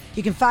there.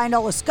 You can find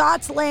all of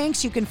Scott's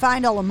links, you can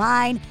find all of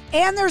mine,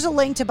 and there's a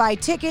link to buy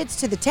tickets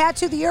to the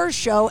Tattoo the Earth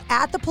show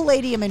at the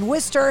Palladium in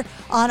Worcester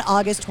on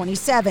August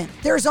 27th.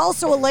 There's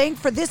also a link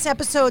for this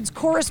episode's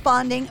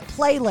corresponding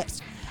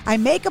playlist. I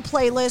make a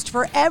playlist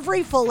for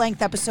every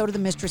full-length episode of the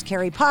Mistress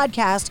Carrie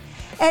podcast,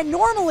 and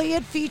normally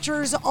it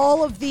features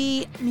all of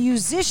the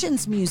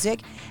musicians'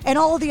 music and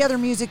all of the other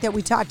music that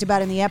we talked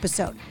about in the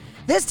episode.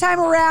 This time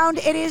around,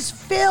 it is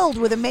filled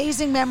with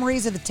amazing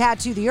memories of the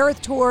Tattoo the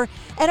Earth tour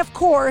and, of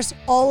course,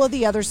 all of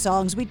the other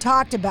songs we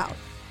talked about.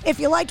 If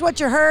you liked what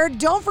you heard,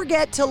 don't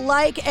forget to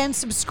like and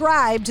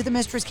subscribe to the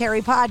Mistress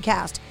Carrie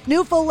podcast.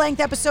 New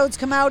full-length episodes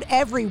come out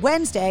every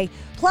Wednesday,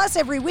 plus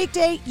every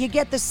weekday you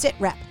get the Sit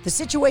Rep. The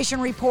Situation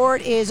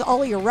Report is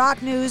all of your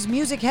rock news,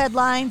 music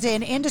headlines,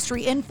 and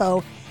industry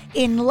info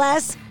in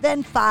less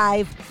than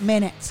 5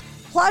 minutes.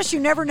 Plus, you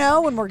never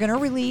know when we're going to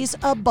release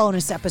a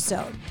bonus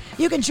episode.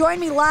 You can join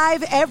me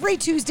live every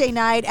Tuesday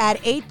night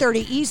at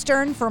 8:30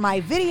 Eastern for my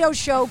video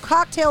show,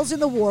 Cocktails in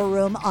the War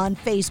Room, on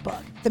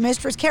Facebook. The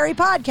Mistress Carrie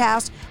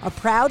Podcast, a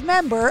proud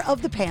member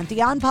of the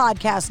Pantheon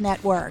Podcast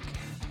Network.